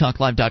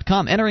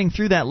amazon.freetalklive.com. Entering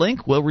through that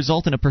link will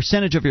result in a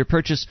percentage of your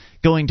purchase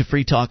going to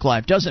Free Talk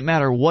Live. Doesn't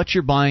matter what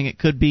you're buying. It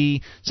could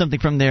be something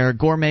from their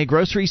gourmet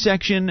grocery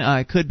section.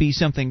 It could be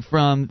something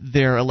from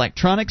their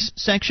electronics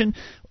section.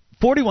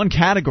 41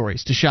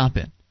 categories to shop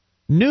in.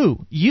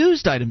 New,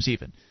 used items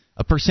even.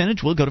 A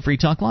percentage will go to Free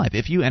Talk Live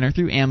if you enter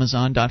through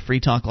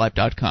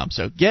amazon.freetalklive.com.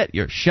 So get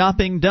your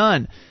shopping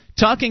done.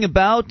 Talking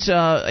about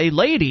a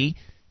lady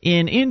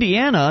in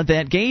Indiana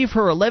that gave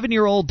her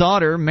 11-year-old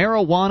daughter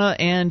marijuana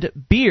and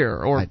beer,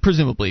 or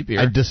presumably beer.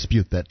 I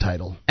dispute that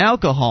title.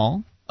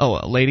 Alcohol. Oh,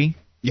 a lady?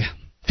 Yeah.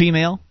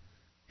 Female,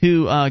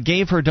 who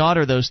gave her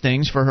daughter those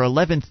things for her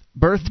 11th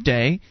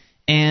birthday,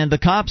 and the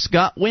cops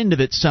got wind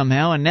of it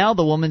somehow, and now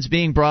the woman's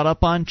being brought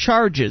up on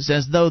charges,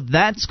 as though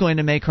that's going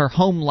to make her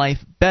home life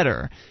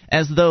better,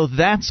 as though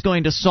that's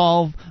going to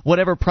solve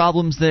whatever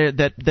problems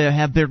that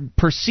have been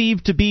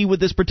perceived to be with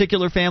this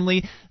particular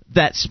family,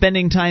 that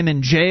spending time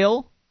in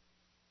jail,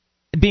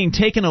 being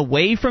taken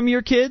away from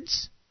your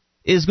kids,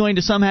 is going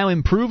to somehow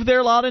improve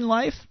their lot in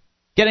life.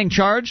 Getting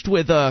charged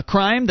with a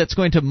crime that's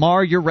going to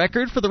mar your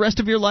record for the rest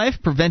of your life,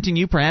 preventing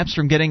you perhaps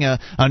from getting a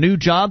new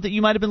job that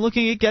you might have been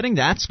looking at getting,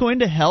 that's going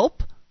to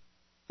help?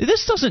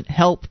 This doesn't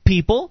help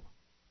people.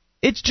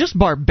 It's just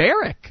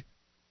barbaric.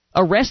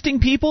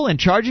 Arresting people and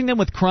charging them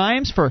with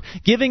crimes for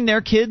giving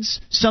their kids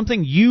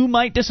something you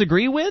might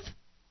disagree with?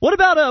 What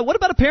about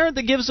a parent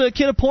that gives a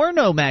kid a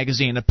porno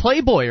magazine, a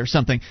Playboy or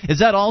something? Is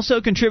that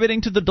also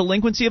contributing to the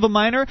delinquency of a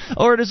minor,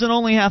 or does it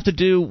only have to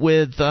do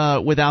with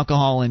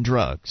alcohol and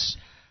drugs?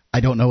 I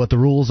don't know what the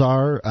rules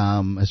are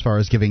as far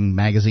as giving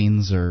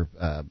magazines or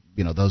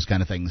those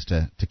kind of things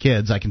to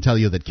kids. I can tell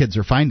you that kids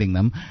are finding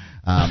them.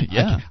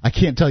 Yeah. I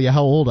can't tell you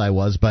how old I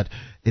was, but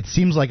it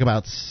seems like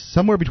about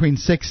somewhere between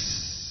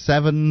 6,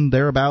 7,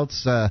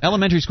 thereabouts.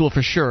 Elementary school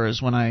for sure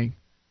is when I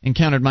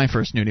encountered my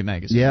first nudie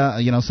magazine.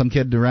 Yeah, some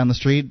kid around the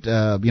street,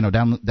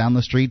 down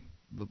the street,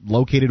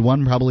 located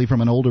one probably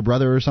from an older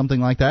brother or something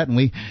like that, and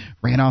we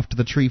ran off to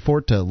the tree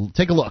fort to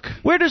take a look.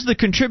 Where does the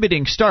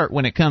contributing start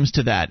when it comes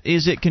to that?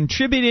 Is it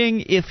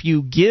contributing if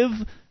you give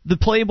the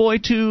Playboy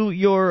to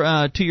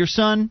your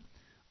son,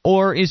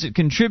 or is it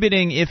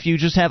contributing if you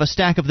just have a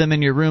stack of them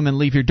in your room and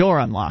leave your door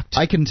unlocked?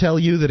 I can tell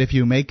you that if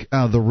you make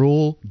the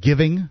rule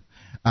giving,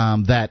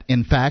 that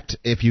in fact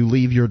if you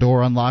leave your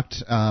door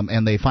unlocked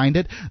and they find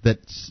it, that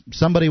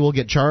somebody will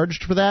get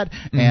charged for that,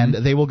 and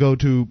they will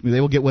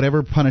get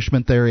whatever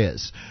punishment there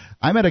is.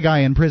 I met a guy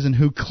in prison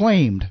who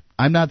claimed,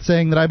 I'm not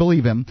saying that I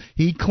believe him,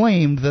 he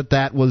claimed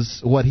that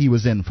was what he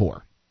was in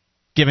for.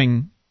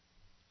 Giving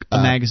a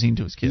magazine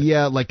to his kids.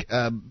 Yeah, like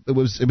it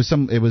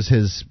was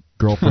his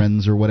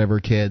girlfriends or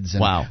whatever kids,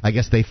 and wow. I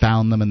guess they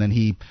found them, and then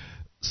he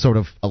sort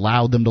of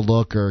allowed them to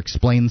look or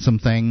explain some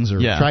things, or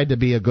tried to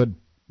be a good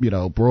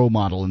role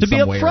model in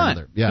some way or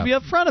another. Yeah. To be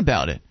upfront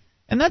about it.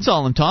 And that's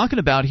all I'm talking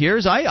about here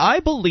is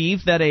I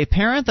believe that a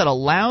parent that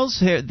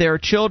allows their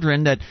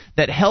children,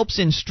 that helps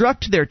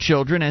instruct their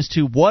children as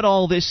to what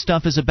all this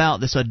stuff is about,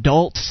 this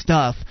adult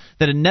stuff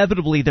that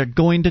inevitably they're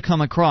going to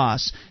come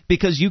across,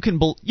 because you can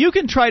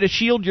try to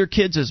shield your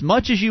kids as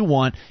much as you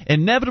want.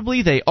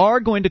 Inevitably, they are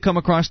going to come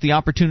across the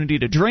opportunity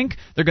to drink.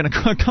 They're going to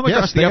come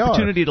across the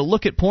opportunity to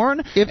look at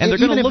porn, and they're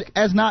going to look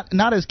as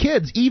not as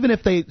kids. Even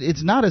if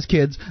it's not as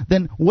kids,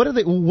 then what are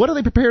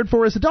they prepared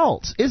for as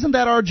adults? Isn't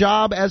that our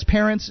job as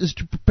parents? Is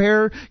to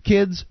prepare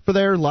kids for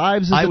their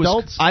lives as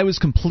adults? I was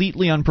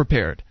completely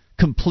unprepared,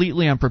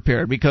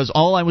 because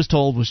all I was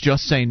told was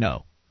just say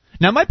no.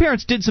 Now, my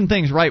parents did some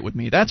things right with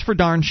me. That's for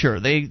darn sure.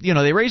 They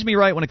raised me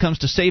right when it comes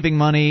to saving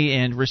money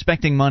and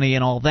respecting money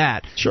and all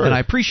that. Sure. And I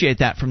appreciate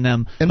that from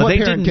them. And but what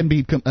parent can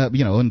be,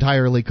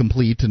 entirely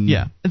complete? And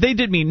yeah, they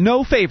did me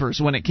no favors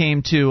when it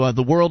came to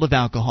the world of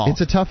alcohol. It's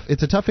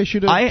a tough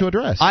issue to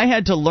address. I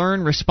had to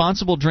learn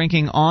responsible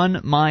drinking on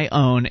my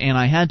own, and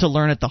I had to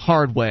learn it the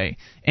hard way.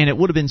 And it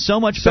would have been so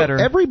much better.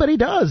 Everybody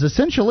does,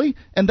 essentially,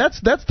 and that's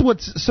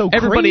what's so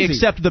everybody crazy.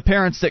 Except the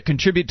parents that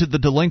contribute to the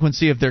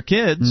delinquency of their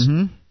kids.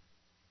 Mm-hmm.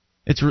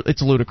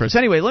 It's ludicrous.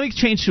 Anyway, let me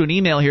change to an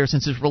email here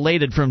since it's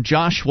related from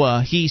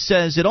Joshua. He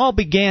says, it all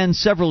began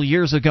several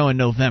years ago in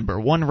November,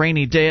 one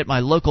rainy day at my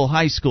local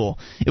high school.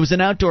 It was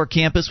an outdoor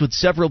campus with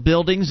several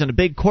buildings and a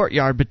big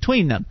courtyard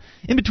between them.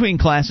 In between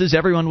classes,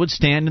 everyone would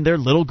stand in their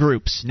little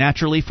groups,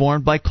 naturally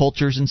formed by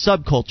cultures and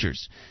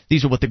subcultures.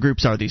 These are what the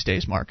groups are these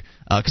days, Mark,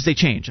 because they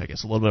change, I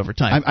guess, a little bit over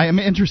time. I'm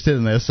interested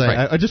in this.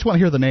 Right. I just want to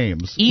hear the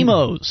names.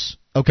 Emos.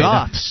 Okay,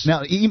 goths.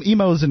 Now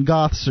emos and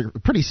goths are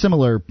pretty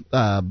similar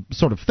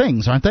sort of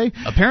things, aren't they?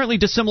 Apparently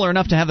dissimilar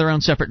enough to have their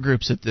own separate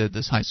groups at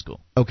this high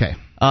school. Okay.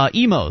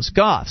 Emos,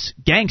 goths,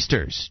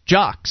 gangsters,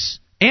 jocks,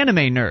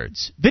 anime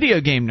nerds, video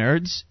game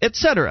nerds,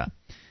 etc.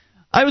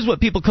 I was what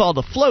people called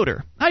a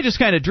floater. I just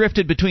kind of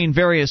drifted between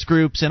various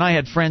groups, and I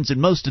had friends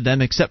in most of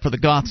them except for the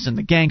goths and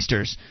the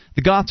gangsters.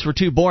 The goths were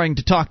too boring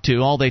to talk to.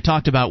 All they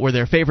talked about were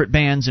their favorite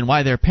bands and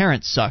why their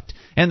parents sucked.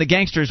 And the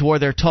gangsters wore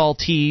their tall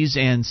tees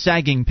and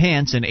sagging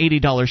pants and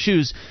 $80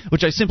 shoes,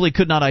 which I simply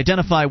could not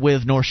identify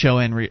with nor show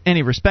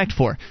any respect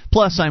for.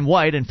 Plus, I'm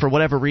white, and for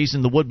whatever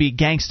reason, the would-be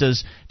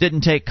gangstas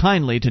didn't take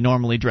kindly to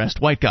normally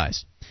dressed white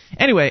guys.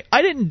 Anyway,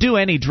 I didn't do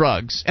any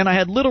drugs, and I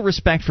had little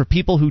respect for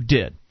people who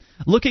did.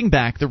 Looking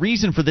back, the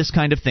reason for this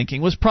kind of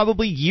thinking was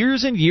probably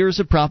years and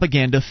years of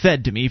propaganda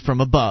fed to me from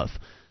above.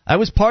 I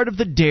was part of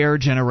the DARE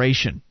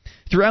generation.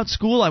 Throughout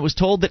school, I was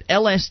told that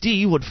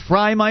LSD would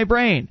fry my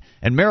brain,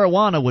 and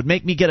marijuana would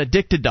make me get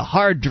addicted to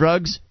hard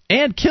drugs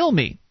and kill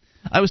me.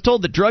 I was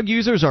told that drug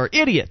users are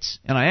idiots,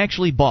 and I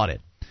actually bought it.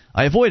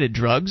 I avoided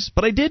drugs,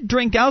 but I did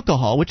drink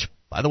alcohol, which,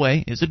 by the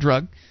way, is a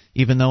drug,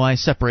 even though I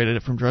separated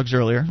it from drugs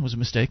earlier. It was a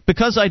mistake,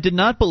 because I did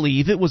not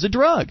believe it was a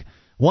drug.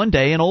 One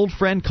day, an old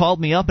friend called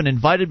me up and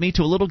invited me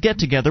to a little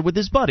get-together with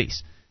his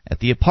buddies.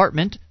 At the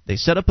apartment, they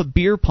set up a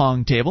beer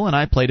pong table, and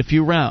I played a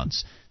few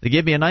rounds. They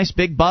gave me a nice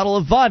big bottle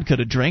of vodka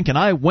to drink, and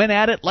I went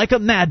at it like a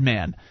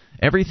madman.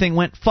 Everything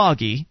went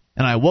foggy,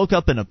 and I woke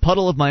up in a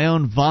puddle of my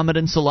own vomit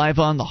and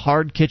saliva on the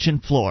hard kitchen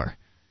floor.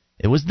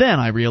 It was then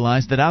I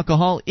realized that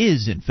alcohol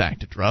is, in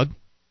fact, a drug.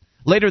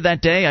 Later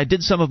that day, I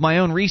did some of my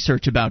own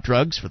research about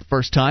drugs for the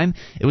first time.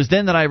 It was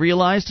then that I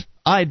realized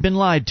I'd been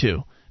lied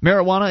to.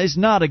 Marijuana is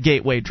not a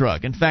gateway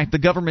drug. In fact, the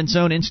government's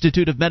own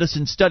Institute of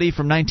Medicine study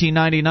from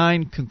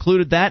 1999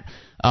 concluded that,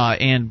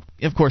 and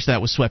of course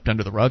that was swept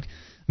under the rug.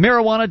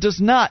 Marijuana does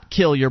not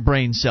kill your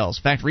brain cells.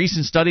 In fact,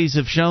 recent studies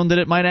have shown that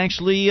it might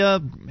actually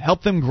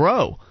help them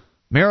grow.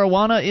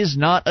 Marijuana is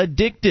not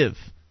addictive.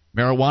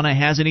 Marijuana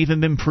hasn't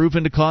even been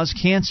proven to cause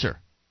cancer.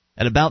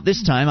 At about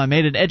this time, I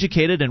made an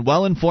educated and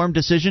well-informed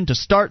decision to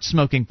start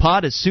smoking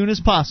pot as soon as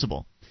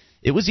possible.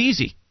 It was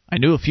easy. I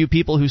knew a few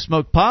people who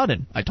smoked pot,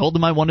 and I told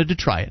them I wanted to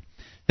try it.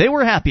 They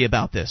were happy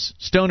about this.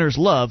 Stoners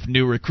love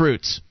new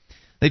recruits.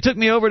 They took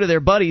me over to their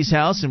buddy's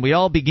house, and we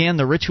all began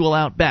the ritual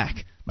out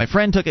back. My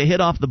friend took a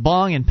hit off the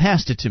bong and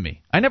passed it to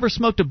me. I never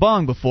smoked a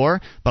bong before,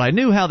 but I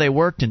knew how they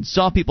worked and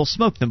saw people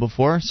smoke them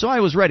before, so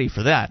I was ready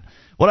for that.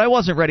 What I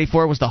wasn't ready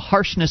for was the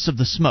harshness of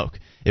the smoke.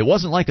 It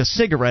wasn't like a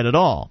cigarette at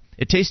all.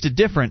 It tasted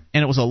different,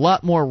 and it was a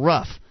lot more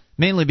rough,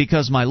 mainly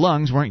because my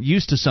lungs weren't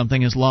used to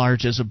something as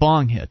large as a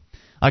bong hit.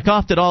 I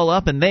coughed it all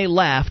up, and they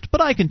laughed, but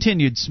I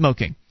continued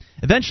smoking.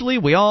 Eventually,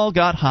 we all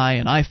got high,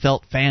 and I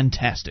felt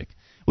fantastic.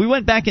 We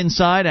went back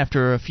inside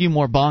after a few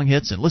more bong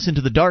hits and listened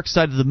to The Dark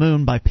Side of the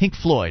Moon by Pink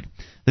Floyd.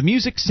 The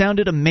music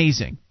sounded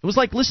amazing. It was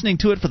like listening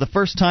to it for the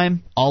first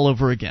time all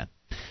over again.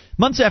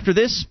 Months after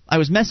this, I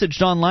was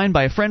messaged online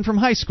by a friend from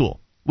high school.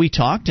 We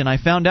talked, and I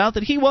found out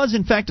that he was,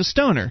 in fact, a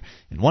stoner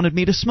and wanted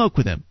me to smoke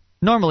with him.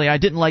 Normally, I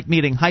didn't like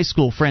meeting high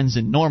school friends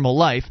in normal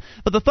life,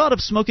 but the thought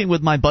of smoking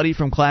with my buddy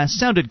from class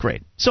sounded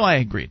great, so I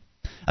agreed.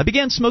 I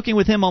began smoking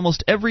with him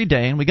almost every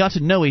day, and we got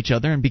to know each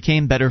other and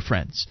became better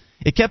friends.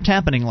 It kept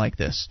happening like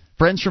this.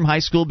 Friends from high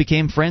school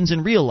became friends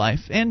in real life,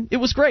 and it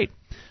was great.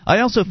 I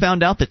also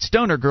found out that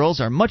stoner girls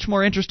are much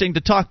more interesting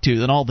to talk to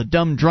than all the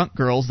dumb drunk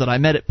girls that I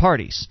met at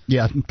parties.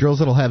 Yeah, girls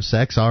that'll have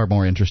sex are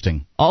more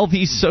interesting. All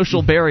these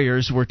social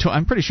barriers were...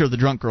 I'm pretty sure the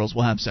drunk girls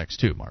will have sex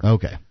too, Mark.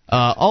 Okay.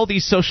 All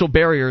these social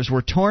barriers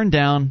were torn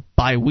down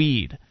by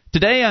weed.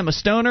 Today I'm a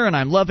stoner, and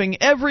I'm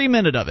loving every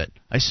minute of it.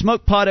 I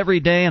smoke pot every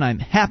day, and I'm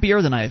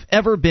happier than I've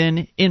ever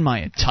been in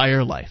my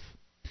entire life.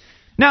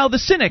 Now, the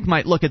cynic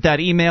might look at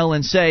that email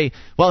and say,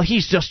 well,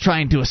 he's just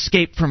trying to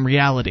escape from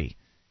reality.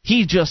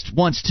 He just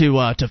wants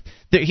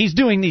he's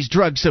doing these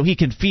drugs so he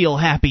can feel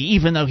happy,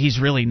 even though he's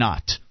really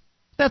not.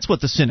 That's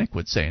what the cynic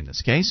would say in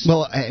this case.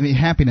 Well, I mean,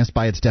 happiness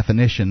by its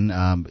definition,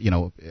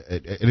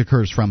 it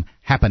occurs from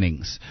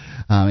happenings.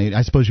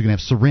 I suppose you can have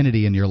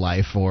serenity in your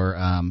life, or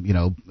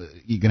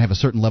you can have a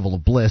certain level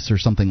of bliss or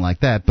something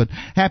like that. But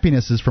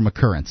happiness is from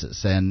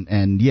occurrences,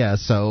 and yeah,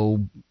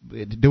 so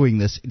doing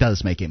this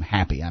does make him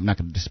happy. I'm not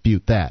going to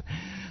dispute that.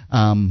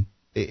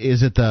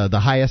 Is it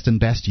the highest and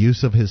best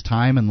use of his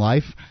time and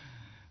life?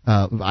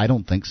 I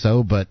don't think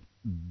so, but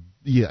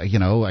yeah,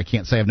 I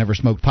can't say I've never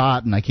smoked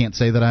pot, and I can't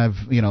say that I've,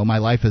 my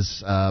life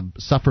has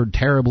suffered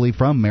terribly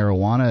from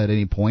marijuana at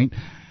any point.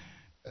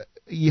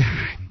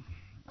 Yeah,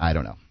 I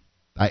don't know.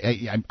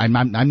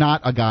 I'm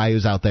not a guy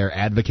who's out there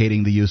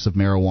advocating the use of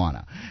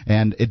marijuana,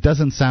 and it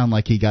doesn't sound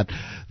like he got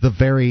the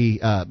very,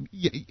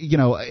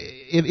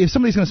 if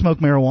somebody's going to smoke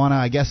marijuana,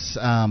 I guess,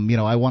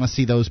 I want to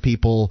see those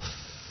people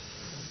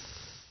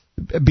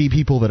be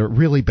people that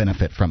really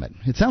benefit from it.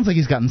 It sounds like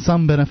he's gotten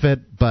some benefit,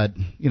 but,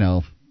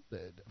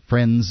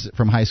 friends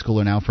from high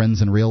school are now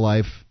friends in real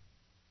life.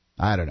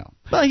 I don't know.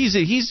 Well, I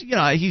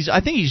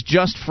think he's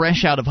just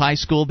fresh out of high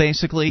school,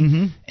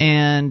 basically,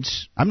 and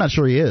I'm not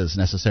sure he is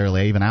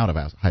necessarily even out of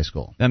high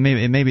school. It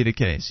may be the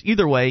case.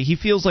 Either way, he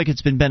feels like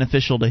it's been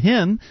beneficial to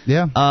him.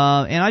 Yeah.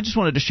 And I just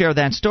wanted to share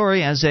that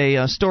story as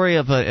a story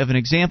of an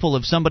example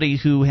of somebody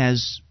who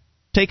has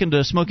taken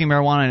to smoking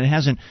marijuana and it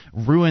hasn't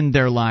ruined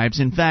their lives.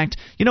 In fact,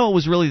 you know what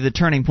was really the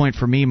turning point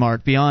for me,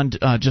 Mark, beyond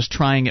just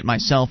trying it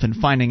myself and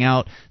finding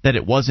out that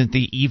it wasn't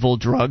the evil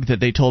drug that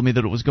they told me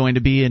that it was going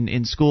to be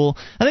in school?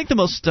 I think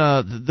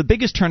the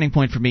biggest turning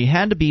point for me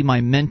had to be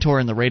my mentor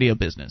in the radio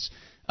business.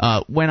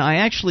 When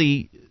I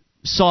actually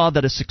saw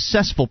that a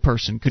successful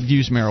person could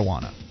use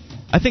marijuana.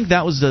 I think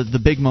that was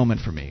the big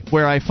moment for me,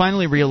 where I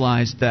finally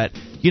realized that,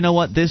 you know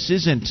what, this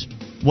isn't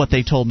what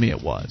they told me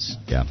it was.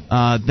 Yeah.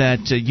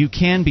 That you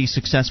can be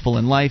successful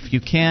in life, you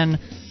can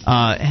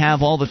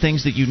have all the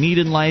things that you need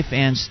in life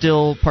and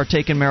still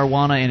partake in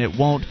marijuana, and it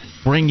won't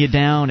bring you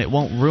down, it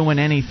won't ruin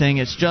anything.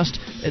 It's just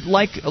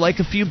like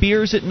a few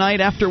beers at night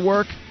after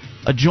work.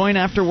 A joint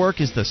after work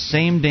is the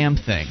same damn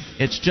thing.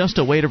 It's just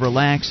a way to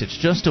relax. It's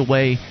just a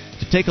way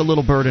to take a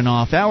little burden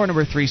off. Hour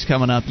number 3 is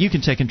coming up. You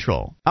can take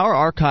control. Our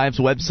archives,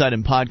 website,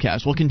 and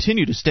podcast will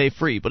continue to stay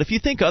free, but if you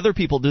think other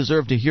people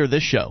deserve to hear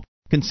this show,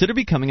 consider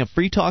becoming a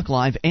Free Talk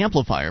Live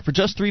amplifier for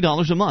just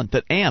 $3 a month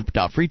at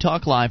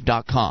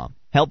amp.freetalklive.com.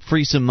 Help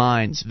free some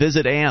minds.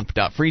 Visit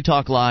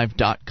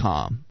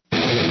amp.freetalklive.com.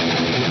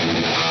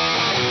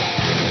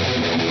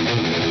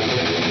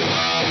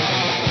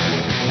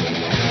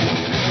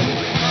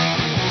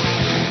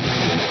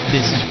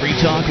 This is Free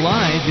Talk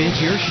Live.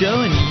 It's your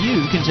show, and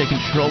you can take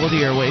control of the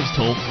airwaves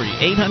toll-free.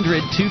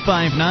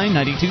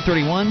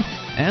 800-259-9231.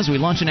 As we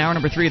launch in hour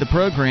number 3 of the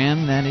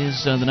program, that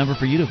is the number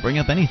for you to bring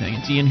up anything.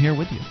 It's Ian here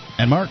with you.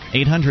 And Mark.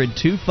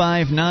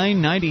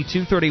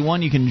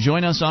 800-259-9231. You can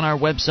join us on our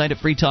website at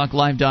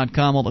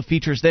freetalklive.com. All the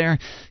features there,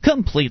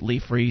 completely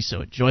free,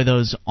 so enjoy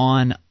those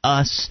on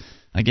us.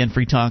 Again,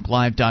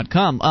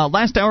 freetalklive.com.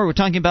 Last hour, we were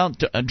talking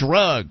about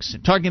drugs,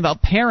 talking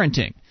about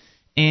parenting,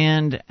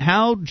 and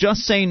how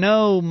just say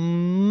no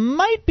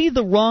might be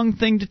the wrong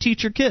thing to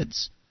teach your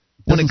kids.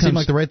 Doesn't seem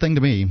like the right thing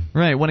to me.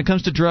 Right. When it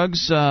comes to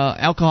drugs,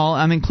 alcohol,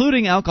 I'm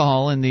including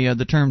alcohol in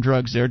the term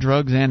drugs there,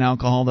 drugs and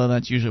alcohol, though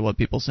that's usually what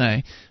people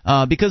say,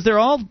 because they're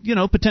all,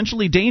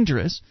 potentially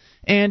dangerous.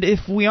 And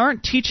if we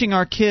aren't teaching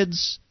our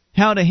kids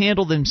how to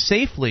handle them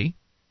safely,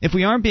 if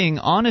we aren't being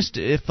honest,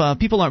 if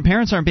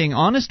parents aren't being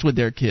honest with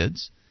their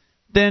kids,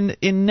 then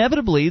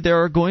inevitably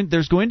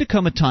there's going to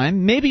come a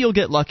time, maybe you'll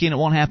get lucky and it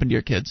won't happen to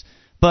your kids,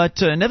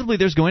 but inevitably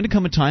there's going to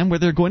come a time where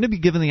they're going to be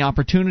given the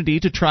opportunity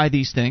to try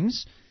these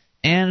things,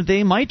 and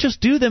they might just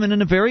do them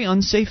in a very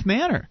unsafe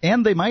manner.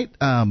 And they might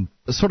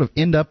sort of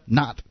end up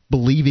not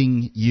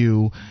believing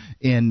you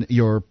in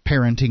your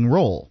parenting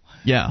role.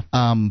 Yeah.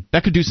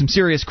 That could do some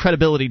serious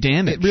credibility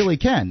damage. It really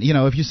can.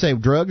 If you say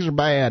drugs are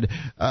bad,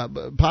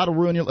 pot will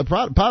ruin you,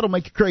 pot will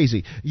make you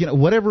crazy.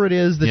 Whatever it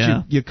is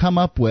that you come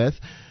up with,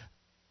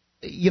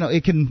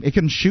 it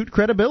can shoot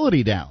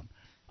credibility down.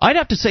 I'd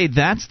have to say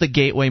that's the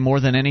gateway more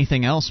than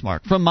anything else,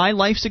 Mark, from my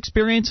life's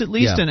experience at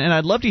least, and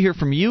I'd love to hear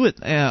from you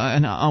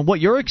on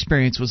what your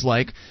experience was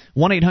like.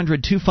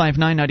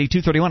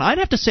 1-800-259-9231. I'd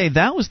have to say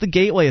that was the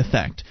gateway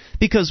effect,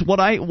 because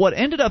what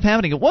ended up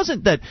happening, it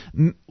wasn't that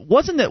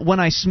when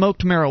I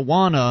smoked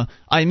marijuana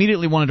I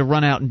immediately wanted to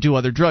run out and do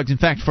other drugs. In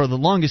fact, for the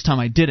longest time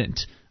I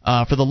didn't.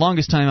 For the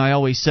longest time I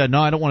always said,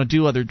 no, I don't want to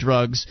do other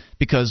drugs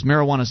because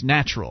marijuana's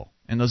natural,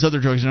 and those other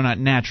drugs are not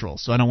natural,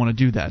 so I don't want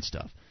to do that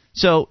stuff.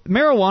 So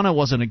marijuana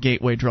wasn't a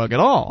gateway drug at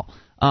all.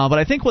 But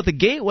I think what the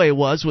gateway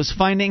was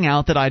finding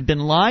out that I'd been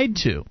lied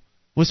to,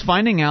 was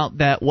finding out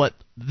that what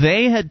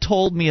they had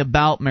told me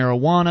about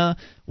marijuana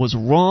was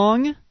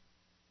wrong,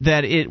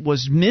 that it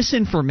was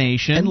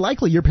misinformation. And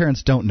likely your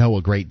parents don't know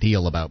a great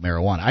deal about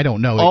marijuana. I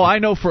don't know. Oh, I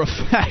know for a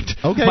fact.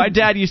 Okay. My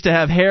dad used to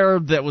have hair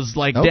that was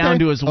down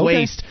to his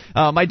waist.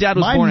 My dad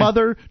was born. My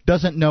mother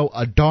doesn't know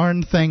a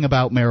darn thing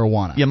about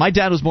marijuana. Yeah, my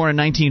dad was born in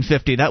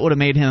 1950. That would have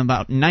made him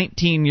about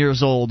 19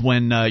 years old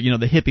when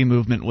the hippie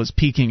movement was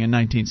peaking in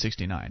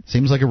 1969.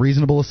 Seems like a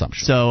reasonable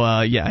assumption.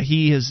 So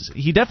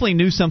he definitely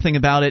knew something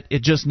about it.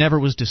 It just never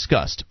was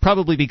discussed.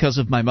 Probably because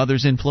of my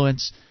mother's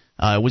influence.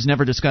 It was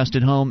never discussed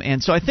at home.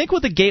 And so I think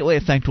what the gateway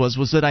effect was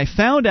that I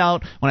found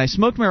out when I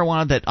smoked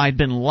marijuana that I'd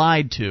been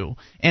lied to.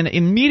 And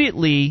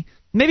immediately,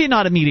 maybe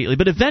not immediately,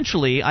 but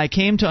eventually I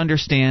came to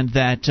understand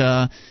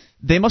that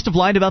they must have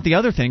lied about the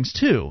other things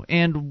too.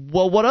 And,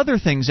 well, what other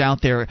things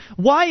out there?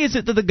 Why is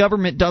it that the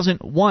government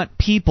doesn't want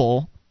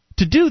people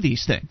to do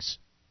these things?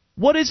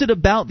 What is it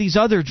about these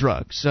other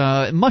drugs?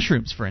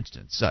 Mushrooms, for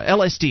instance,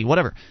 LSD,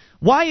 whatever.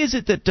 Why is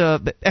it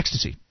that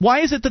ecstasy?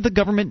 Why is it that the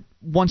government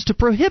wants to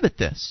prohibit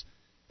this?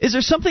 Is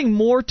there something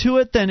more to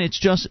it than it's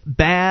just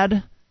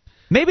bad?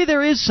 Maybe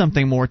there is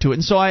something more to it,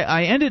 and so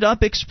I ended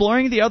up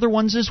exploring the other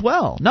ones as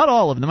well. Not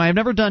all of them. I've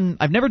never done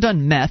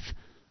meth.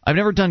 I've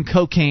never done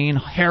cocaine,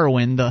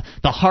 heroin, the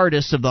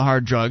hardest of the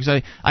hard drugs.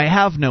 I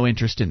have no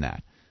interest in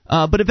that.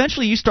 But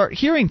eventually you start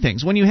hearing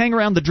things. When you hang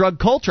around the drug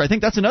culture, I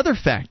think that's another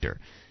factor.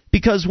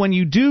 Because when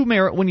you do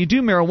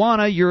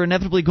marijuana, you're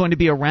inevitably going to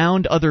be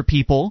around other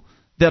people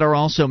that are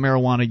also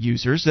marijuana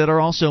users, that are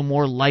also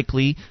more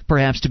likely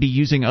perhaps to be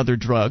using other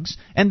drugs,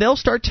 and they'll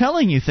start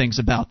telling you things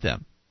about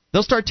them.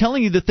 They'll start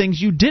telling you the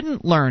things you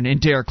didn't learn in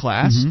DARE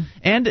class,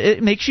 and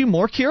it makes you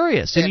more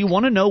curious, and you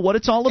want to know what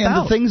it's all about.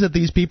 And the things that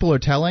these people are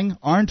telling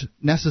aren't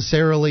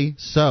necessarily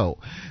so.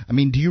 I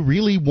mean, do you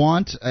really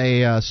want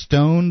a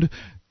stoned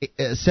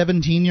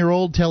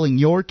 17-year-old telling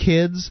your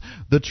kids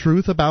the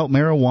truth about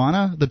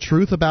marijuana, the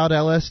truth about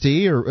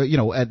LSD, or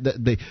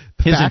the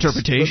his facts,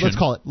 interpretation?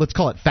 Let's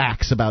call it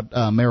facts about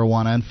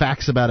marijuana and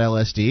facts about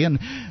LSD, and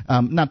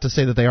not to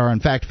say that they are in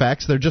fact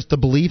facts. They're just the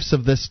beliefs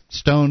of this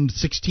stoned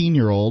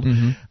 16-year-old.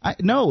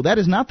 No, that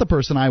is not the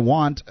person I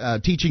want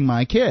teaching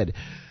my kid.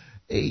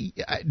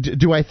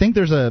 Do I think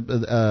there's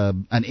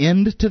an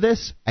end to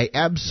this? I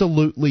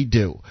absolutely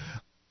do.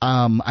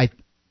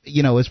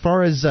 As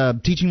far as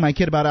teaching my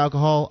kid about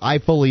alcohol, I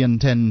fully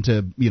intend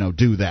to,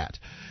 do that.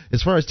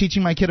 As far as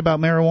teaching my kid about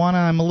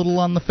marijuana, I'm a little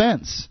on the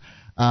fence.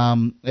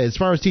 As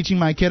far as teaching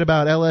my kid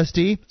about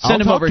LSD,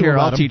 send him over here.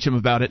 I'll teach him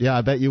about it. Yeah,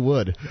 I bet you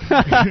would.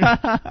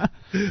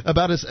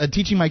 About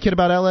teaching my kid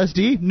about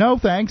LSD? No,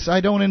 thanks. I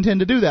don't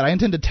intend to do that. I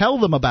intend to tell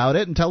them about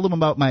it and tell them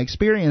about my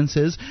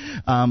experiences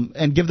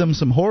and give them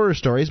some horror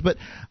stories, but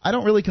I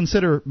don't really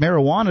consider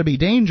marijuana to be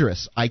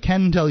dangerous. I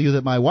can tell you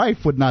that my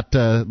wife would not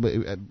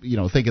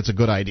think it's a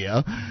good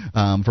idea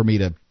for me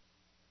to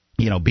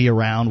be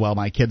around while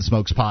my kid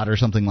smokes pot or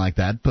something like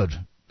that, but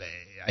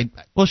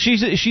well,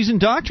 she's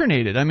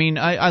indoctrinated. I mean,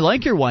 I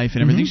like your wife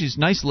and everything. She's a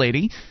nice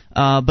lady,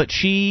 but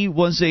she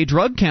was a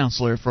drug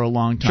counselor for a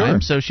long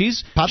time, so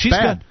she's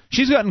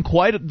gotten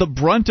quite the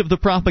brunt of the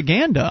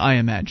propaganda, I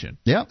imagine.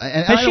 Yeah,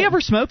 has she ever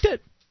smoked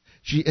it?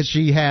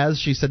 She has.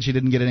 She said she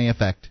didn't get any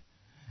effect.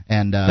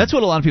 And that's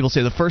what a lot of people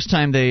say. The first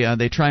time they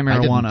try marijuana,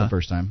 I didn't the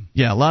first time.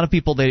 Yeah, a lot of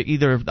people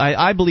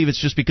I believe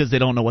it's just because they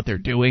don't know what they're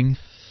doing.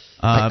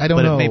 I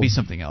don't know. It may be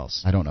something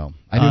else. I don't know.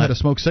 I knew how to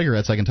smoke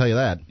cigarettes, I can tell you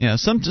that. Yeah,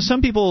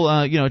 some people,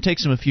 it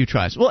takes them a few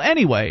tries. Well,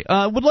 anyway,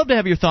 would love to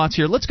have your thoughts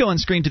here. Let's go on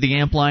screen to the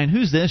amp line.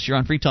 Who's this? You're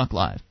on Free Talk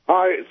Live.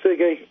 Hi, it's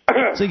Ziggy.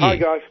 Ziggy. Hi,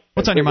 guys.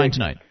 What's on your mind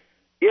tonight?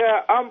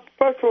 Yeah,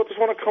 first of all, I just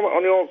want to comment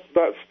on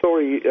that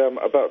story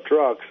about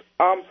drugs.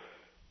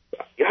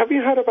 Have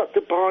you heard about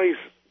Dubai's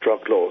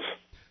drug laws?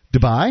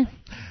 Dubai?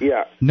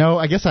 Yeah. No,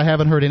 I guess I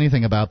haven't heard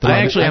anything about them.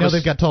 I know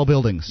they've got tall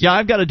buildings. Yeah,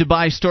 I've got a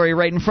Dubai story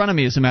right in front of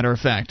me, as a matter of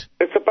fact.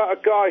 It's about a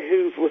guy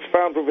who was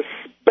found with a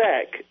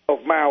speck of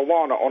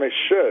marijuana on his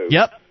shoe.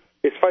 Yep.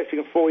 He's facing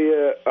a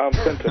 4-year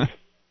sentence.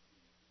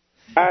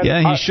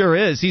 And he sure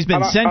is. He's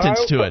been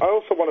sentenced to it. I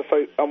also want to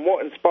say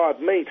what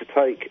inspired me to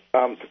chase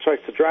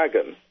the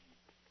dragon.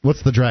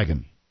 What's the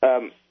dragon?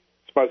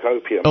 Smoke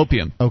opium.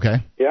 Opium.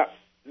 Okay. Yeah.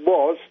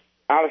 Was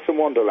Alice in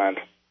Wonderland.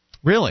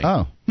 Really?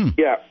 Oh.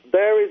 Yeah.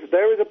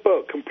 There is a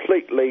book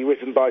completely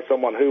written by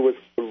someone who was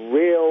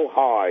real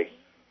high.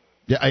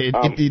 Yeah,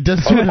 it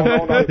does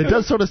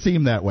sort of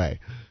seem that way.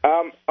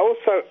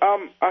 Also,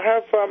 I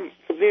have some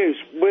news.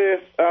 We're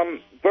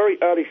very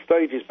early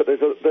stages, but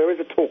there is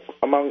a talk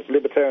among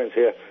libertarians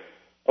here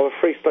of a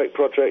Free State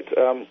Project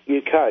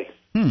UK.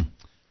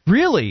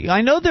 Really?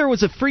 I know there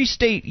was a Free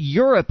State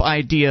Europe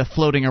idea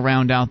floating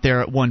around out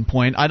there at one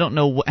point. I don't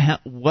know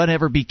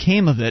whatever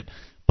became of it.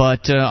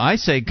 But I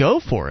say go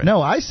for it.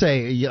 No, I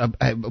say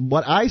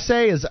what I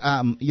say is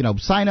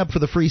sign up for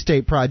the Free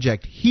State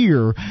Project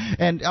here,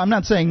 and I'm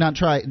not saying don't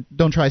try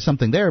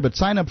something there, but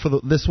sign up for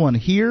this one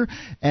here,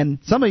 and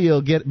some of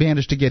you'll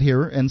manage to get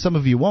here, and some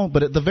of you won't.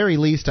 But at the very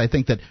least, I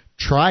think that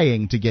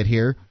trying to get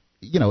here,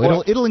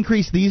 it'll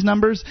increase these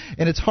numbers,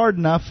 and it's hard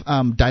enough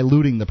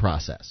diluting the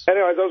process.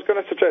 Anyways, I was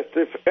going to suggest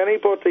if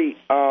anybody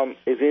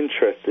is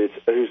interested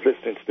who's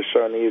listening to the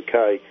show in the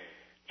UK.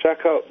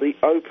 Check out the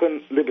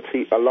Open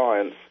Liberty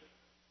Alliance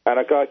and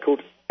a guy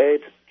called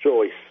Ed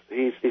Joyce.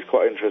 He's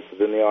quite interested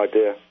in the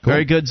idea. Cool.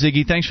 Very good,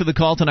 Ziggy. Thanks for the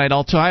call tonight.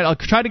 I'll try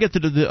to get to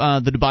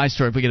the Dubai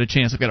story if we get a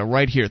chance. I've got it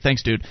right here.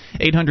 Thanks, dude.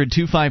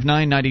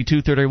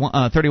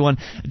 800-259-9231.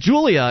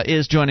 Julia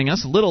is joining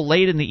us a little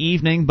late in the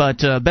evening,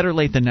 but better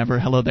late than never.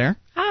 Hello there.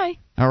 Hi.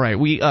 All right.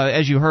 We,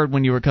 as you heard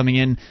when you were coming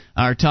in,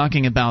 are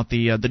talking about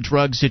the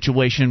drug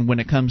situation when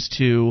it comes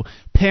to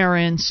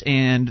parents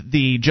and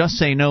the just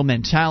say no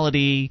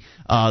mentality.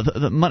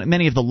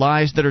 Many of the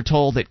lies that are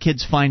told that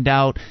kids find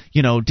out,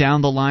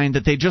 down the line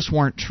that they just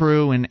weren't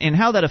true, and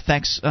how that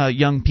affects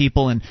young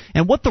people, and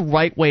what the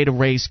right way to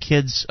raise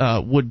kids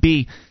would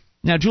be.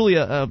 Now,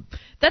 Julia,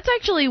 that's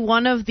actually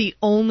one of the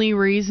only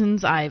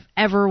reasons I've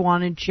ever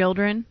wanted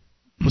children.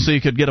 So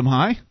you could get them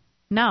high?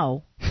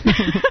 No.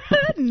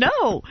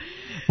 No.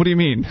 What do you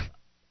mean?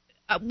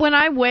 When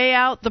I weigh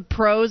out the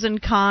pros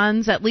and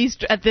cons, at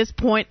least at this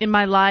point in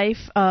my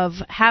life, of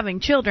having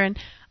children,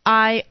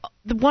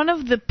 one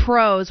of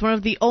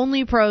the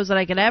only pros that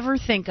I could ever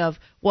think of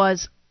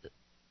was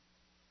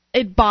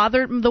it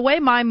bothered the way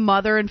my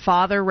mother and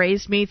father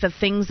raised me. The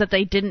things that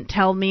they didn't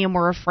tell me and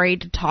were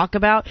afraid to talk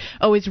about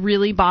always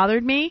really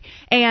bothered me.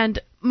 And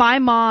my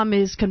mom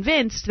is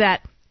convinced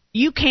that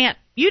you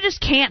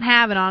just can't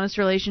have an honest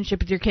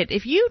relationship with your kid.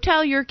 If you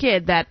tell your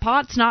kid that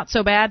pot's not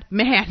so bad,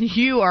 man,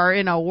 you are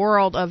in a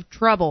world of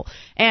trouble.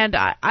 And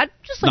I'd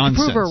just like to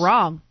prove her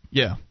wrong.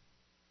 Yeah,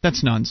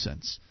 that's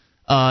nonsense.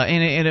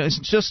 And it's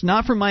just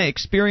not from my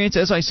experience.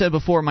 As I said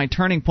before, my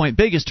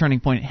biggest turning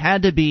point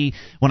had to be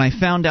when I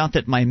found out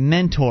that my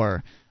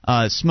mentor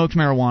smoked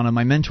marijuana.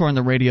 My mentor in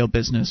the radio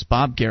business,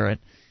 Bob Garrett,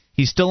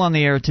 he's still on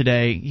the air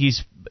today.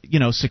 He's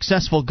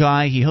successful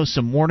guy. He hosts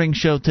a morning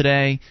show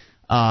today,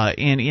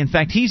 and in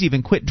fact, he's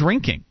even quit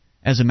drinking.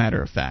 As a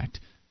matter of fact.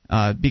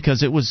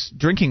 Because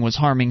drinking was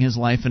harming his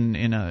life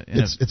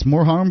it's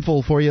more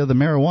harmful for you than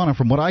marijuana,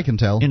 from what I can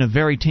tell, in a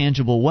very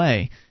tangible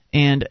way.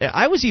 And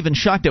I was even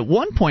shocked at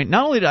one point.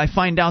 Not only did I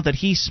find out that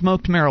he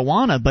smoked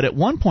marijuana, but at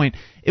one point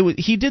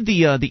he did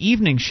the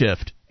evening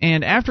shift.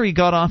 And after he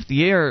got off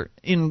the air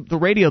in the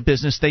radio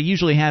business, they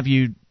usually have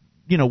you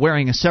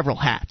wearing several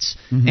hats.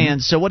 Mm-hmm.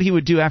 And so what he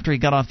would do after he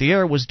got off the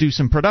air was do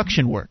some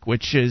production work,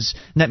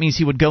 that means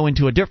he would go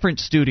into a different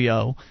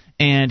studio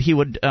and he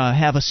would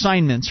have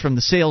assignments from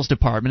the sales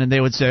department, and they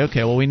would say,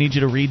 okay, well, we need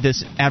you to read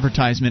this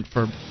advertisement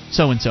for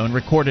so-and-so and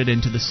record it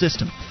into the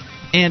system.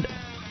 And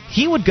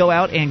he would go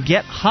out and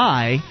get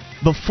high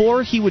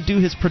before he would do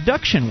his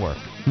production work.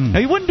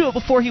 Now, he wouldn't do it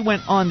before he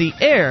went on the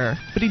air,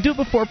 but he'd do it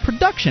before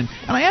production.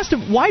 And I asked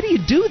him, why do you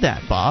do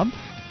that, Bob?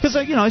 Because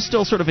I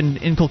still sort of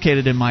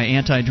inculcated in my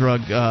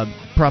anti-drug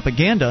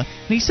propaganda,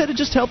 and he said it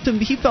just helped him.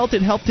 He felt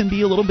it helped him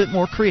be a little bit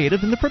more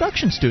creative in the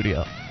production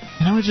studio.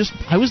 And I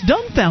was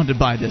dumbfounded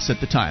by this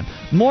at the time.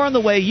 More on the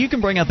way. You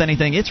can bring up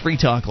anything. It's Free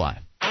Talk Live.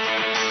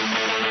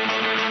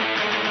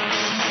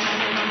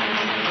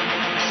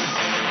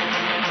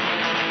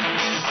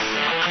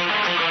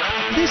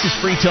 This is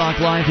Free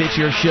Talk Live. It's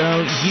your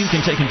show. You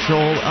can take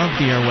control of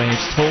the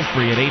airwaves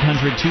toll-free at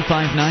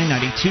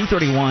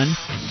 800-259-9231.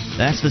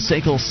 That's the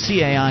SACL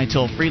CAI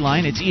toll-free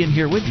line. It's Ian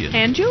here with you.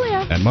 And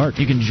Julia. And Mark.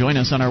 You can join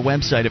us on our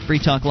website at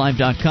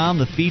freetalklive.com.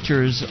 The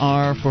features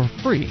are for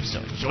free, so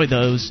enjoy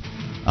those,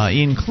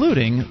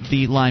 including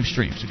the live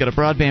streams. We've got a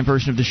broadband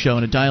version of the show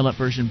and a dial-up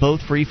version,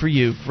 both free for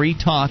you.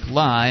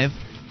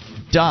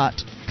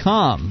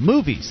 freetalklive.com.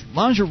 Movies,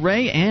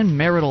 lingerie, and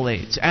marital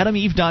aids.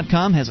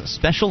 AdamEve.com has a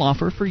special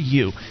offer for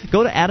you.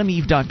 Go to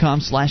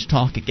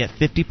AdamEve.com/talk and get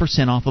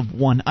 50% off of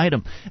one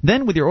item.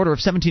 Then, with your order of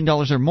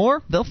 $17 or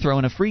more, they'll throw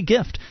in a free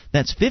gift.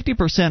 That's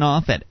 50%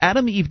 off at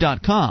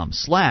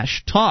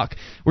AdamEve.com/talk.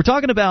 We're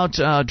talking about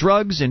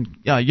drugs and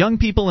young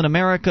people in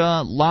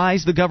America,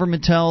 lies the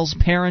government tells,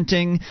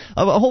 parenting,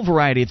 a whole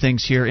variety of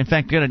things here. In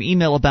fact, we got an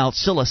email about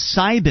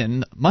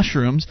psilocybin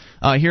mushrooms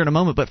here in a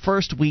moment. But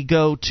first, we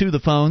go to the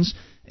phones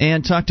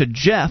and talk to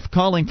Jeff,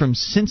 calling from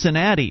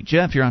Cincinnati.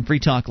 Jeff, you're on Free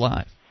Talk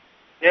Live.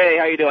 Hey,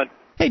 how you doing?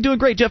 Hey, doing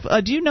great, Jeff.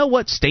 Do you know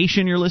what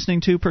station you're listening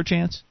to,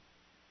 perchance?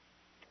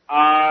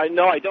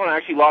 No, I don't. I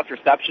actually lost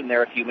reception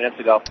there a few minutes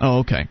ago. Oh,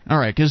 okay. All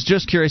right, because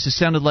just curious, it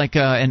sounded like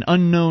an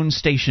unknown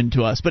station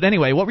to us. But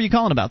anyway, what were you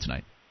calling about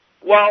tonight?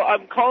 Well,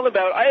 I'm calling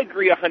about, I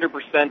agree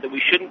 100% that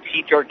we shouldn't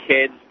teach our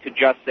kids to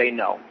just say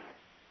no.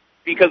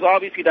 Because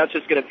obviously that's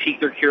just going to pique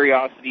their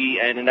curiosity,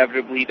 and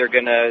inevitably they're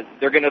gonna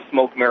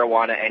smoke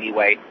marijuana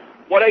anyway.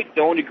 What I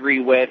don't agree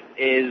with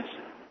is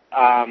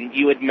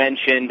you had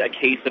mentioned a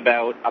case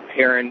about a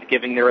parent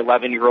giving their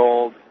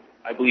 11-year-old,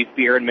 I believe,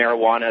 beer and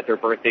marijuana at their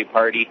birthday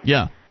party.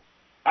 Yeah.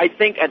 I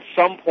think at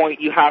some point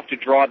you have to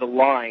draw the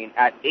line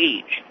at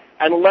age.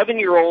 An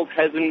 11-year-old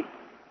hasn't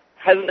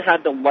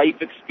had the life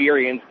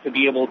experience to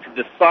be able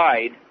to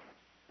decide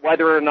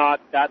whether or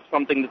not that's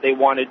something that they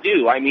want to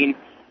do. I mean,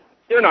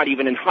 they're not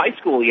even in high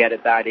school yet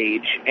at that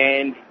age,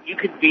 and you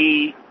could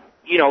be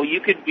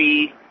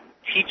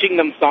teaching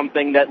them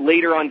something that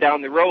later on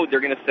down the road they're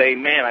going to say,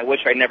 man, I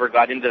wish I never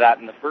got into that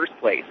in the first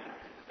place.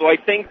 So I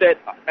think that,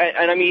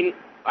 and I mean,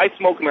 I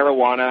smoke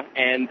marijuana,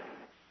 and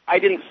I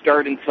didn't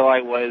start until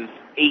I was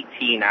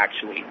 18,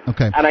 actually.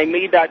 Okay. And I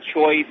made that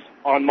choice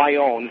on my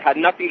own. It had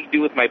nothing to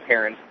do with my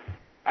parents.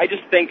 I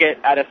just think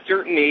at a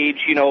certain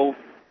age,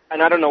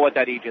 and I don't know what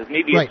that age is.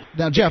 Maybe right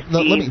now, Jeff.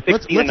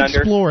 Let's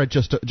explore it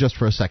just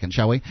for a second,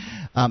 shall we?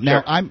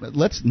 Now, sure.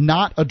 Let's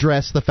not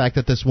address the fact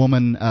that this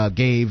woman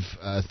gave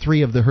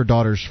 3 of her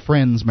daughter's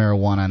friends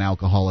marijuana and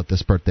alcohol at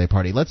this birthday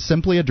party. Let's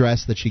simply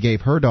address that she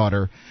gave her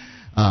daughter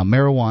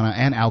marijuana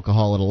and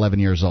alcohol at 11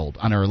 years old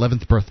on her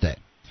 11th birthday.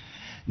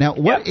 Now,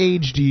 what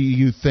age do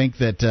you think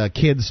that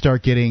kids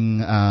start getting?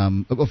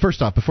 Well,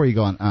 first off, before you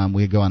go on,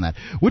 we go on that.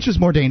 Which is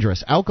more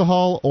dangerous,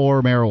 alcohol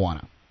or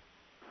marijuana?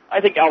 I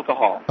think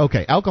alcohol.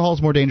 Okay, alcohol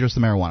is more dangerous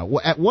than marijuana.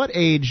 At what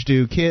age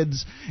do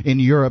kids in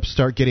Europe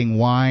start getting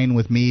wine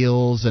with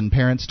meals, and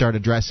parents start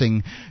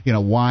addressing,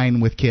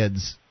 wine with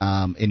kids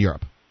in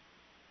Europe?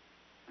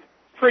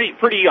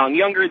 Pretty young,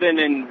 younger than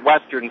in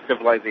Western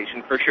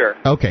civilization, for sure.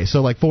 Okay,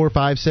 so like 4,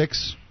 5,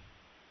 6.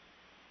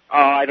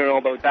 I don't know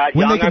about that.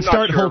 When young, they can I'm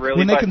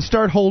can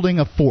start holding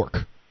a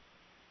fork.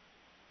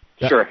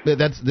 Sure.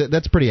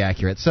 That's pretty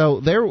accurate.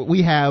 So there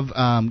we have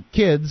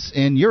kids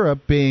in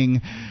Europe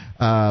being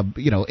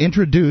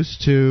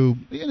introduced to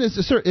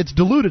it's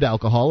diluted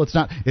alcohol. It's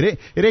not it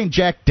ain't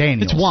Jack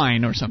Daniels. It's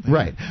wine or something.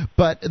 Right.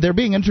 But they're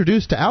being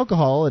introduced to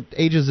alcohol at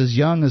ages as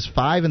young as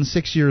 5 and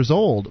 6 years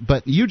old.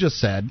 But you just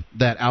said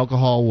that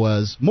alcohol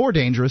was more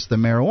dangerous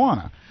than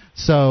marijuana.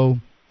 So,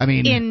 I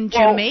mean, in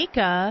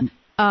Jamaica,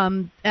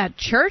 at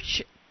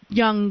church,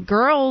 young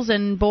girls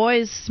and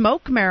boys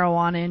smoke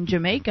marijuana in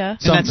Jamaica.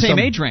 In that same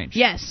age range.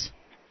 Yes.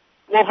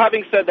 Well,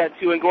 having said that,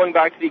 too, and going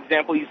back to the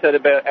example you said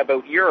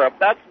about Europe,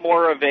 that's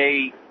more of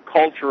a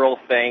cultural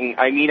thing.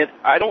 I mean,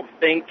 I don't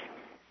think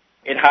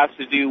it has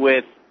to do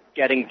with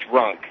getting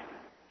drunk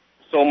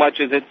so much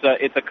as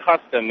it's a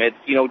custom. It's,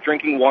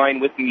 drinking wine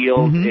with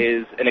meals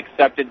is an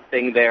accepted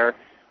thing there.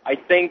 I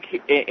think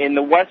in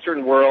the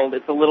Western world,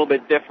 it's a little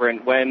bit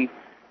different when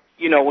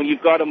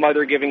you've got a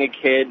mother giving a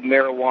kid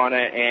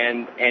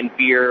marijuana and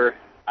beer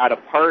at a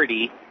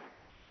party,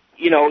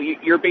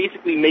 you're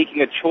basically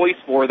making a choice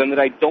for them that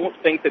I don't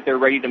think that they're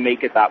ready to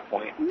make at that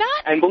point.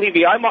 And believe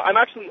me, I'm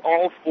actually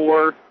all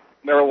for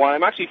marijuana.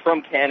 I'm actually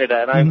from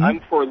Canada, and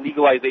I'm for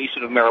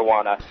legalization of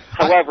marijuana.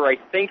 However, I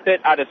think that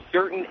at a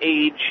certain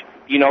age,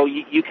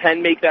 you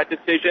can make that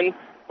decision,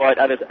 but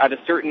at a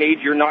certain age,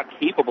 you're not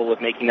capable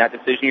of making that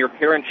decision. Your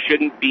parents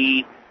shouldn't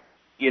be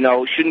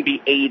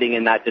aiding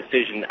in that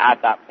decision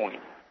at that point.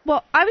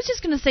 Well, I was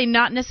just going to say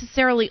not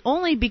necessarily,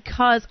 only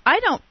because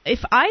if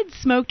I'd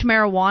smoked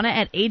marijuana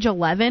at age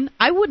 11,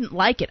 I wouldn't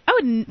like it. I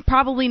would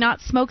probably not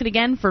smoke it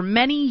again for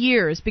many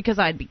years because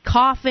I'd be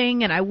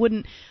coughing and I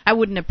wouldn't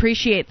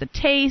appreciate the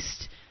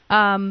taste.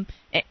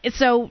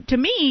 So to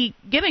me,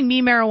 giving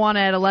me marijuana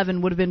at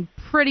 11 would have been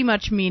pretty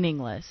much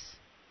meaningless.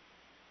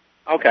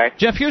 Okay.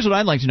 Jeff, here's what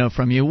I'd like to know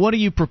from you. What do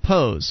you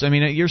propose? I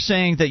mean, you're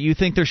saying that you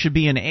think there should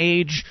be an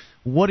age.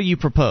 What do you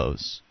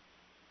propose?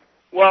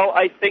 Well,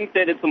 I think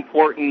that it's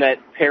important that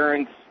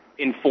parents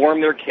inform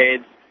their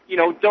kids.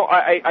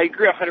 I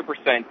agree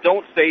 100%.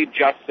 Don't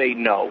just say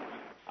no.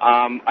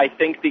 I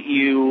think that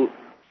you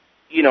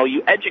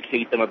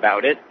educate them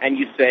about it, and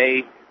you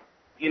say,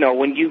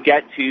 when you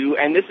get to,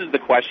 and this is the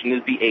question,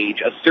 is the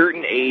age, a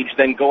certain age,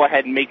 then go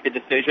ahead and make the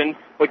decision,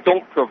 but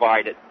don't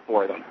provide it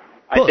for them.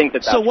 I think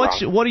that's so.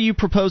 Wrong. What are you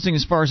proposing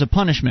as far as a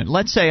punishment?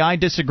 Let's say I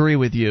disagree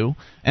with you,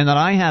 and that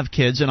I have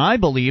kids, and I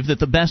believe that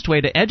the best way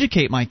to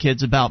educate my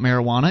kids about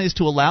marijuana is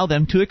to allow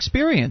them to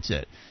experience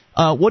it.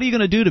 What are you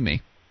going to do to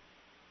me?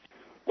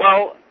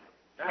 Well,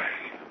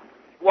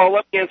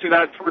 let me answer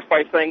that first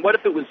by saying, what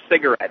if it was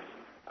cigarettes?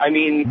 I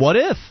mean, what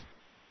if?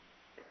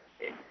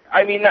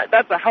 I mean,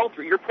 that's a health.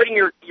 You're putting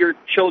your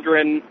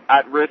children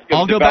at risk of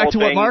I'll go developing. back to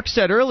what Mark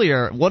said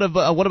earlier. What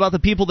about the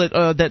people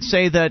that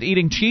say that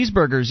eating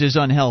cheeseburgers is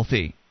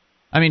unhealthy?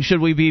 I mean,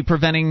 should we be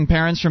preventing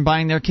parents from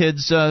buying their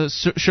kids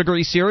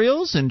sugary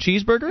cereals and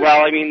cheeseburgers?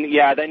 Well, I mean,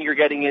 yeah, then you're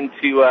getting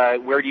into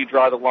where do you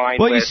draw the line?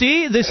 Well, you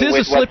see, this is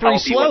a slippery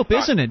slope,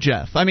 isn't it,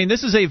 Jeff? I mean,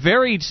 this is a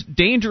very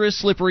dangerous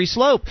slippery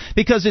slope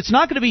because it's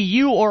not going to be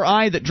you or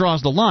I that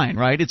draws the line,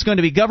 right? It's going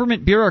to be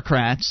government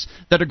bureaucrats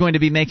that are going to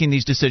be making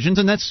these decisions,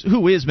 and that's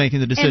who is making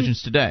the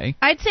decisions today.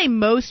 I'd say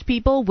most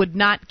people would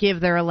not give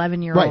their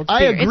 11-year-old beer.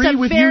 beer. I agree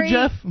with you,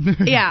 Jeff.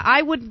 Yeah,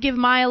 I would give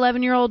my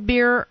 11-year-old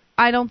beer.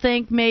 I don't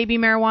think maybe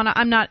marijuana.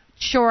 I'm not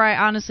sure. I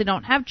honestly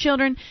don't have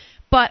children,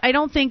 but I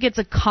don't think it's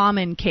a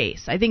common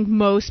case. I think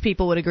most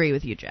people would agree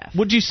with you, Jeff.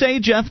 Would you say,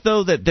 Jeff,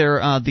 though, that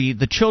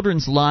the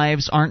children's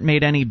lives aren't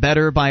made any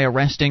better by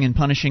arresting and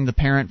punishing the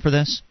parent for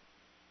this?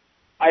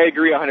 I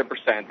agree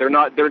 100%.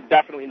 They're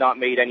definitely not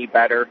made any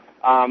better.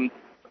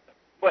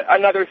 But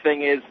another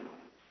thing is,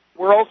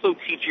 we're also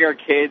teaching our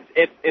kids,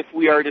 if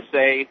we are to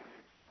say,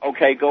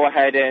 okay, go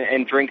ahead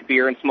and drink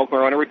beer and smoke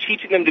marijuana, we're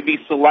teaching them to be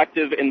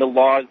selective in the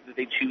laws that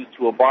they choose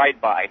to abide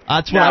by.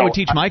 That's what I would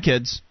teach my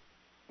kids.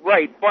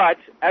 Right, but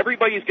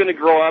everybody's going to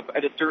grow up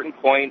at a certain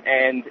point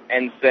and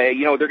say,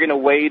 they're going to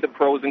weigh the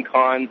pros and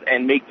cons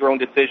and make their own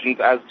decisions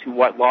as to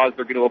what laws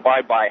they're going to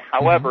abide by.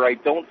 However, I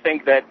don't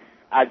think that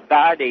at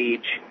that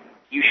age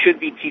you should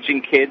be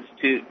teaching kids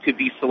to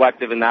be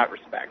selective in that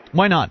respect.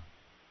 Why not?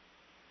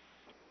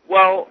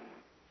 Well,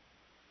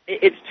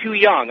 it's too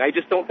young. I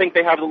just don't think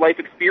they have the life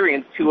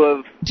experience to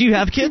have. Do you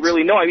have kids? To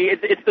really know. I mean,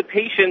 it's the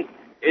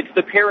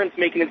parents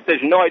making a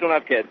decision. No, I don't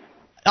have kids.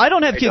 I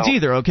don't have kids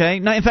either, okay?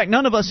 In fact,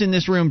 none of us in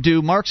this room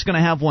do. Mark's going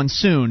to have one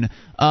soon,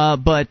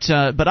 but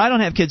I don't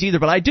have kids either.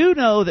 But I do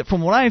know that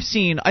from what I've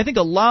seen, I think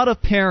a lot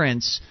of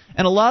parents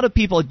and a lot of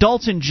people,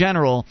 adults in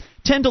general,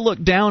 tend to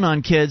look down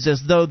on kids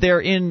as though they're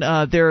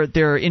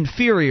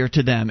inferior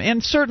to them.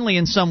 And certainly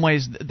in some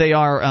ways they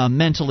are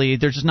mentally,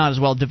 they're just not as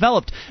well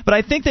developed. But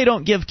I think they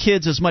don't give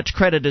kids as much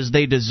credit as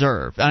they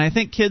deserve. And I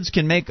think kids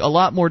can make a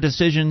lot more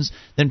decisions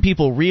than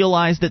people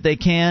realize that they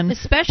can.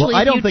 Especially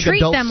if you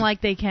treat them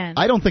like they can.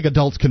 I don't think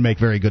adults can make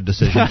very good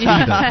decisions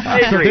either. I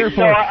agree.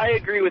 So I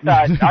agree with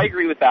that. I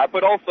agree with that.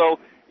 But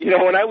also,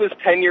 when I was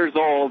 10 years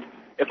old,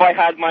 if I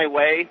had my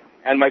way,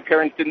 and my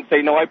parents didn't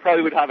say no, I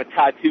probably would have a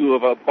tattoo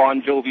of a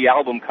Bon Jovi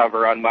album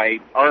cover on my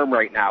arm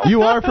right now.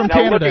 You are from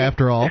Canada,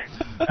 after all.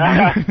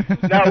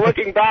 Now,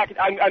 looking back,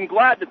 I'm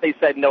glad that they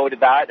said no to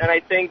that, and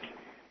I think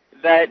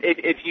that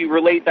if you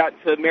relate that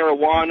to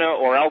marijuana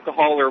or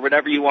alcohol or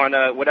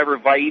whatever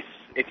vice,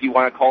 if you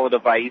want to call it a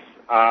vice,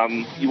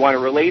 you want to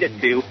relate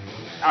it to,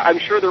 I'm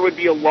sure there would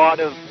be a lot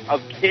of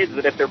kids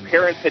that if their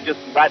parents had just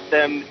let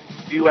them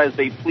do as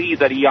they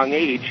please at a young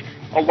age,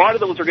 a lot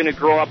of those are going to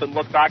grow up and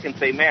look back and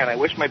say, man, I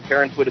wish my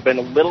parents would have been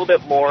a little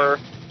bit more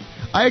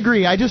I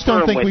agree. I just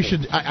don't think we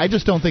should. I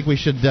just don't think we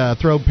should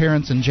throw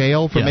parents in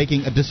jail for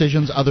making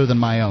decisions other than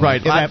my own.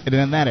 Right.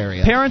 In that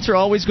area, parents are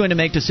always going to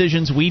make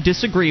decisions we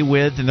disagree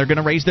with, and they're going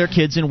to raise their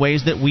kids in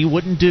ways that we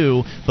wouldn't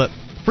do. But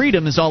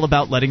freedom is all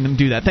about letting them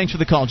do that. Thanks for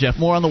the call, Jeff.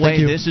 More on the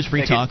way. This is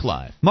Free Talk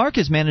Live. Mark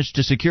has managed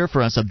to secure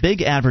for us a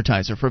big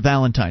advertiser for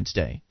Valentine's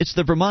Day. It's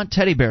the Vermont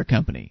Teddy Bear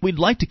Company. We'd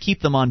like to keep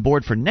them on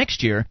board for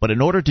next year, but in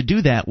order to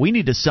do that, we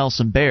need to sell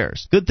some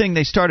bears. Good thing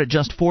they start at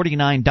just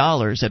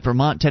 $49 at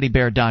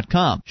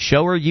VermontTeddyBear.com.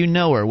 Show her you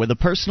know her with a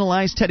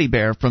personalized teddy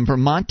bear from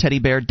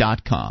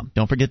VermontTeddyBear.com.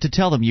 Don't forget to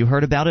tell them you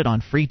heard about it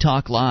on Free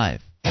Talk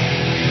Live.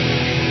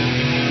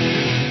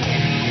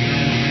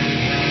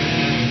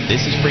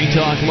 This is Free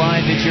Talk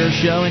Live. It's your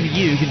show, and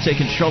you can take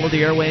control of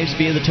the airwaves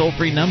via the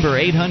toll-free number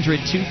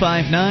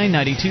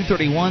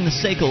 800-259-9231, the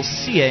SACL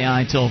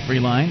CAI toll-free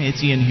line.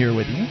 It's Ian here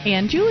with you.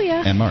 And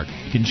Julia. And Mark.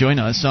 You can join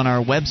us on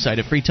our website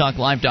at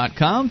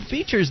freetalklive.com.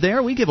 Features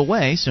there we give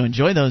away, so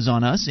enjoy those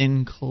on us,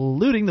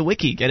 including the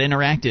wiki. Get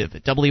interactive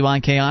at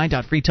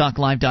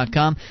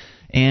wiki.freetalklive.com.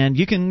 And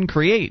you can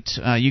create,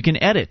 you can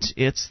edit.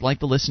 It's like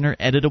the listener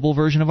editable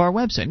version of our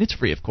website. And it's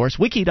free, of course.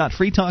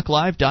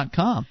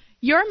 wiki.freetalklive.com.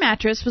 Your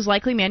mattress was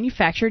likely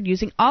manufactured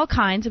using all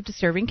kinds of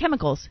disturbing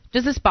chemicals.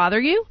 Does this bother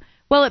you?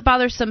 Well, it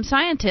bothers some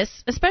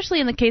scientists,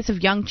 especially in the case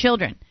of young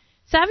children.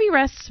 Savvy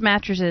Rest's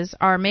mattresses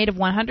are made of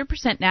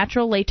 100%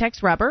 natural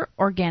latex rubber,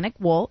 organic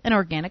wool, and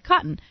organic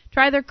cotton.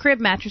 Try their crib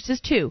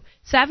mattresses, too.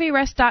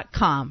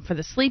 SavvyRest.com for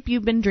the sleep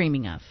you've been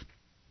dreaming of.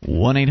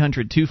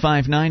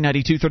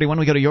 1-800-259-9231.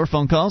 We go to your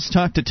phone calls.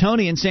 Talk to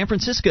Tony in San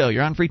Francisco.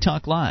 You're on Free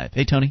Talk Live.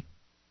 Hey, Tony.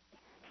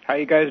 How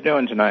you guys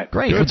doing tonight?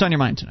 Great. Good. What's on your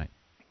mind tonight?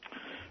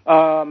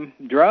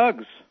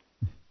 Drugs.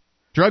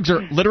 Drugs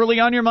are literally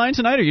on your mind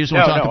tonight, or you just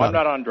want to talk about it? No,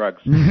 I'm not on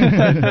drugs.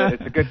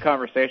 It's a good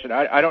conversation.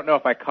 I don't know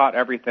if I caught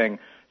everything.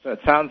 So it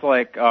sounds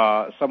like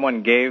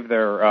someone gave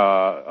their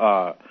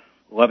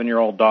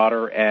 11-year-old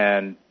daughter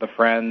and the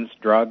friends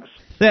drugs.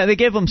 Yeah, they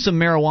gave them some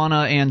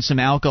marijuana and some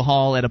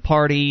alcohol at a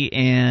party,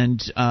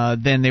 and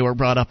then they were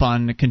brought up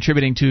on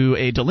contributing to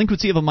a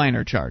delinquency of a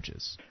minor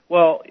charges.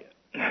 Well,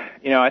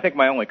 I think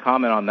my only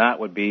comment on that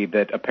would be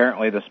that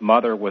apparently this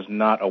mother was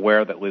not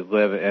aware that we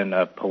live in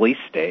a police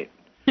state.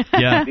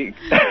 Yeah.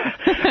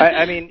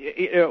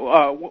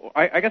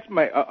 I guess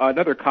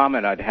another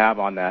comment I'd have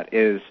on that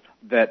is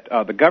that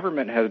the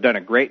government has done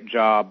a great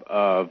job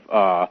of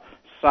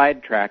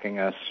sidetracking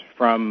us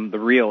from the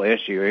real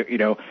issue.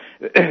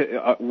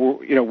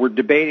 We're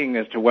debating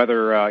as to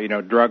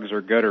whether drugs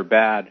are good or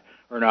bad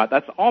or not.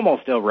 That's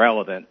almost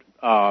irrelevant.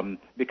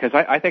 Because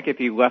I think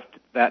if you left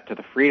that to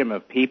the freedom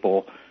of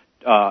people,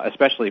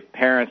 especially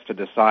parents, to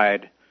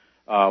decide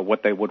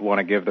what they would want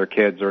to give their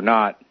kids or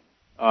not,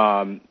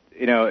 but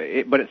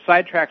it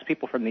sidetracks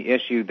people from the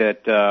issue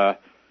that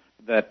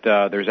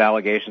there's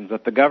allegations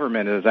that the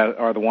government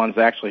are the ones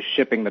actually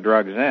shipping the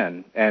drugs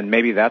in, and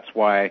maybe that's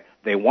why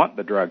they want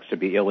the drugs to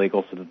be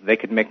illegal so that they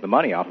could make the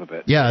money off of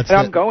it. Yeah,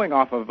 I'm going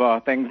off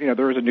of things.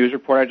 There was a news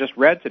report I just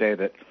read today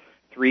that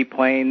 3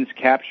 planes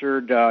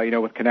captured,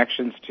 with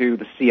connections to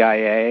the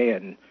CIA,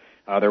 and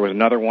there was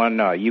another one,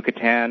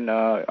 Yucatan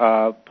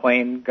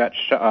plane got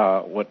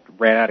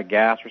ran out of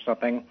gas or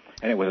something,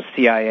 and it was a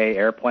CIA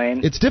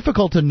airplane. It's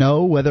difficult to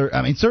know whether,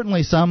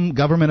 certainly some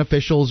government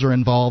officials are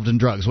involved in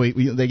drugs.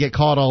 They get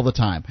caught all the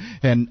time.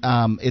 And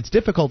it's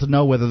difficult to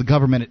know whether the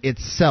government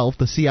itself,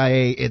 the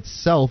CIA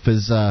itself,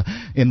 is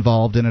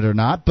involved in it or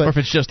not. But or if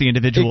it's just the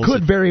individuals. It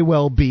could very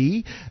well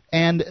be.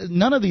 And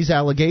none of these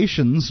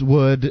allegations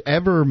would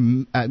ever,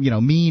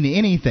 mean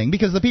anything,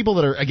 because the people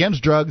that are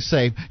against drugs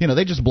say,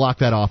 they just block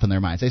that off in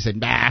their minds. They say,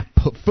 nah,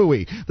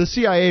 phooey. The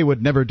CIA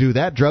would never do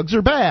that. Drugs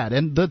are bad,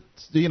 and the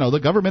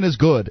government is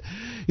good.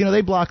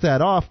 They block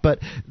that off. But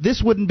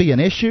this wouldn't be an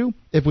issue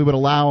if we would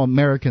allow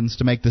Americans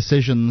to make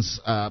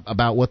decisions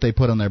about what they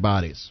put on their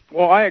bodies.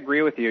 Well, I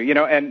agree with you.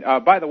 And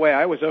by the way,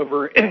 I was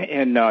over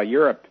in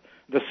Europe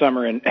this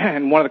summer,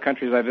 and one of the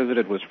countries I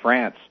visited was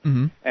France.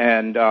 Mm-hmm.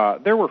 And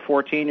there were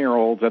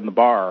 14-year-olds in the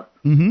bar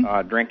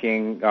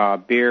drinking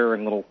beer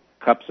and little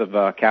cups of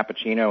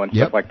cappuccino and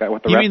stuff like that.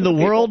 With the you rest mean of the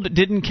people. world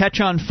didn't catch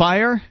on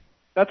fire?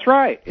 That's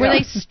right. Were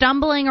they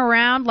stumbling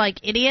around like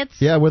idiots?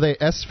 Yeah, were they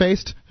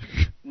S-faced?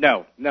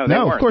 No, they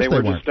weren't. Of course they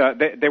weren't.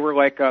 They were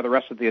like the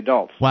rest of the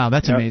adults. Wow,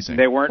 that's amazing.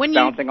 They weren't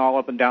bouncing all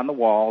up and down the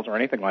walls or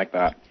anything like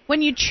that.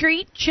 When you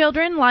treat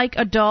children like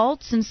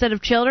adults instead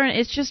of children,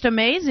 it's just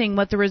amazing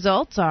what the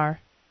results are.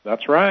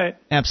 That's right.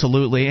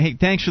 Absolutely. Hey,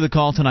 thanks for the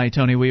call tonight,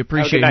 Tony. We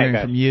appreciate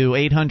hearing from you.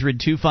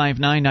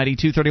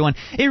 800-259-9231.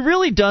 It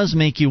really does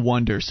make you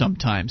wonder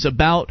sometimes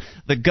about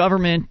the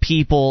government,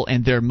 people,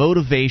 and their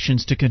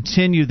motivations to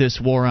continue this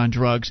war on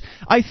drugs.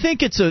 I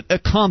think it's a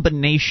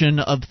combination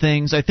of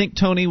things. I think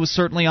Tony was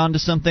certainly onto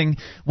something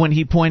when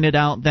he pointed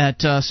out that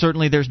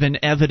certainly there's been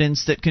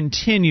evidence that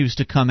continues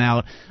to come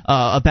out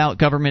about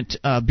government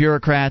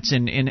bureaucrats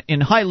in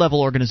high-level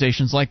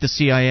organizations like the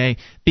CIA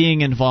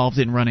being involved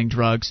in running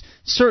drugs.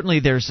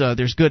 certainly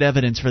there's good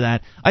evidence for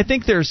that. I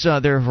think there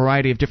are a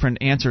variety of different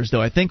answers,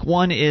 though. I think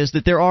one is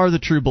that there are the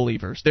true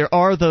believers. There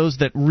are those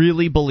that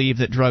really believe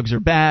that drugs are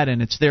bad,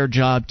 and it's their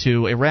job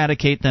to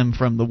eradicate them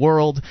from the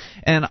world.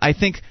 And I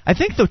think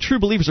the true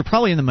believers are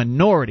probably in the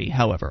minority,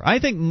 however. I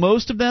think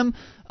most of them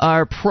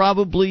are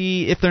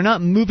probably, if they're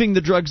not moving the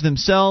drugs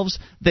themselves,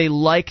 they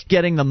like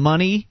getting the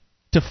money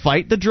to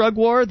fight the drug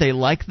war. They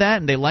like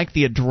that, and they like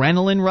the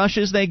adrenaline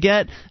rushes they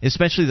get,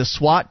 especially the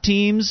SWAT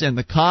teams and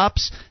the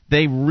cops.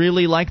 They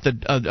really like the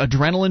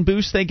adrenaline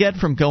boost they get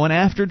from going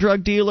after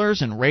drug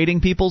dealers and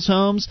raiding people's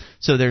homes.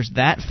 So there's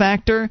that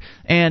factor.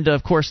 And,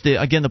 of course,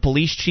 the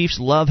police chiefs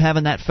love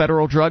having that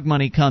federal drug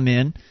money come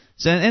in.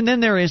 And then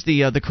there is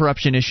the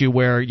corruption issue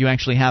where you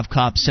actually have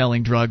cops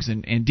selling drugs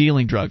and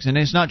dealing drugs. And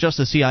it's not just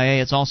the CIA,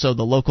 it's also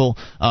the local,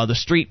 the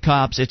street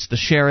cops, it's the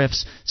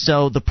sheriffs.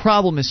 So the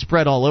problem is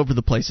spread all over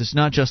the place. It's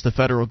not just the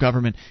federal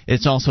government,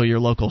 it's also your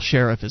local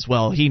sheriff as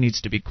well. He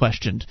needs to be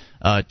questioned,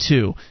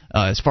 too,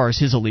 as far as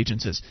his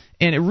allegiances.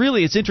 And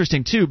it's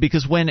interesting, too,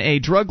 because when a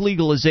drug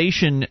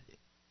legalization,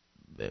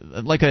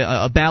 like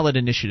a ballot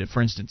initiative,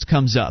 for instance,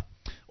 comes up,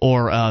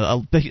 or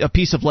a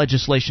piece of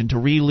legislation to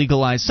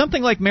re-legalize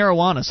something like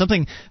marijuana,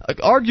 something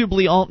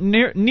arguably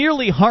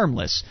nearly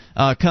harmless,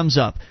 comes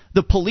up,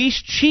 the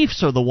police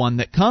chiefs are the ones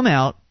that come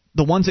out.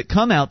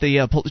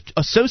 The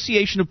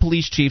Association of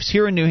Police Chiefs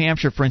here in New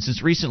Hampshire, for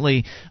instance,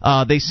 recently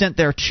they sent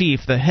their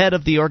chief, the head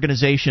of the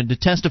organization, to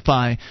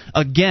testify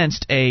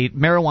against a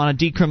marijuana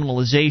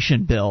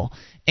decriminalization bill.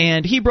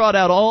 And he brought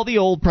out all the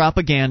old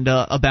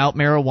propaganda about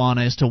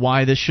marijuana as to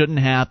why this shouldn't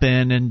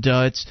happen, and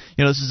this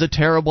is a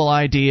terrible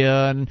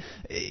idea, and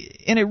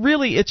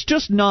it's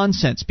just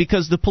nonsense,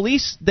 because the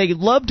police, they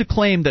love to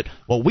claim that,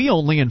 well, we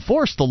only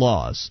enforce the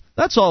laws.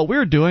 That's all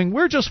we're doing.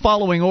 We're just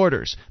following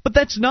orders. But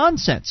that's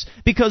nonsense,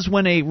 because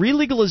when a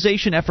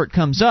relegalization effort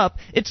comes up,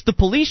 it's the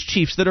police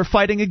chiefs that are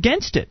fighting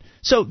against it.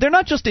 So they're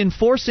not just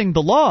enforcing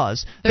the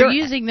laws. They're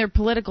using their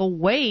political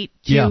weight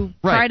to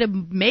try to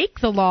make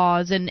the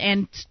laws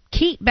and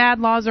keep bad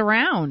laws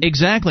around.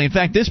 Exactly. In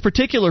fact, this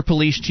particular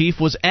police chief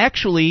was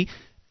actually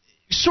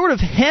sort of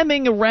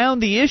hemming around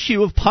the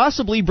issue of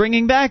possibly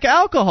bringing back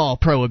alcohol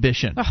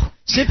prohibition.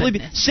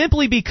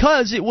 Simply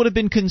because it would have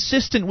been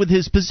consistent with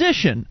his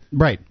position.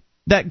 Right.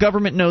 That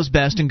government knows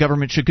best and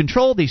government should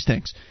control these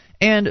things.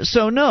 And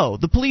so, no,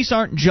 the police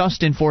aren't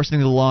just enforcing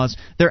the laws.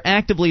 They're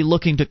actively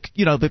looking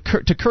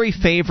to curry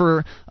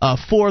favor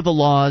for the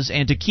laws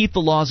and to keep the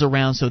laws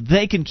around so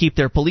they can keep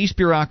their police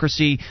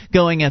bureaucracy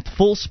going at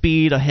full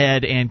speed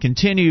ahead and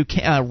continue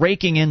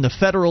raking in the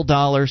federal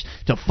dollars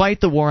to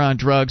fight the war on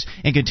drugs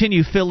and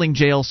continue filling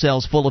jail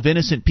cells full of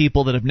innocent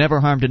people that have never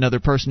harmed another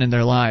person in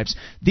their lives.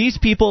 These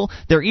people,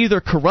 they're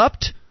either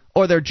corrupt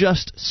or they're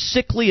just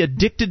sickly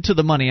addicted to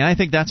the money. And I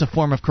think that's a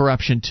form of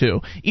corruption, too.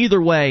 Either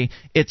way,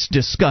 it's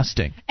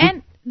disgusting.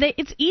 And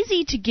it's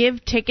easy to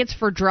give tickets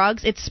for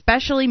drugs,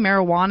 especially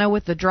marijuana,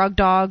 with the drug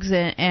dogs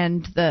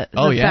and the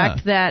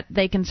fact that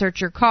they can search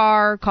your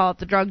car, call it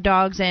the drug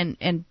dogs, and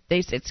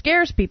it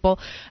scares people.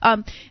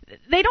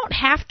 They don't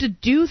have to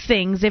do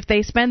things if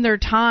they spend their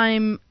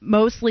time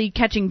mostly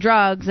catching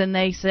drugs and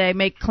they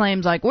make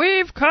claims like,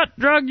 we've cut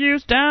drug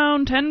use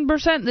down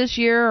 10% this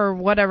year, or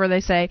whatever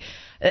they say.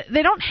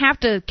 They don't have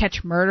to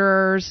catch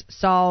murderers,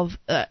 solve...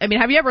 have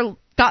you ever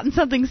gotten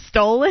something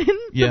stolen?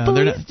 Yeah, the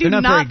police do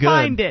not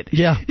find it.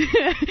 Yeah.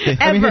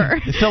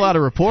 Ever. They fill out a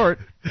report.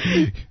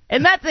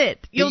 And that's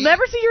it. You'll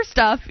never see your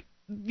stuff.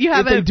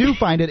 If they do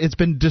find it, it's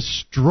been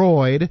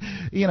destroyed.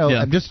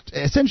 Just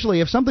essentially,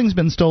 if something's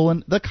been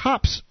stolen, the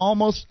cops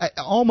almost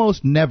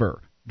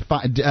never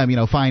find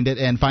it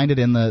and find it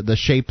in the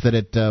shape that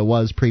it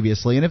was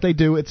previously. And if they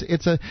do,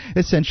 it's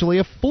essentially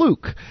a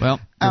fluke. Well,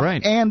 you're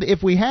right. And if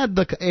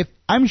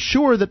I'm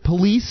sure that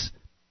police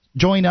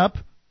join up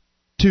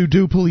to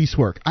do police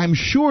work. I'm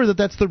sure that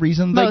that's the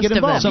reason they get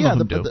involved. Some of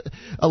them do.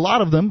 A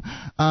lot of them,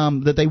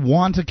 that they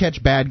want to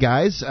catch bad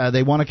guys.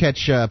 They want to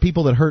catch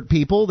people that hurt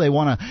people. They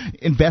want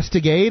to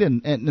investigate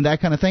and that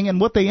kind of thing. And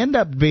what they end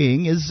up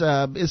being is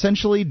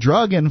essentially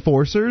drug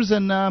enforcers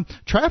and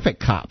traffic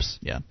cops.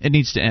 Yeah, it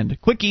needs to end.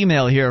 Quick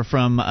email here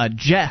from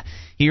Jet.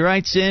 He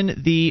writes in I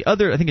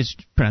think it's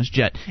pronounced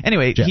Jet.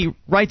 Anyway, Jet. He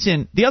writes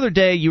in, the other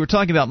day you were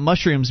talking about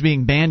mushrooms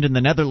being banned in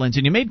the Netherlands,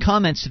 and you made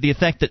comments to the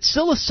effect that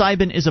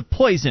psilocybin is a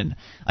poison.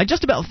 I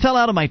just about fell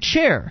out of my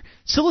chair.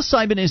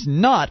 Psilocybin is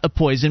not a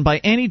poison by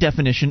any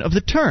definition of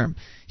the term.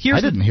 I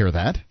didn't hear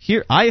that.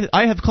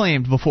 I have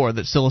claimed before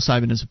that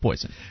psilocybin is a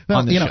poison.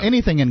 Well,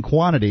 anything in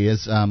quantity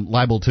is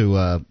liable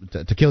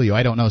to kill you.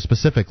 I don't know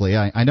specifically.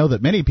 I know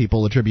that many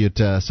people attribute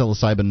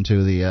psilocybin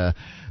to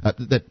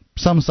that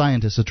some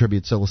scientists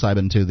attribute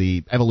psilocybin to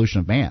the evolution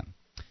of man.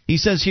 He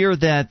says here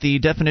that the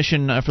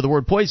definition for the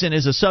word poison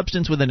is a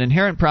substance with an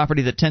inherent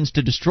property that tends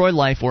to destroy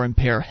life or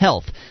impair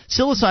health.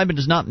 Psilocybin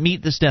does not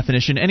meet this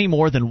definition any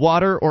more than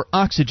water or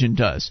oxygen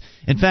does.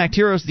 In fact,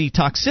 here is the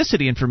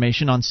toxicity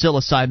information on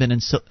psilocybin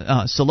and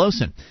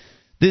psilocin.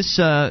 This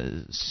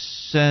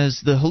says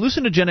the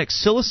hallucinogenic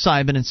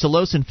psilocybin and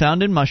psilocin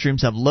found in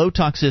mushrooms have low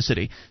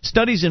toxicity.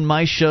 Studies in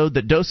mice showed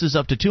that doses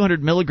up to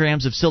 200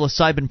 milligrams of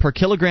psilocybin per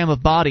kilogram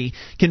of body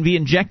can be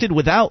injected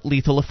without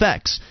lethal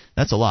effects.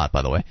 That's a lot,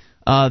 by the way.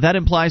 That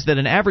implies that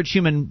an average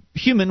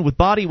human with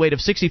body weight of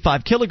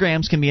 65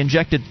 kilograms can be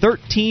injected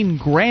 13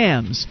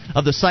 grams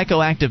of the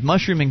psychoactive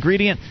mushroom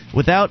ingredient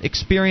without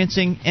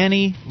experiencing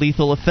any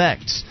lethal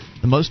effects.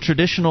 The most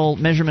traditional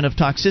measurement of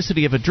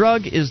toxicity of a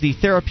drug is the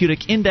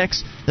therapeutic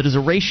index, that is a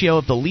ratio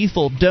of the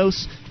lethal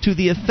dose to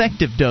the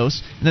effective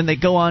dose. And then they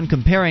go on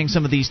comparing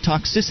some of these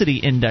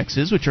toxicity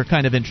indexes, which are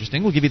kind of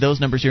interesting. We'll give you those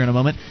numbers here in a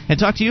moment and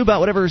talk to you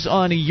about whatever's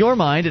on your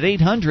mind at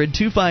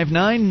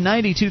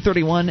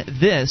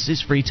 800-259-9231. This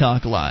is Free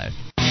Talk Live.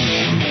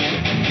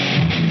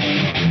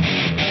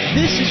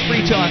 This is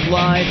Free Talk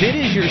Live. It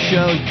is your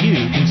show. You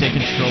can take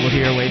control of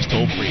the airwaves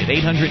toll-free at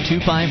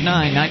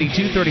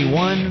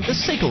 800-259-9231, the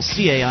SACL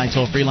CAI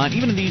toll-free line.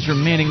 Even in these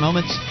remaining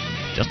moments,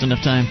 just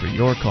enough time for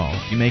your call.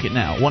 If you make it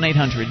now,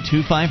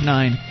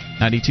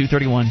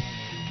 1-800-259-9231.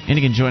 And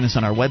you can join us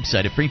on our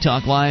website at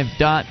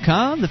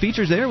freetalklive.com. The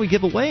features there we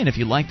give away, and if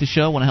you like the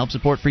show, want to help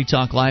support Free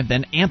Talk Live,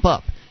 then amp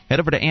up. Head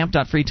over to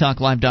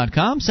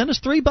amp.freetalklive.com. Send us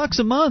 $3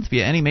 a month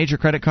via any major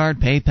credit card,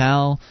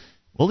 PayPal.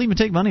 We'll even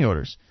take money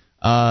orders.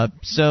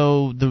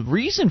 So the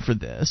reason for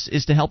this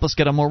is to help us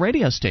get on more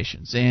radio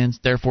stations and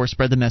therefore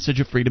spread the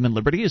message of freedom and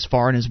liberty as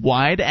far and as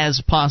wide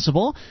as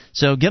possible.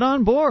 So get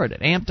on board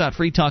at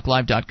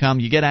amp.freetalklive.com.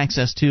 You get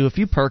access to a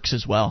few perks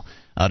as well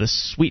to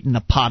sweeten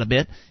the pot a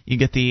bit. You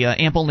get the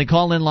AMP-only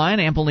call-in line,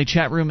 AMP-only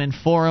chat room and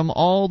forum.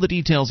 All the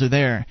details are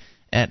there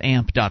at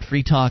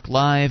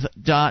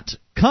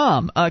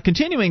amp.freetalklive.com.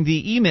 Continuing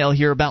the email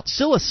here about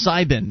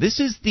psilocybin.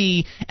 This is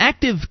the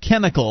active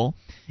chemical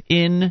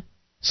in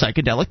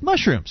psychedelic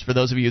mushrooms, for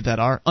those of you that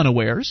are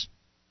unawares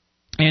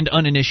and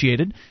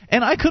uninitiated.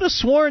 And I could have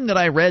sworn that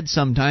I read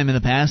sometime in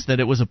the past that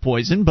it was a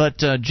poison, but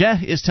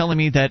Jeff is telling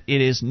me that it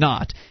is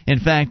not. In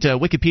fact,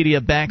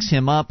 Wikipedia backs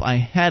him up. I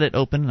had it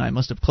open, and I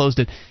must have closed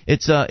it.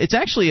 It's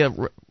actually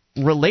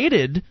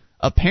related,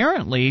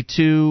 apparently,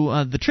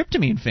 to the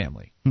tryptamine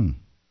family.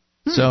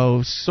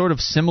 So sort of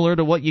similar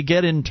to what you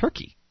get in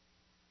turkey,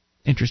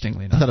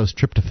 interestingly enough. I thought it was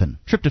tryptophan.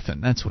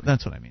 Tryptophan, that's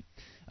what I mean.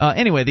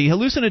 Anyway, the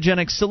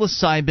hallucinogenic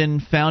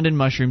psilocybin found in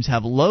mushrooms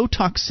have low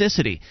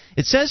toxicity.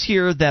 It says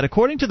here that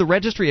according to the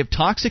Registry of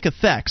Toxic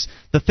Effects,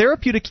 the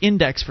therapeutic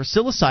index for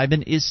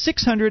psilocybin is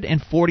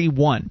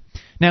 641.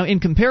 Now, in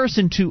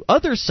comparison to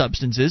other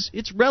substances,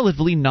 it's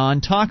relatively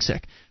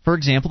non-toxic. For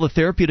example, the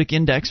therapeutic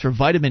index for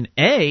vitamin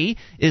A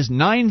is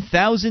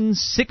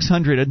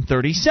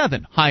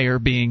 9,637, higher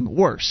being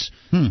worse.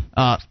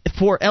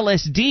 For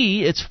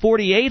LSD, it's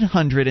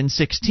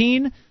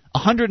 4,816,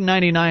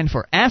 199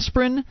 for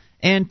aspirin,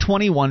 and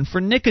 21 for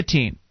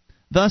nicotine.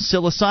 Thus,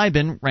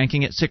 psilocybin,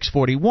 ranking at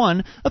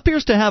 641,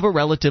 appears to have a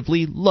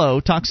relatively low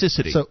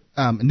toxicity. So,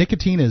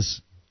 nicotine is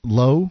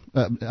low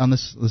on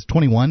this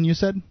 21, you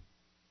said?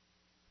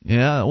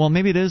 Yeah, well,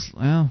 maybe it is.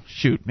 Well,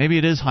 shoot, maybe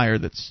it is higher.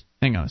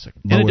 Hang on a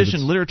second. In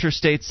addition, literature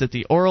states that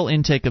the oral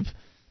intake of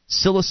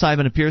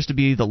psilocybin appears to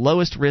be the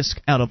lowest risk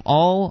out of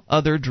all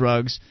other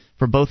drugs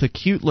for both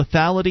acute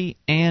lethality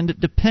and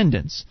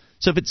dependence.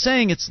 So if it's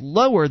saying it's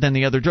lower than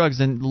the other drugs,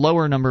 then the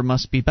lower number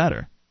must be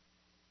better.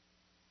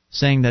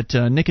 Saying that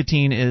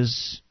nicotine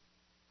is...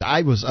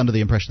 I was under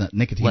the impression that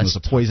nicotine was a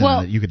poison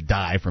and that you could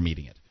die from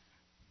eating it.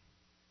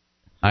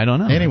 I don't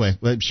know. Anyway,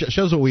 it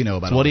shows what we know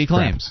about That's what he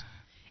claims.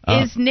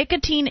 Is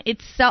nicotine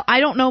itself... I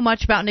don't know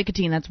much about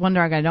nicotine. That's one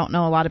drug I don't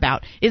know a lot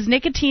about. Is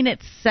nicotine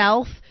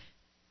itself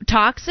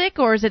toxic,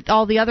 or is it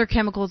all the other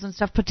chemicals and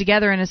stuff put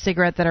together in a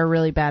cigarette that are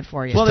really bad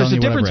for you? Well, there's a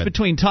difference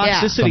between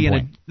toxicity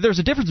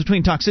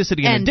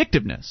and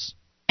addictiveness.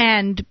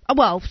 And,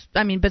 well,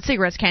 I mean, but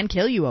cigarettes can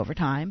kill you over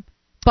time.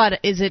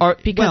 But is it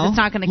because it's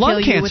not going to kill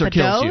you with a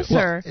dose?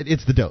 Well,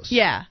 it's the dose.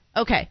 Yeah,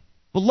 okay.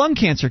 Well, lung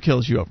cancer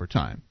kills you over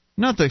time.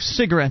 Not the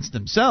cigarettes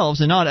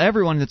themselves, and not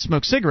everyone that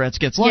smokes cigarettes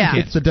gets lung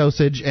cancer. It's the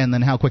dosage, and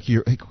then how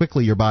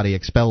quickly your body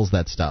expels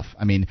that stuff.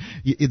 I mean,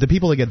 the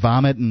people that get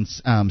vomit and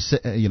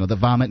that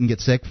vomit and get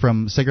sick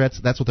from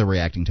cigarettes, that's what they're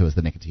reacting to is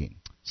the nicotine.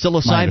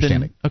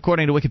 Psilocybin,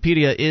 according to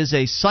Wikipedia, is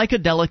a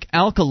psychedelic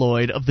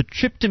alkaloid of the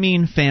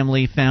tryptamine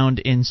family found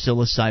in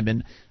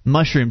psilocybin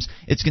mushrooms.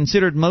 It's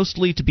considered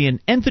mostly to be an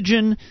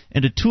entheogen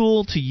and a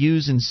tool to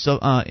use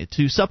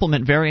to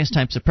supplement various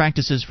types of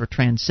practices for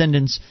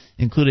transcendence,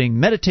 including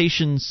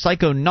meditation,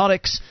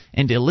 psychonautics,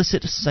 and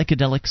illicit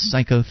psychedelic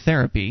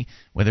psychotherapy,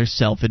 whether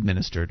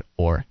self-administered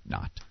or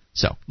not.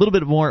 So, a little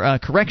bit more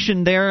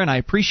correction there, and I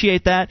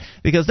appreciate that,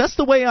 because that's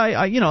the way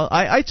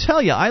I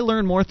tell you, I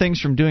learn more things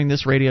from doing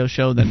this radio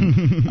show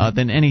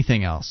than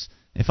anything else.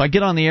 If I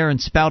get on the air and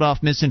spout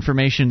off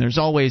misinformation, there's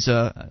always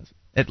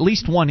at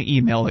least one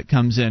email that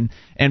comes in.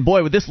 And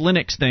boy, with this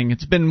Linux thing,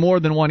 it's been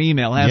more than one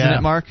email, hasn't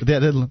it, Mark?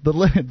 The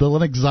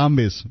Linux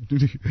zombies.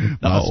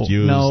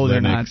 No, they're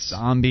not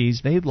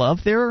zombies. They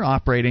love their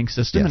operating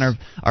system and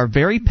are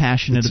very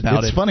passionate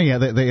about it. It's funny.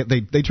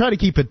 They try to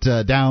keep it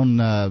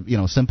down,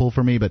 simple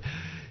for me, but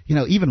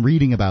even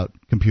reading about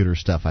computer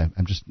stuff,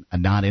 I'm just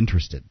not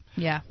interested.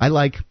 Yeah. I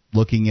like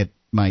looking at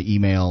my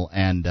email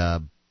and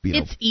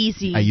it's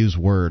easy. I use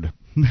Word.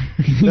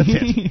 That's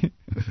it.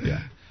 Yeah.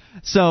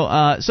 So,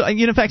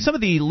 in fact, some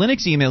of the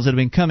Linux emails that have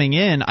been coming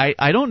in,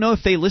 I don't know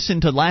if they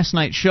listened to last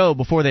night's show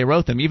before they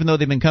wrote them, even though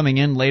they've been coming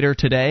in later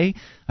today.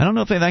 I don't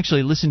know if they've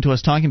actually listened to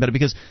us talking about it,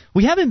 because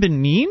we haven't been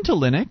mean to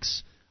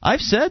Linux.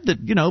 I've said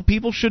that,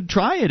 people should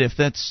try it if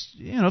that's,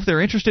 if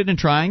they're interested in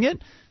trying it.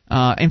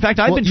 In fact,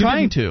 I've been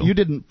trying to. You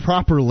didn't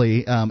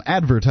properly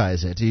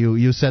advertise it.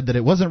 You said that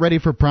it wasn't ready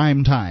for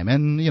prime time,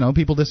 and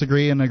people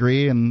disagree and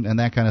agree and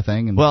that kind of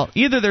thing. And well,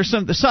 either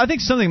I think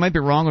something might be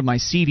wrong with my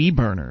CD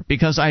burner,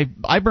 because I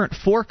burnt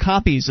 4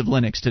 copies of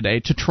Linux today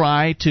to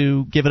try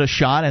to give it a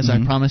shot, as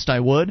I promised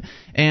I would,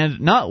 and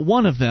not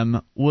one of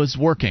them was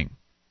working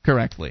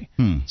correctly.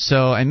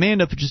 So I may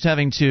end up just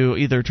having to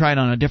either try it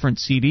on a different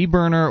CD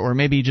burner or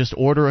maybe just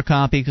order a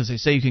copy, because they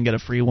say you can get a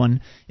free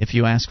one if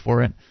you ask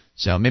for it.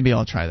 So maybe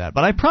I'll try that.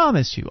 But I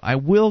promise you, I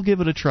will give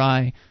it a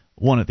try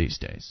one of these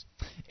days.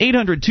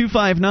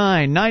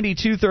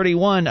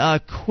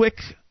 800-259-9231.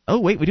 Oh,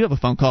 wait, we do have a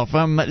phone call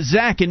from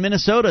Zach in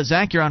Minnesota.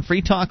 Zach, you're on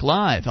Free Talk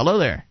Live. Hello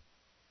there.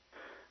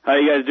 How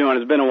you guys doing?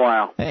 It's been a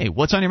while. Hey,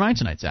 what's on your mind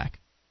tonight, Zach?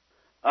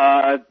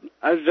 I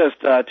was just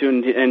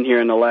tuned in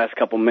here in the last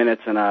couple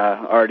minutes, and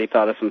I already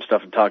thought of some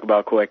stuff to talk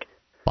about quick.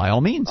 By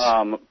all means.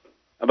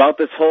 About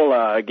this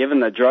whole giving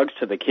the drugs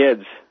to the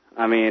kids.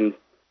 I mean,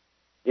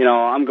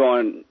 I'm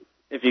going...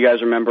 If you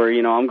guys remember,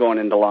 I'm going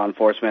into law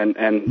enforcement,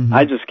 and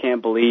I just can't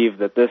believe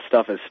that this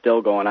stuff is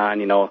still going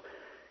on,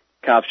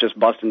 cops just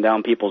busting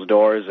down people's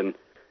doors. And,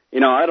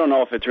 I don't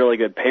know if it's really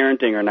good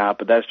parenting or not,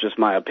 but that's just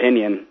my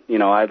opinion.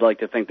 I'd like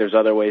to think there's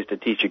other ways to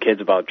teach your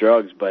kids about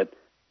drugs, but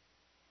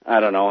I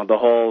don't know. The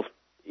whole,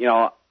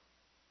 I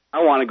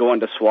want to go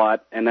into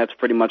SWAT, and that's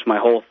pretty much my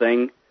whole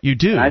thing. You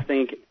do? And I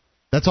think...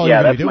 That's all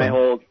you're going to be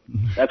doing.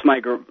 That's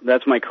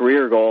my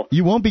career goal.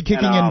 You won't be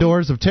kicking in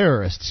doors of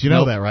terrorists. You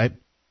know that, right?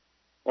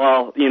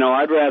 Well,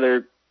 I'd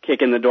rather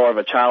kick in the door of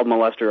a child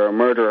molester or a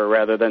murderer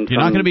rather than...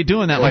 You're not going to be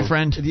doing that, my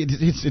friend.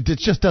 It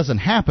just doesn't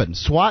happen.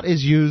 SWAT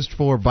is used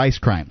for vice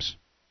crimes.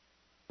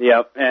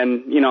 Yep,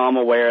 and, I'm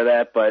aware of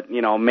that, but,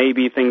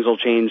 maybe things will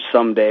change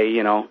someday,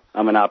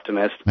 I'm an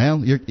optimist.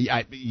 Well,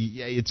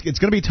 it's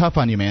going to be tough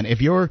on you, man.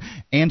 If you're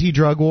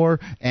anti-drug war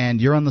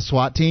and you're on the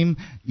SWAT team,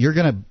 you're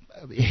going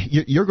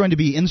to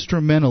be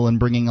instrumental in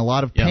bringing a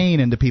lot of pain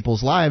into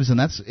people's lives,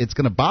 and it's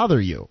going to bother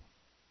you.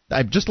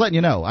 I'm just letting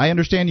you know. I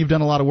understand you've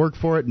done a lot of work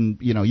for it, and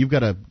you've got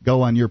to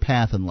go on your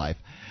path in life.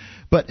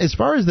 But as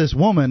far as this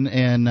woman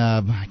in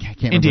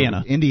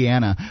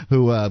Indiana,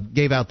 who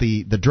gave out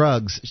the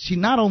drugs, she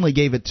not only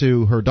gave it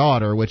to her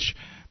daughter, which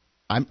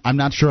I'm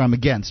not sure I'm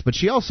against, but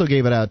she also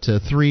gave it out to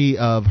 3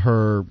 of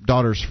her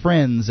daughter's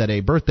friends at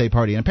a birthday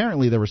party, and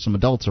apparently there were some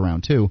adults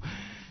around too.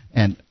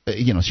 And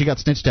she got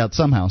snitched out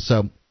somehow.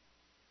 So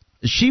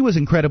she was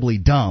incredibly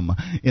dumb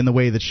in the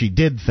way that she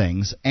did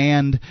things,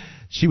 and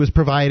she was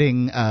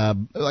providing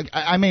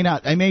I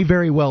may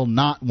very well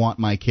not want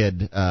my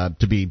kid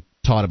to be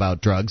taught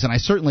about drugs, and I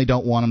certainly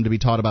don't want him to be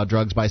taught about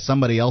drugs by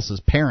somebody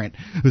else's parent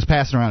who's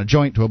passing around a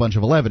joint to a bunch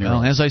of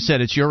 11-year-olds. Well, as I said,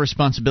 it's your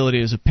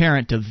responsibility as a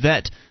parent to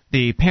vet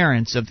the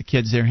parents of the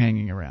kids they're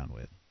hanging around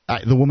with.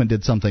 The woman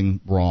did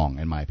something wrong,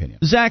 in my opinion.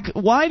 Zach,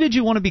 why did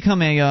you want to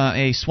become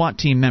a SWAT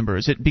team member?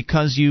 Is it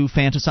because you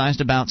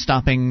fantasized about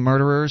stopping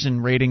murderers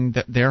and raiding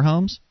their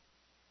homes?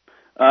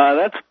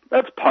 That's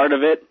part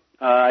of it.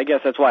 I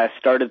guess that's why I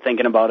started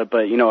thinking about it.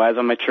 But, as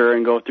I mature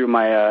and go through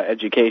my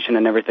education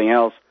and everything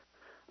else,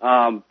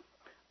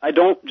 I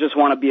don't just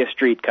want to be a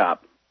street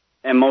cop.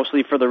 And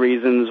mostly for the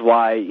reasons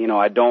why,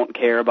 I don't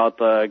care about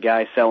the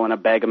guy selling a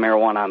bag of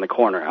marijuana on the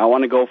corner. I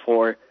want to go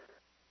for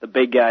the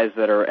big guys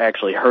that are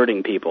actually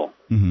hurting people.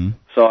 Mm-hmm.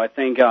 So I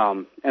think,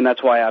 and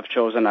that's why I've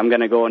chosen, I'm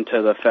going to go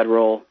into the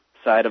federal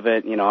side of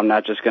it. I'm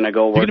not just going to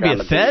go work on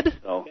the Fed? beat,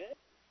 so.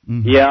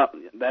 Mm-hmm. Yeah,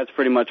 that's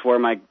pretty much where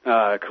my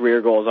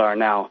career goals are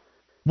now.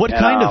 What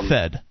kind of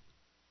Fed?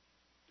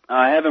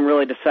 I haven't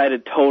really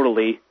decided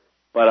totally,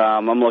 but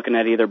I'm looking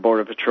at either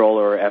Border Patrol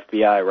or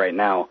FBI right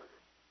now.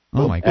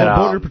 Oh my God!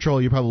 Border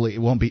Patrol, you probably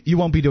won't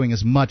be doing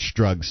as much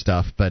drug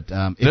stuff, but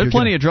there's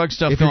plenty of drug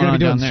stuff going on down there. If you're going to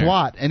be doing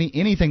SWAT,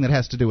 anything that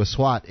has to do with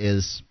SWAT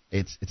it's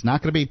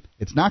not going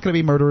to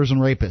be murderers and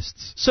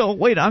rapists. So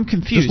wait, I'm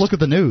confused. Just look at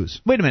the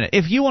news. Wait a minute.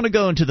 If you want to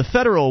go into the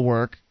federal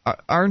work,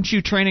 aren't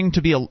you training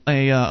to be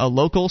a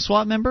local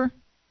SWAT member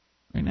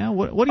right now?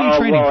 What are you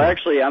training for? Well,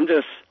 actually, I'm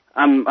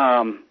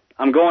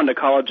going to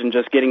college and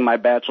just getting my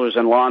bachelor's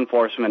in law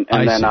enforcement,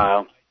 and then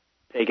I'll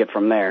take it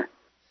from there.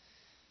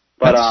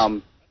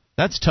 But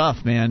that's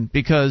tough, man,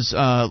 because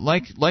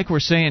like we're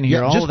saying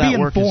here, all of that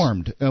work just be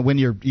informed when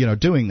you're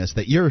doing this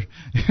that you're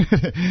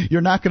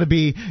you're not going to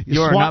be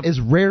SWAT is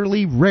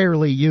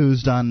rarely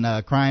used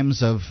on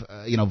crimes of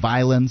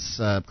violence,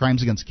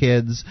 crimes against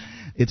kids.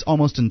 It's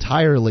almost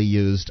entirely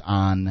used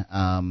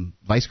on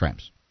vice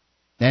crimes,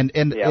 and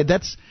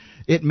that's.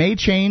 It may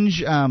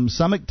change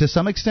to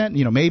some extent.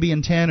 Maybe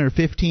in 10 or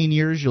 15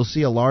 years you'll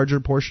see a larger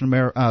portion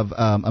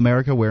of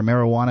America where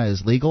marijuana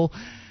is legal.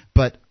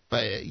 But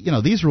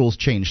these rules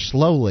change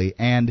slowly,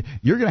 and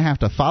you're going to have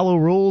to follow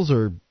rules,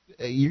 or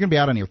you're going to be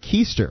out on your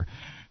keister.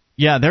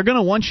 Yeah, they're going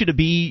to want you to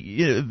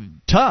be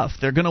tough.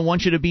 They're going to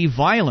want you to be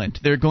violent.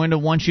 They're going to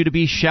want you to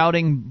be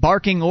shouting,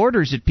 barking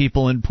orders at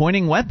people and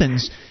pointing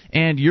weapons.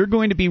 And you're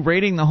going to be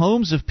raiding the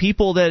homes of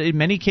people that in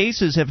many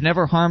cases have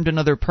never harmed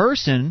another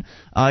person.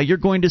 You're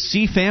going to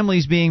see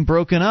families being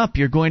broken up.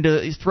 You're going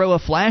to throw a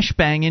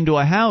flashbang into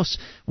a house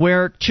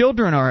where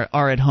children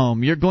are at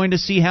home. You're going to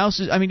see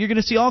houses. I mean, you're going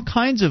to see all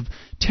kinds of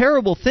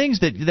terrible things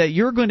that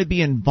you're going to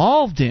be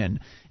involved in.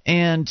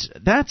 And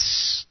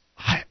that's...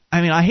 I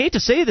mean, I hate to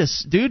say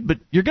this, dude, but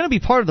you're going to be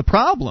part of the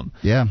problem.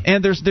 Yeah.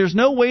 And there's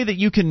no way that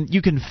you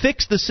can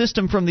fix the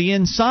system from the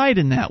inside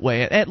in that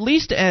way. At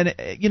least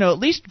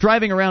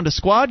driving around a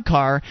squad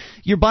car,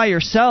 you're by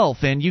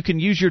yourself and you can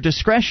use your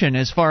discretion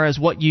as far as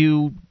what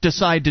you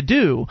decide to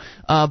do.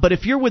 But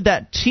if you're with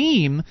that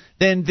team,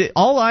 then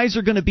all eyes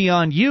are going to be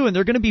on you, and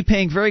they're going to be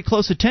paying very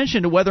close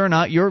attention to whether or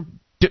not you're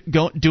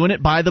doing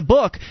it by the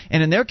book.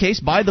 And in their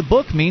case, by the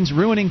book means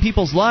ruining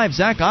people's lives.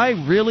 Zach, I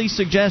really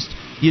suggest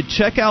you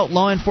check out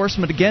Law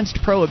Enforcement Against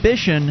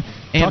Prohibition.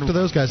 And talk to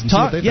those guys and see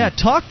what they think. Yeah,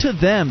 talk to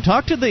them.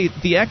 Talk to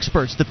the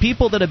experts, the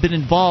people that have been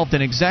involved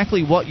in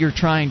exactly what you're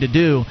trying to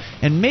do,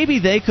 and maybe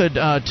they could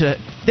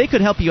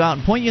help you out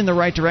and point you in the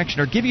right direction,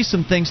 or give you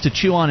some things to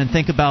chew on and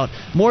think about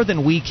more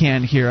than we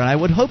can here. And I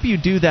would hope you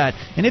do that.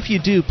 And if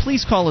you do,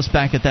 please call us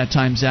back at that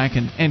time, Zach,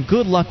 and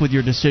good luck with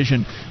your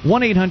decision.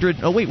 1-800.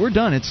 Oh wait, we're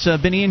done. It's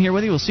been Ian here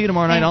with you. We'll see you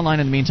tomorrow night online.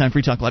 In the meantime,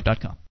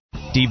 freetalklive.com.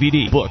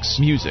 DVD, books,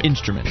 music,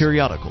 instruments,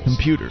 periodicals,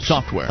 computers,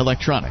 software,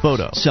 electronic,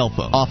 photo, cell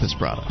phone, office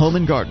product, home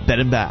and garden, bed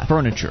and bath,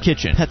 furniture,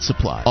 kitchen, pet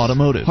supplies,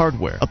 automotive,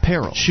 hardware,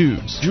 apparel,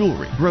 shoes,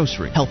 jewelry,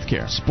 grocery,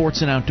 healthcare,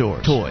 sports and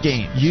outdoors, toys,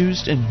 games,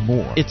 used, and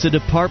more. It's a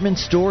department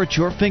store at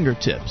your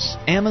fingertips.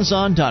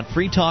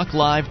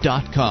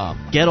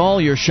 Amazon.freetalklive.com. Get all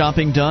your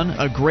shopping done,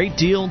 a great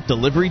deal,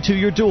 delivery to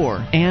your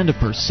door, and a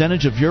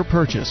percentage of your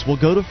purchase will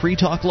go to Free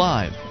Talk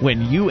Live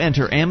when you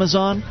enter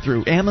Amazon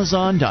through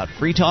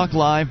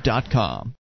Amazon.freetalklive.com.